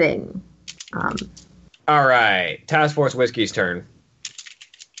my thing. all right. Task Force Whiskey's turn.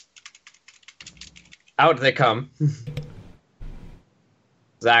 Out they come.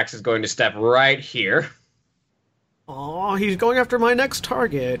 Zax is going to step right here. Oh, he's going after my next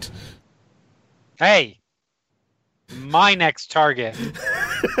target. Hey, my next target.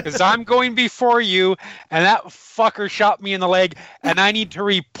 Because I'm going before you, and that fucker shot me in the leg, and I need to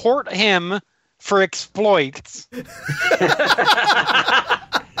report him for exploits.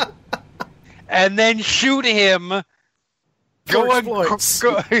 And then shoot him. Exploits.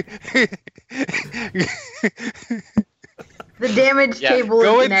 The damage Yeah, table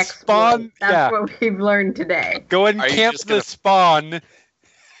go is and next. spawn- That's yeah. what we've learned today. Go and Are you camp just the gonna- spawn.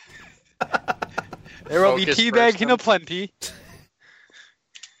 There will be Focus teabagging first, aplenty.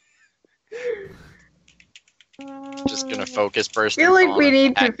 Just gonna focus first. I feel like on we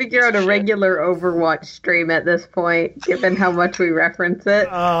need to attack figure out a shit. regular Overwatch stream at this point, given how much we reference it.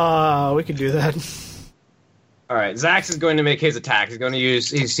 We can do that. All right. Zax is going to make his attack. He's going to use...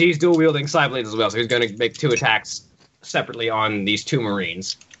 He's dual wielding side blades as well, so he's going to make two attacks separately on these two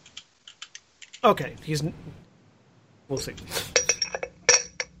Marines. Okay, we'll see.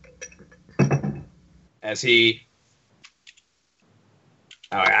 As he...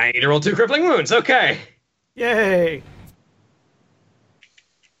 Oh, I need to roll 2 crippling wounds. Okay. Yay!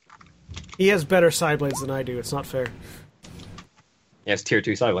 He has better side blades than I do. It's not fair. He has tier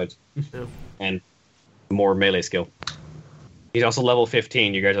 2 side blades. No. And more melee skill. He's also level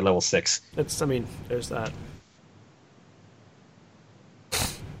 15. You guys are level 6. There's that.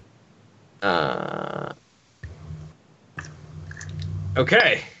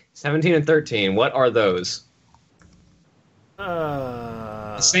 Okay. 17 and 13. What are those?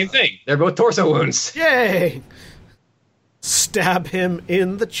 Same thing. They're both torso wounds. Yay! Stab him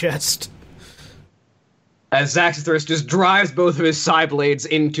in the chest. As Zaxathurst just drives both of his side blades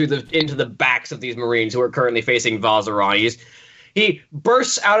into the backs of these Marines who are currently facing Vazaran. He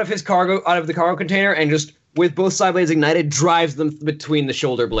bursts out of the cargo container and just, with both side blades ignited, drives them between the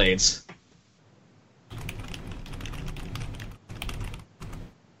shoulder blades.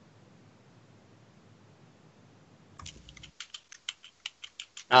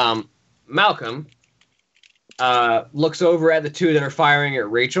 Malcolm looks over at the two that are firing at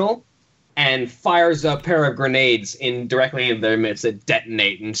Rachel and fires a pair of grenades directly in their midst that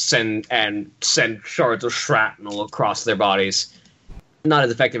detonate and send shards of shrapnel across their bodies. Not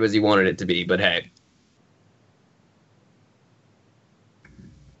as effective as he wanted it to be, but hey.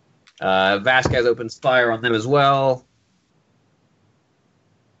 Vasquez opens fire on them as well.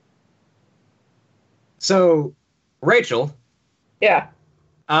 So, Rachel. Yeah.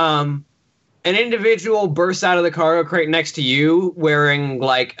 An individual bursts out of the cargo crate next to you wearing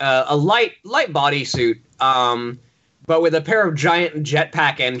like a light bodysuit, but with a pair of giant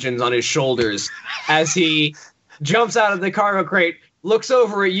jetpack engines on his shoulders as he jumps out of the cargo crate, looks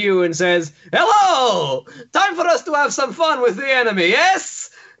over at you and says, "Hello! Time for us to have some fun with the enemy,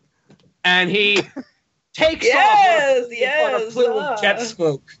 yes?" And he takes off on a plume of jet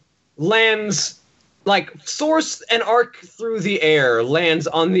smoke, lands... source an arc through the air, lands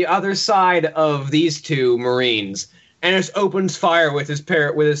on the other side of these two Marines, and just opens fire with his pair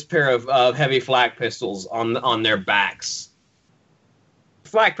of heavy flak pistols on their backs.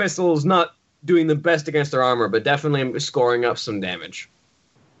 Flak pistols, not doing the best against their armor, but definitely scoring up some damage.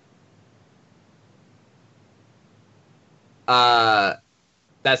 That's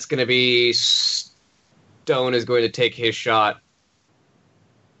going to be... Stone is going to take his shot,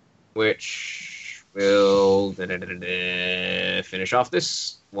 which will finish off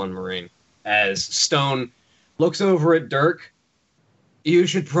this one Marine. As Stone looks over at Dirk, you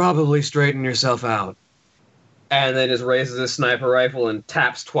should probably straighten yourself out. And then just raises his sniper rifle and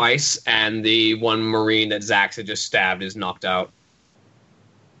taps twice, and the one Marine that Zax had just stabbed is knocked out.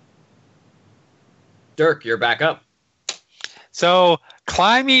 Dirk, you're back up. So,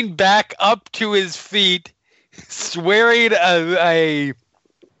 climbing back up to his feet, swearing yes,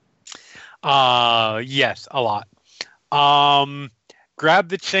 a lot. Grab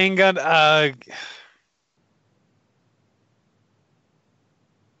the chain gun.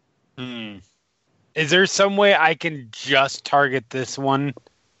 Is there some way I can just target this one?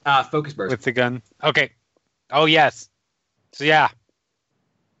 Focus burst. With the gun? Okay. Oh, yes. So, yeah.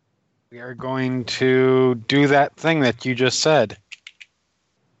 We are going to do that thing that you just said.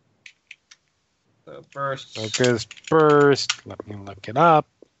 So burst. Focus burst. Let me look it up.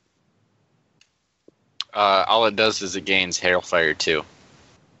 All it does is it gains Hailfire 2.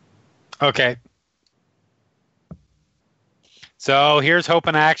 Okay. So here's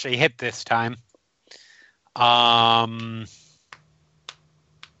hoping I actually hit this time. Well,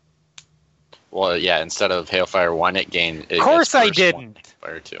 yeah, instead of Hailfire 1, it gained... Of course I didn't.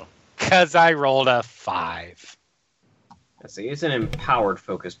 Hailfire 2. Because I rolled a 5. Let's see, it's an empowered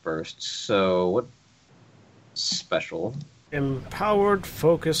focus burst, so what special? Empowered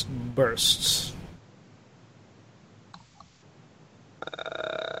focus bursts.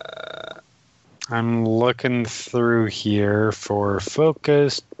 I'm looking through here for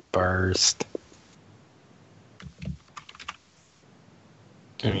focused burst.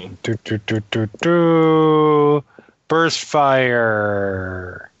 Burst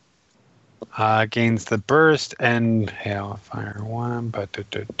fire. Gains the burst and Hailfire 1.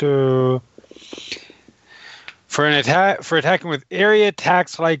 For an attack, for attacking with area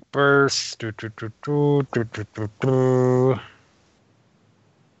attacks like burst.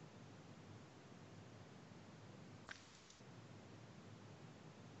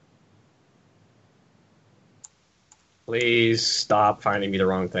 Please stop finding me the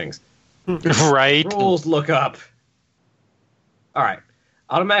wrong things. Right. Rules look up. Alright.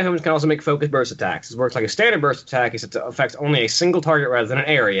 Automatic weapons can also make focus burst attacks. This works like a standard burst attack, except it affects only a single target rather than an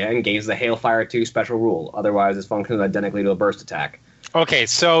area, and gains the Hailfire 2 special rule. Otherwise, this functions identically to a burst attack. Okay,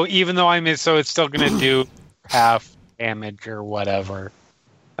 so even though I miss, so it's still going to do half damage or whatever.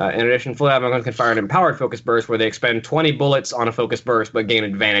 In addition, fully automatic weapons can fire an empowered focus burst, where they expend 20 bullets on a focus burst, but gain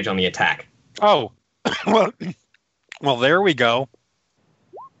advantage on the attack. Oh, well, there we go.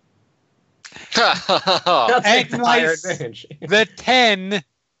 I'll take the higher advantage. The 10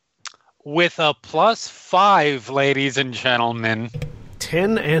 with a +5, ladies and gentlemen.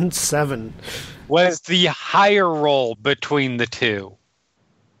 10 and 7. Was the higher roll between the two.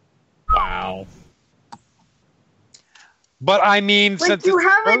 Wow. But I mean, Like, since you it's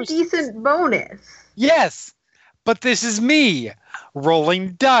have a first- decent bonus. Yes, but this is me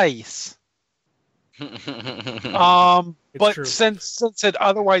rolling dice. But true. since it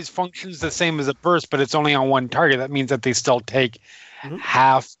otherwise functions the same as a burst, but it's only on one target, that means that they still take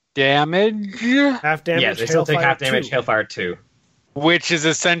half damage, Half damage. Yeah, they still take half damage, 2. Hailfire 2. which is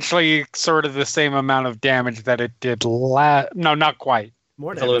essentially sort of the same amount of damage that it did No, not quite.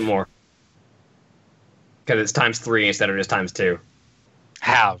 More It's damage. a little bit more. Because it's times 3 instead of just times 2.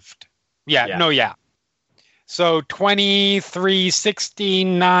 Halved. Yeah, Yeah. no, yeah. So 23,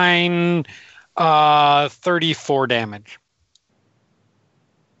 16, 9, 34 damage.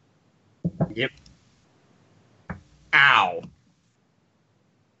 Yep. Ow.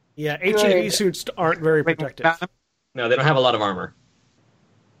 Yeah, HEV suits aren't very protective. No, they don't have a lot of armor.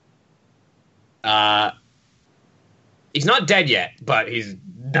 He's not dead yet, but he's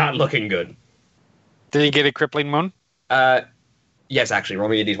not looking good. Did he get a crippling wound? Yes, actually, roll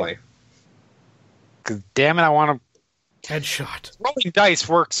me a d20. Because damn it, I want to... Headshot. Rolling dice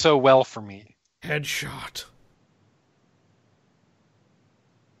works so well for me. Headshot.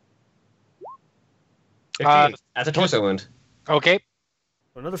 15. That's a torso wound. Okay.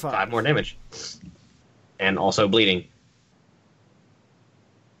 Another 5. 5 more damage. And also bleeding.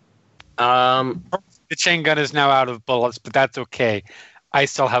 The chain gun is now out of bullets, but that's okay. I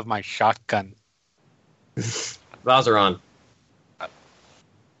still have my shotgun. Vazaron.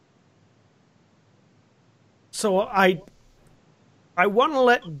 So I want to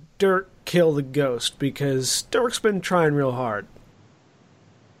let Dirk kill the ghost because Dirk's been trying real hard.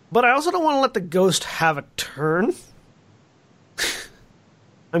 But I also don't want to let the ghost have a turn.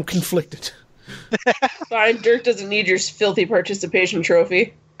 I'm conflicted. Fine, Dirk doesn't need your filthy participation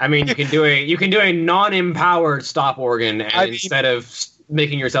trophy. I mean, you can do a non-empowered stop organ, and instead of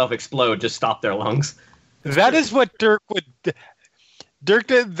making yourself explode, just stop their lungs. That is what Dirk would.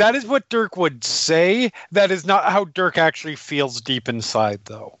 That is what Dirk would say. That is not how Dirk actually feels deep inside,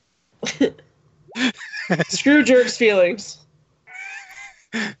 though. Screw Dirk's feelings.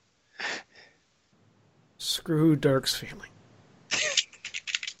 Screw Dirk's feeling.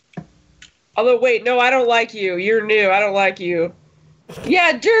 Although, wait, no, I don't like you. You're new. I don't like you.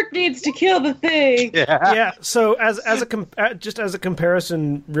 Yeah, Dirk needs to kill the thing. Yeah. So as a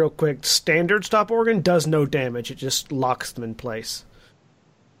comparison, real quick, standard stop organ does no damage. It just locks them in place.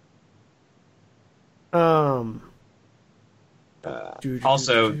 Also,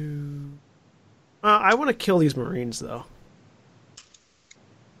 I want to kill these Marines though.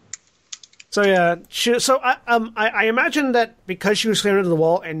 So yeah, I imagine that because she was slammed into the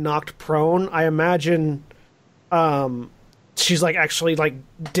wall and knocked prone, I imagine she's like actually like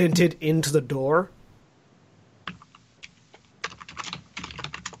dented into the door.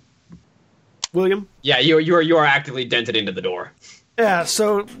 William? Yeah, you are actively dented into the door. Yeah,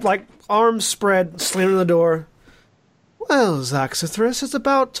 so like arms spread, slammed in the door. Well, Zaxithris, it's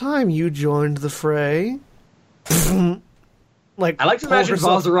about time you joined the fray. Like I like to imagine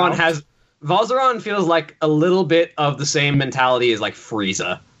Valzeron feels like a little bit of the same mentality as like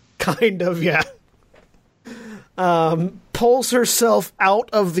Frieza. Kind of, yeah. Pulls herself out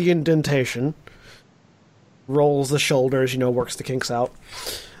of the indentation. Rolls the shoulders, works the kinks out.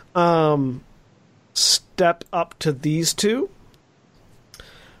 Step up to these two.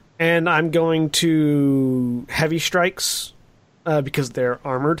 And I'm going to heavy strikes, because they're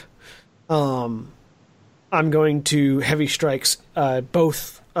armored. I'm going to heavy strikes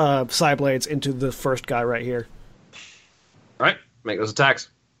both side blades into the first guy right here. All right, make those attacks.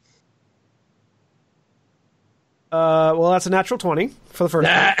 Well, that's a natural 20 for the first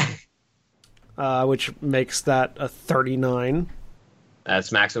one, which makes that a 39.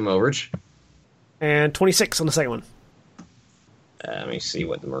 That's maximum overage. And 26 on the second one. Let me see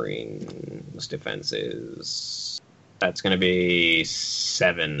what the Marine's defense is. That's going to be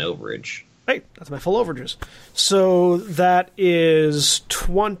 7 overage. Hey, that's my full overages. So that is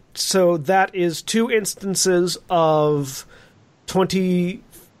 2 instances of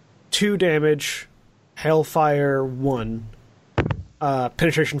 22 damage, Hailfire 1,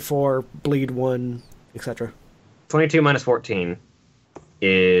 penetration 4, bleed 1, etc. 22 minus 14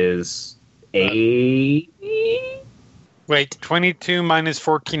 is 8. Wait, 22 minus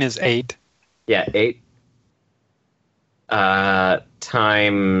 14 is 8. Yeah, 8.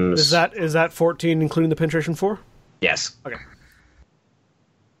 Times... Is that 14 including the penetration 4? Yes. Okay.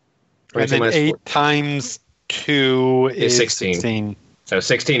 And then 8 times 2 is 16. So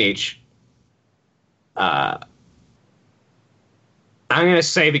 16 each. I'm going to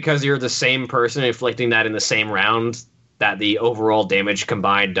say because you're the same person inflicting that in the same round, that the overall damage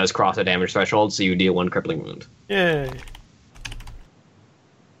combined does cross a damage threshold, so you deal 1 crippling wound. Yay.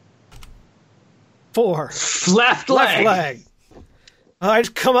 4. Left leg. I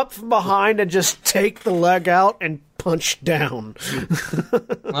just come up from behind and just take the leg out and punch down.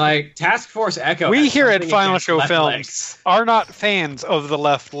 Like Taskforce Echo. We here at Final Show Films are not fans of the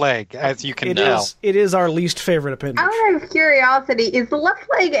left leg, as you can tell. It is our least favorite appendage. Out of curiosity, is the left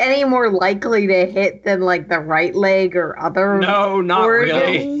leg any more likely to hit than like the right leg or other? No, not organs?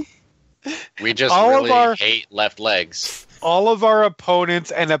 really. We just hate left legs. All of our opponents,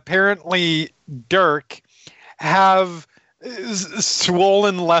 and apparently Dirk, have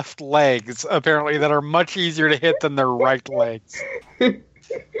swollen left legs, apparently, that are much easier to hit than their right legs.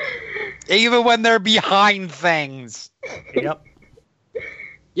 Even when they're behind things. Yep.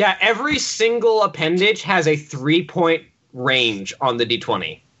 Yeah, every single appendage has a 3-point range on the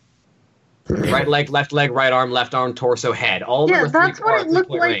D20. Right leg, right arm, torso, head. All yeah, that's what it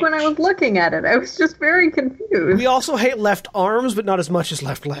looked like when I was looking at it. I was just very confused. We also hate left arms, but not as much as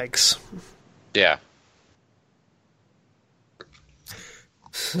left legs. Yeah.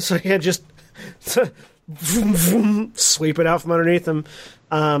 So yeah, just sweep it out from underneath them,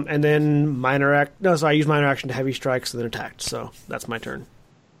 and then I use minor action to heavy strikes and then attacked. So that's my turn.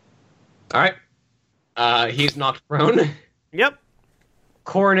 All right. He's knocked prone. Yep.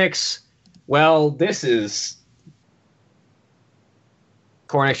 Koranix. Well, this is...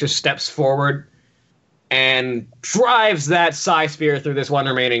 Koranix just steps forward and drives that Psi Spear through this one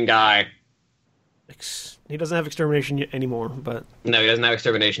remaining guy. He doesn't have extermination anymore, but... No, he doesn't have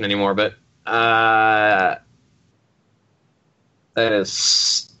extermination anymore, but... that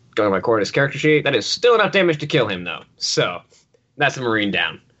is going by Koranix character sheet. That is still enough damage to kill him, though. So, that's a Marine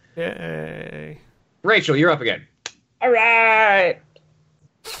down. Yay. Rachel, you're up again. All right.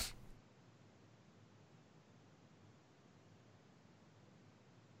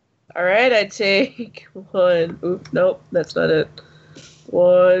 All right, I take one. Oop, nope, that's not it.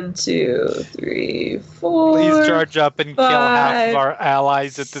 1, 2, 3, 4. Please charge up and kill half of our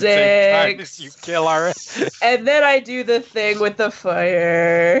allies at the same time as you kill our. And then I do the thing with the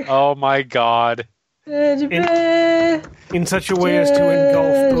fire. Oh my god. In such a way as to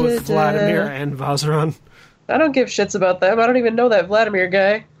engulf both Vladimir and Vazaran. I don't give shits about them. I don't even know that Vladimir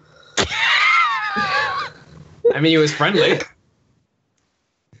guy. I mean, he was friendly.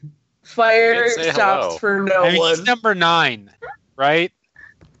 Fire Say stops hello. for no I mean, one. he's number 9, right?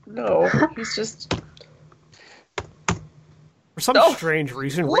 No, he's just... For some strange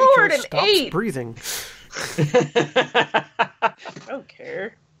reason, Lord, Rachel an stops 8. breathing. I don't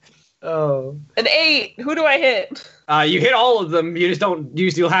care. Oh. An 8! Who do I hit? You hit all of them, you just don't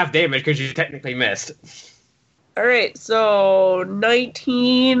use deal half damage because you technically missed. Alright, so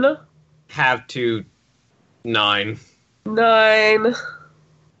 19, Have to 9. 9.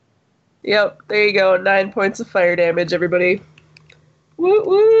 Yep, there you go. 9 points of fire damage, everybody. Woot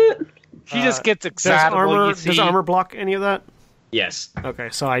woot! She just gets Does excitable, armor, you see. does armor block any of that? Yes. Okay,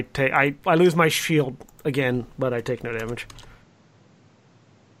 so I lose my shield again, but I take no damage.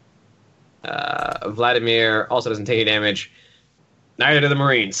 Vladimir also doesn't take any damage. Neither do the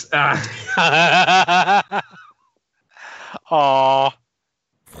Marines. Aw.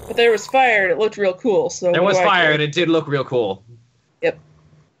 But there was fire and it looked real cool, so... There what was do I fire care? and it did look real cool. Yep.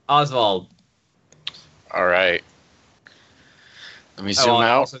 Osvald. All right. Let me zoom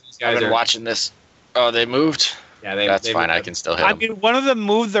out. Also, these guys I've been are watching this. Oh, they moved? Yeah, That's fine. I can still hit I them. mean, one of them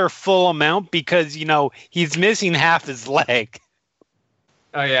moved their full amount because, he's missing half his leg.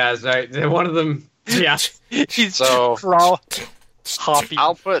 Oh yeah, sorry. One of them. Yeah. He's So- hopping.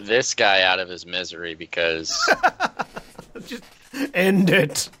 I'll put this guy out of his misery because... Just end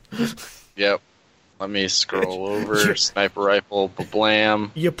it. Yep. Let me scroll over. Sniper rifle,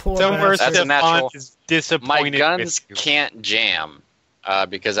 blam. You poor Somewhere That's a Stefan natural- is disappointed My guns with you. can't jam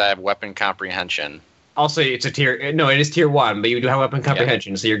because I have weapon comprehension. Also, it's a tier. No, it is tier 1, but you do have weapon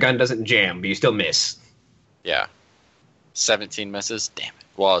comprehension, so your gun doesn't jam, but you still miss. Yeah. 17 misses? Damn it.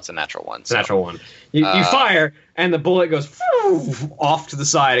 Well, it's a natural one. It's a natural 1. You fire, and the bullet goes off to the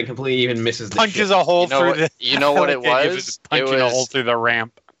side and completely even misses the Punches ship. a hole You know through what- the. you know what it It was? punching It a was- hole through the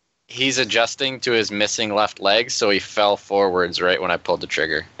ramp. He's adjusting to his missing left leg, so he fell forwards right when I pulled the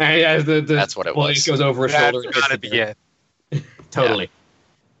trigger. And as the That's what it bullet was. goes over his That's shoulder. and gotta hits be the it. Totally.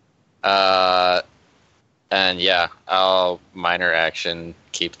 And yeah, I'll minor action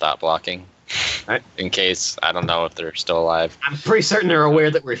keep thought blocking. Right. In case, I don't know if they're still alive. I'm pretty certain they're aware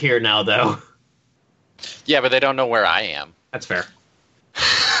that we're here now, though. Yeah, but they don't know where I am. That's fair.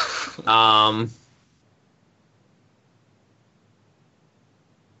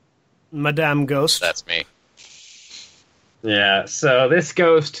 Madame Ghost. That's me. Yeah, so this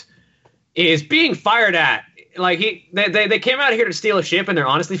ghost is being fired at. Like, they came out here to steal a ship, and they're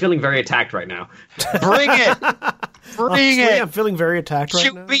honestly feeling very attacked right now. Bring it! Bring Honestly, it! I'm feeling very attacked right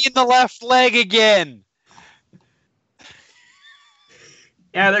Shoot now. me in the left leg again!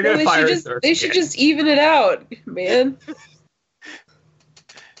 Yeah, they're gonna fire at Dirk They should again. just even it out, man.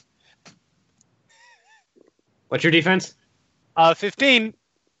 What's your defense? 15.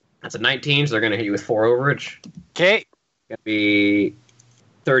 That's a 19, so they're gonna hit you with 4 overage. Okay. Gonna be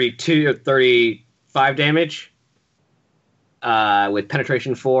 32 or 35 damage. With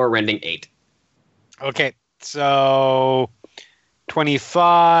penetration 4, rending 8. Okay. So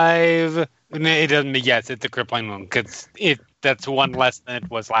 25. No, it doesn't. Yes, it's a crippling wound because that's one less than it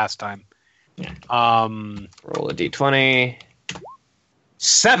was last time. Roll a d20.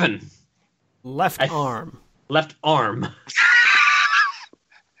 7. Left arm. Left arm.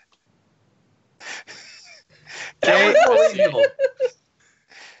 Okay. That was illegal.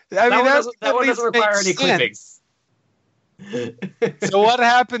 I mean, That one doesn't require any clipping. So what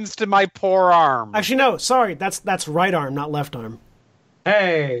happens to my poor arm? Actually, no. Sorry, that's right arm, not left arm.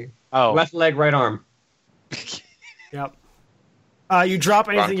 Hey. Oh, Left leg, right arm. Yep. You drop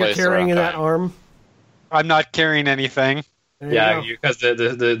anything you're place, carrying in wrong that time. arm. I'm not carrying anything. There Yeah, you go. because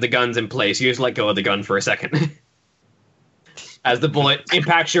the gun's in place. You just let go of the gun for a second. As the bullet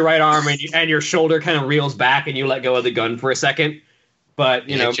impacts your right arm and your shoulder kind of reels back and you let go of the gun for a second. But,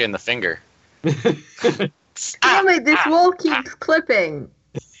 He hit you in the finger. Damn it, this wall keeps clipping.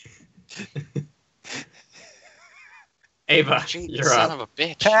 Ava, Gee, you're son up. of a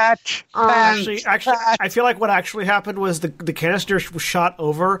bitch. Patch. Actually, I feel like what actually happened was the canister was shot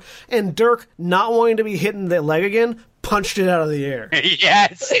over, and Dirk, not wanting to be hit in the leg again, punched it out of the air.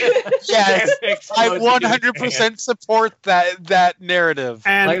 Yes. Yes. I 100% support that narrative.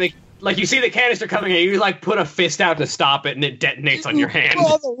 And Like you see the canister coming in, you like put a fist out to stop it, and it detonates on your hand.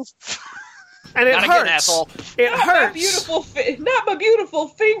 and it Not again, hurts. asshole. It Not hurts. not my beautiful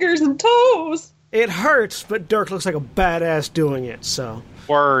fingers and toes. It hurts, but Dirk looks like a badass doing it. So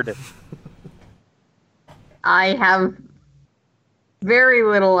Word. I have very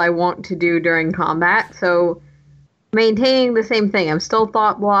little I want to do during combat, so maintaining the same thing. I'm still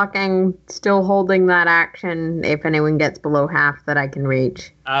thought blocking, still holding that action if anyone gets below half that I can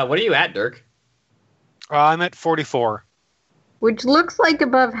reach. What are you at, Dirk? I'm at 44. Which looks like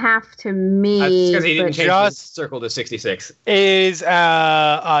above half to me. Because he didn't but- change just- the circle to 66. Is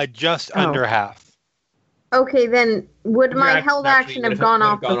just under half. Okay, then would my Your held action action actually have gone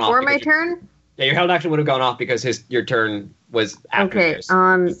would've off gone off before my because you- turn? Yeah, your held action would have gone off because your turn was after Okay,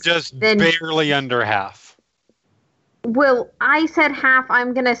 yours. Just then- barely under half. Well, I said half.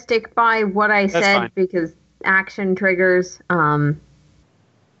 I'm gonna stick by what I That's said fine. because action triggers.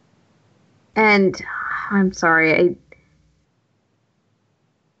 And I'm sorry.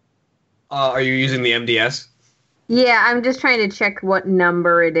 Are you using the MDS? Yeah, I'm just trying to check what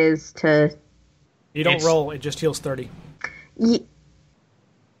number it is to. you don't It's- roll; it just heals 30.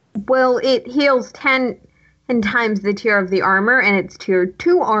 Well, it heals 10 times the tier of the armor, and it's tier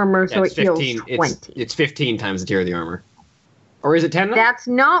 2 armor, so it's it heals 15. 20. It's 15 times the tier of the armor. Or is it 10 now? That's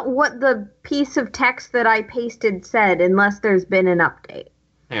not what the piece of text that I pasted said, unless there's been an update.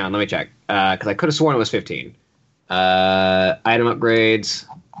 Hang on, let me check. Because I could have sworn it was 15. Item upgrades.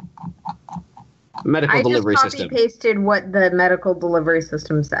 Medical I delivery just system. copy-pasted what the medical delivery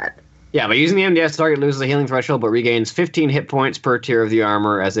system said. Yeah, by using the MDS, target loses a healing threshold but regains 15 hit points per tier of the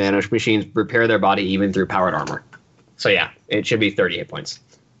armor as the Nanosh machines repair their body even through powered armor. So yeah, it should be 30 hit points.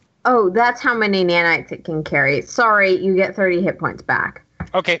 Oh, that's how many nanites it can carry. Sorry, you get 30 hit points back.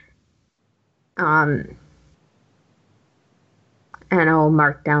 Okay. And I'll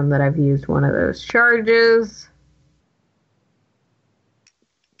mark down that I've used one of those charges.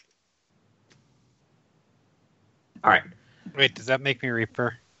 All right. Wait, does that make me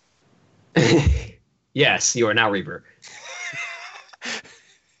Reaper? Yes, you are now Reaper.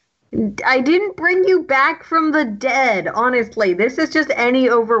 I didn't bring you back from the dead, honestly. This is just any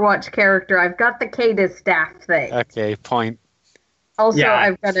Overwatch character. I've got the Cadus staff thing. Okay, point. Also, Yeah.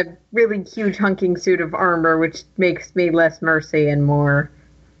 I've got a really huge hunking suit of armor, which makes me less mercy and more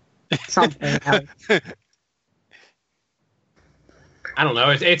something else. I don't know.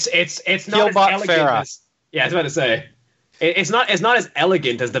 It's not as Healbot elegant Farah. as. Yeah, I was about to say. It's not as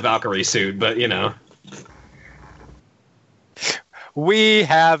elegant as the Valkyrie suit, but you know. We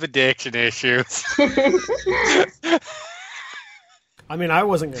have addiction issues. I mean, I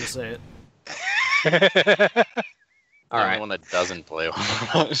wasn't going to say it. All The right, only one that doesn't play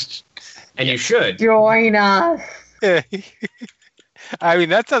Overwatch. and you should. Join us. I mean,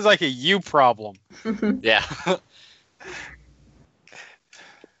 that sounds like a you problem. Yeah.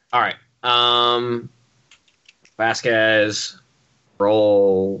 All right. Vasquez,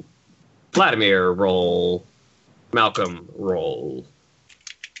 roll. Vladimir, roll. Malcolm, roll.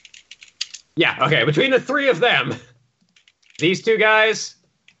 Yeah, okay. Between the three of them, these two guys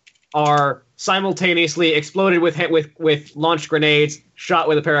are simultaneously exploded with launched grenades, shot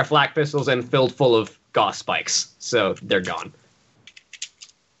with a pair of flak pistols, and filled full of gauze spikes. So they're gone.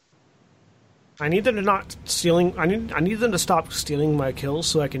 I need them to not stealing. I need them to stop stealing my kills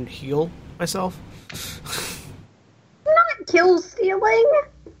so I can heal myself. Not kill stealing.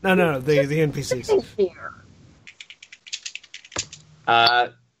 No, the NPCs. Here.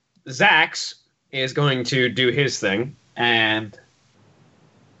 Zax is going to do his thing, and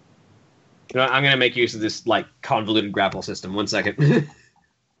you know, I'm going to make use of this like convoluted grapple system. 1 second.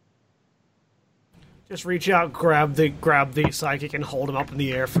 Just reach out, grab the psychic, and hold him up in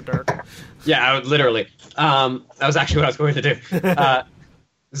the air for Dirk. Yeah, I would literally. That was actually what I was going to do.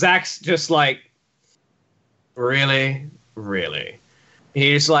 Zach's just like, really.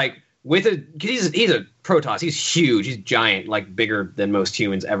 He's like, he's a Protoss. He's huge. He's giant, like bigger than most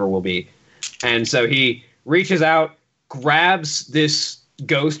humans ever will be. And so he reaches out, grabs this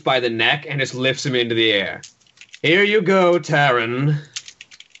ghost by the neck, and just lifts him into the air. Here you go, Terran.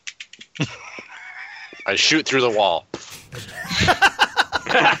 I shoot through the wall.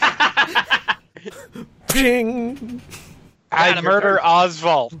 Ping! I murder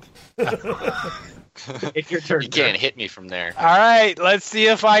Osvald. It's your turn. You can't hit me from there. All right, let's see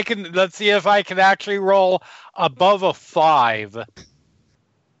if I can. Let's see if I can actually roll above a 5.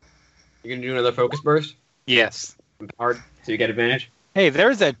 You gonna do another focus burst? Yes. Empowered, so you get advantage. Hey,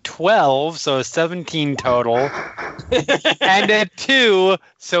 there's a 12, so a 17 total, and a 2,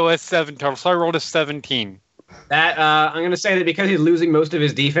 so a 7 total. So I rolled a 17. That I'm gonna say that because he's losing most of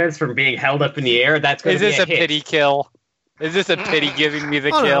his defense from being held up in the air. That's gonna Is be this a a hit. pity kill? Is this a pity giving me the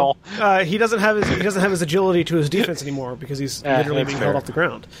Oh, kill? no. He doesn't have his agility to his defense anymore because he's literally that's being fair. held off the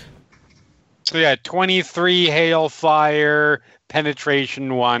ground. So yeah, 23 hailfire,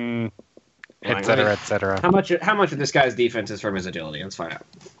 penetration 1, etc., etc. How much of this guy's defense is from his agility? Let's find out.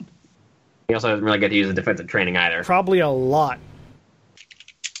 He also doesn't really get to use the defensive training either. Probably a lot.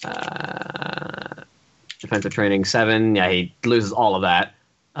 Defensive training 7. Yeah, he loses all of that.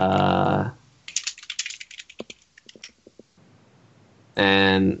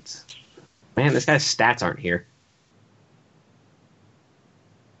 And man, this guy's stats aren't here.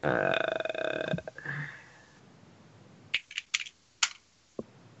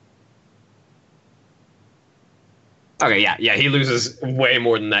 Okay, yeah, he loses way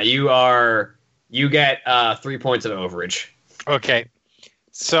more than that. You get 3 points of overage. Okay,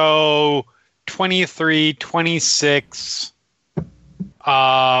 so 23, 26 with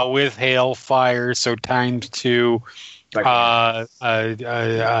hailfire, so times 2. What's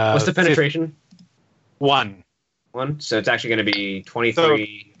the penetration? 1. 1. So it's actually going to be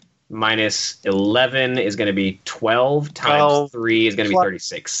 23 minus 11 is going to be 12 times 12 3 is going to be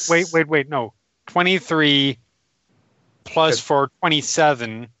 36. Wait, no. 23 plus 4,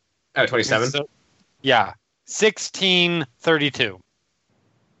 27. Oh, 27? So, yeah. 16, 32.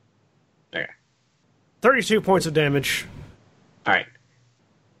 Okay. 32 points of damage. All right.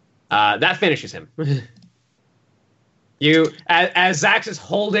 That finishes him. You, as Zax is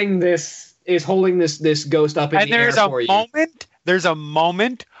holding this ghost up in And the air there's for you. there's a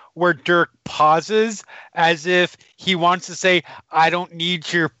moment where Dirk pauses as if he wants to say, I don't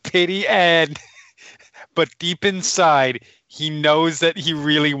need your pity, but deep inside, he knows that he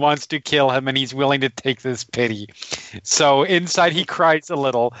really wants to kill him and he's willing to take this pity. So inside he cries a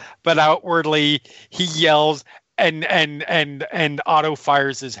little, but outwardly he yells and auto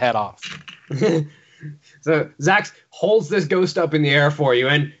fires his head off. So Zax holds this ghost up in the air for you,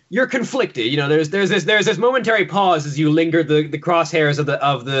 and you're conflicted. You know, there's this momentary pause as you linger the crosshairs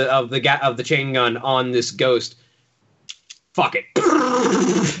of the chain gun on this ghost. Fuck it,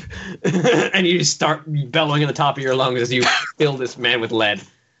 and you just start bellowing at the top of your lungs as you fill this man with lead.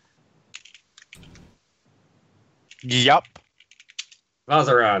 Yup.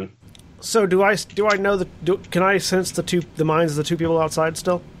 Vazaran. So do I know can I sense the minds of the two people outside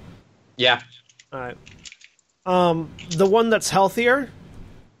still? Yeah. All right. The one that's healthier,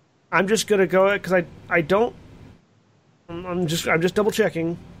 I'm just gonna go because I don't. I'm just double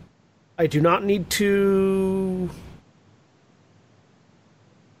checking. I do not need to.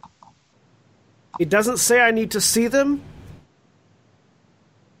 It doesn't say I need to see them.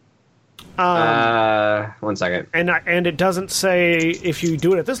 1 second. And it doesn't say if you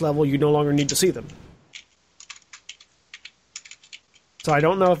do it at this level, you no longer need to see them. So I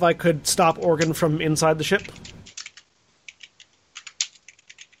don't know if I could stop Organ from inside the ship.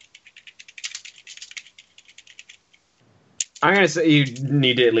 I'm gonna say you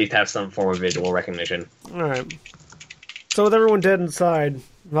need to at least have some form of visual recognition. All right. So with everyone dead inside,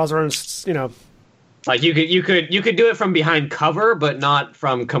 Vazaran's, Like you could do it from behind cover, but not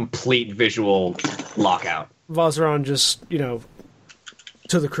from complete visual lockout. Vazaran just, to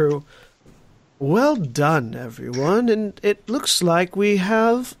the crew. Well done, everyone, and it looks like we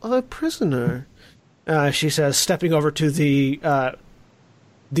have a prisoner. She says, stepping over to the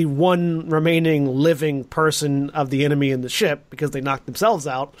one remaining living person of the enemy in the ship, because they knocked themselves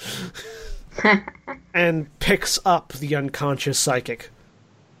out, and picks up the unconscious psychic.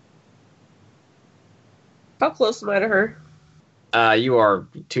 How close am I to her? You are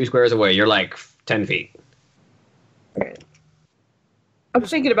 2 squares away. You're like 10 feet. Right. I'm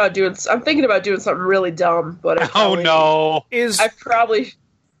thinking about doing something really dumb, but No! I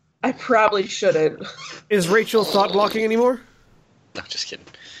probably shouldn't. Is Rachel thought blocking anymore? No, just kidding.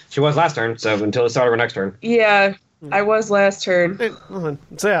 She was last turn, so until the start of her next turn. Yeah, I was last turn. Hey, hold on.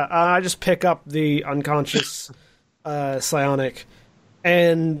 So yeah, I just pick up the unconscious psionic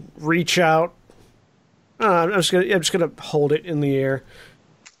and reach out. I'm just gonna hold it in the air.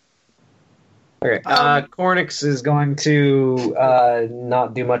 Okay. Koranix is going to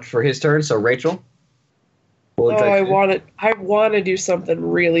not do much for his turn. So Rachel. I want to do something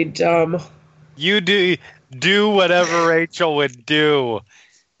really dumb. You do whatever Rachel would do.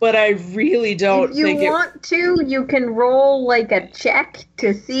 but I really don't If you think want to, you can roll like a check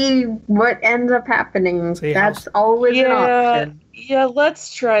to see what ends up happening. See, That's always an option. Yeah,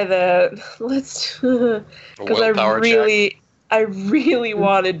 let's try that. Let's, because Willpower check. I really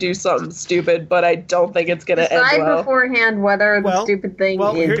want to do something stupid, but I don't think it's gonna end Decide well. beforehand whether the stupid thing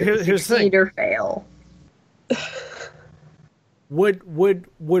is here's the succeed thing. or fail. Would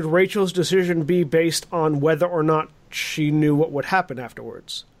Rachel's decision be based on whether or not she knew what would happen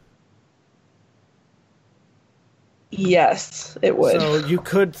afterwards? Yes, it would. So you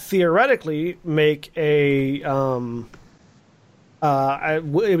could theoretically make a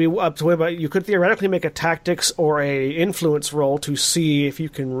you could theoretically make a tactics or a influence roll to see if you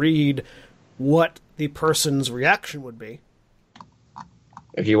can read what the person's reaction would be.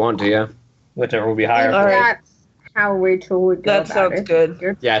 If you want to, yeah. Whichever will be higher. All right. That's how Rachel would go That about sounds it.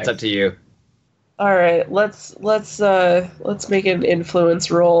 good. Yeah, it's up to you. All right, let's make an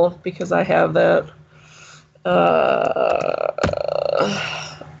influence roll because I have that.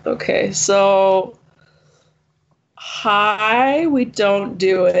 Okay, so high we don't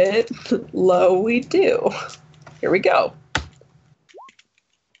do it, low we do. Here we go.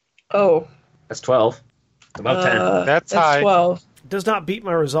 Oh, That's 12. Above 10. That's high. 12. Does not beat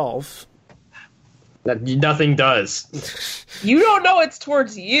my resolve. Nothing does. You don't know it's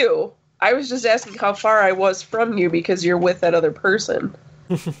towards you. I was just asking how far I was from you because you're with that other person.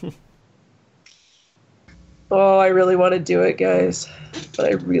 Oh, I really want to do it, guys. But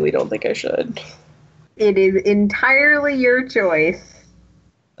I really don't think I should. It is entirely your choice.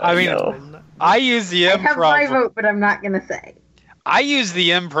 I mean, No. I use the I have my improv. vote, but I'm not going to say. I use the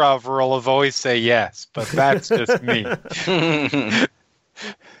improv rule of always say yes, but that's just me.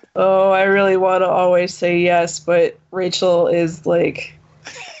 Oh, I really want to always say yes, but Rachel is like...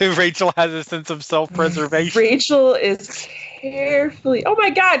 Rachel has a sense of self-preservation. Rachel is carefully... Oh my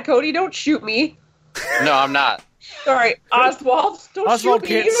god, Koty, don't shoot me. No, I'm not. Sorry, Oswald, don't Oswald shoot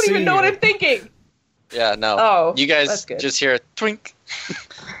me. can't You don't even see know what you. I'm thinking. Yeah, no. Oh, You that's guys good. just hear a twink,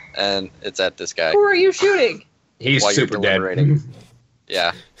 and it's at this guy Who are you shooting? He's while you're super dead. deliberating.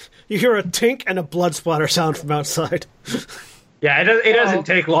 Yeah. You hear a tink and a blood splatter sound from outside. Yeah, it doesn't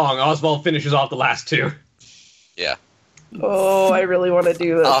take long. Oswald finishes off the last two. Yeah. Oh, I really want to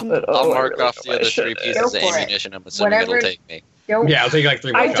do this. but, I'll I mark really off don't. the I other 3 shouldn't. pieces Go of for it. ammunition. I'm assuming Whatever- it'll take me. Don't. Yeah, it'll take like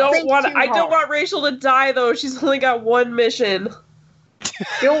 3 more I shots. don't think want. too I don't hard. want Rachel to die though. She's only got one mission.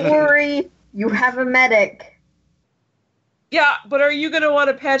 Don't worry. You have a medic. Yeah, but are you gonna want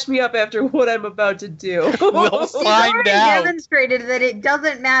to patch me up after what I'm about to do? We'll She's find already out. demonstrated that it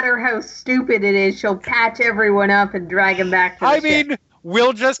doesn't matter how stupid it is. She'll patch everyone up and drag them back to the I ship. mean, we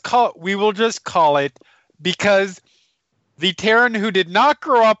will just call it because the Terran who did not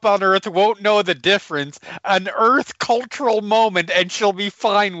grow up on Earth won't know the difference. An Earth cultural moment, and she'll be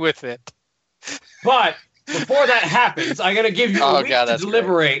fine with it. But before that happens, I'm going to give you a Oh, week God, to that's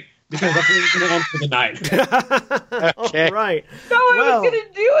deliberate because that's when going to end for the night. Okay. All right. No, I Well, was gonna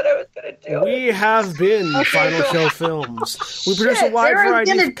do it. I was gonna do it. We have been Okay, Final so- Show Films. We produce a Shit, wide Sarah's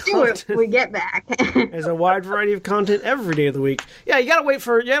variety gonna of do it when content. we get back. There's a wide variety of content every day of the week. Yeah, you gotta wait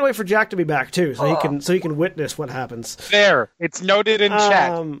for Jack to be back too, so he can witness what happens. There, it's noted in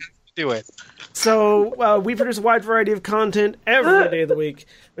chat. Um, Do it. So we produce a wide variety of content every day of the week.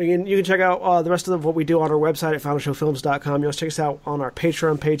 You can check out the rest of what we do on our website at finalshowfilms.com. You also check us out on our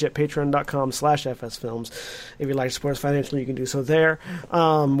Patreon page at patreon.com/fsfilms. If you'd like to support us financially, you can do so there.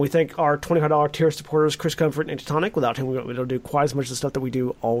 We thank our $25 tier supporters, Chris Comfort and Tonic. Without him, we don't do quite as much of the stuff that we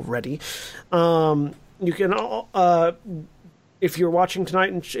do already. You can if you're watching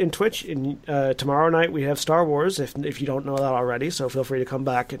tonight in Twitch, tomorrow night we have Star Wars, if you don't know that already, so feel free to come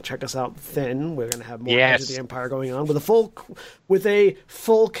back and check us out then. We're going to have more Age of the Empire going on with a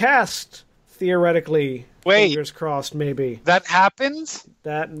full cast, theoretically. Wait. Fingers crossed, maybe. That happens?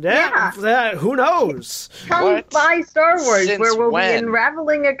 That who knows? Come What? by Star Wars, Since where we'll when? be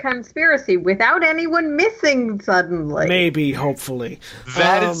unraveling a conspiracy without anyone missing suddenly. Maybe, hopefully.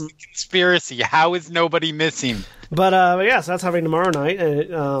 That is the conspiracy. How is nobody missing? But yes, that's happening tomorrow night.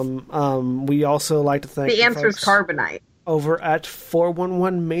 We also like to thank The answer is folks carbonite. over at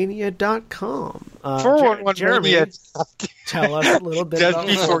 411mania.com. 411 Jeremy, Mania. tell us a little bit Just about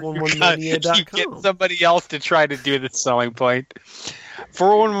before you get 411mania.com. somebody else to try to do the selling point.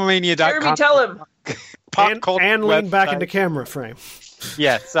 411mania.com. Jeremy, tell him. Pop culture And lean back website. into camera frame.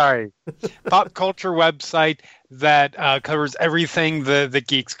 Yeah, sorry. Pop culture website that covers everything the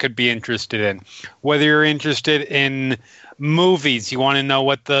geeks could be interested in. Whether you're interested in Movies, you want to know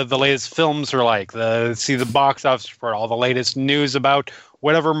what the latest films are like, see the box office report, all the latest news about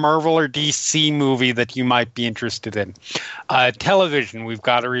whatever Marvel or DC movie that you might be interested in. Television, we've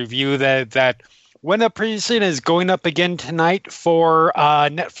got a review that went up previously and is going up again tonight for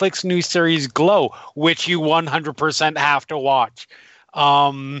Netflix new series Glow, which you 100% have to watch.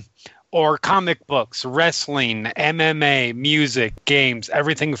 Or comic books, wrestling, MMA, music, games,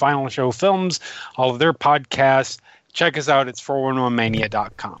 everything Final Show Films, all of their podcasts. Check us out. It's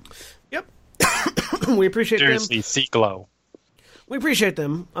 411mania.com. Yep. We appreciate them. Seriously, see Glow. We appreciate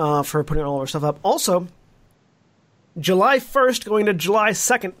them for putting all of our stuff up. Also, July 1st going to July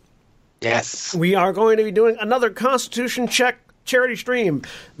 2nd, yes, we are going to be doing another Constitution Check charity stream,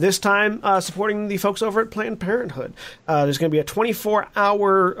 this time supporting the folks over at Planned Parenthood. There's going to be a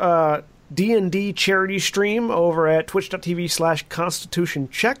 24-hour D&D charity stream over at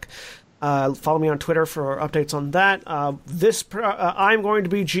twitch.tv/constitutioncheck. Follow me on Twitter for updates on that. I'm going to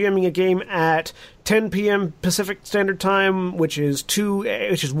be GMing a game at 10 p.m. Pacific Standard Time, which is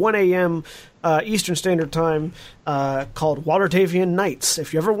 1 a.m. Eastern Standard Time, called Waterdavian Nights.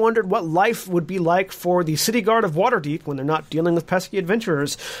 If you ever wondered what life would be like for the City Guard of Waterdeep when they're not dealing with pesky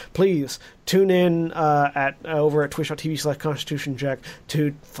adventurers, please tune in over at twitch.tv/constitutioncheck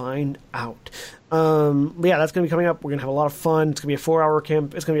to find out. That's going to be coming up. We're going to have a lot of fun. It's going to be a 4-hour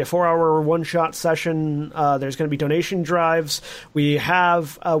camp. It's going to be a 4-hour one-shot session. There's going to be donation drives. We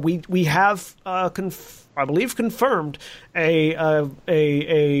have I believe confirmed a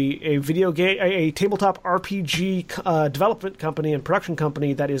video game, a tabletop RPG development company and production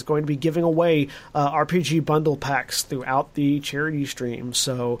company that is going to be giving away RPG bundle packs throughout the charity stream.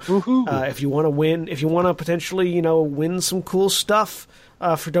 So if you want to potentially win some cool stuff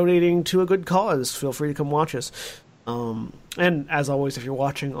for donating to a good cause, feel free to come watch us. And as always, if you're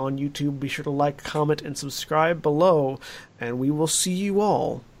watching on YouTube, be sure to like, comment, and subscribe below, and we will see you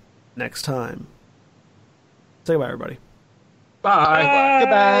all next time. Say goodbye, everybody. Bye.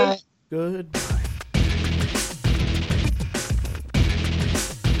 Goodbye. Good.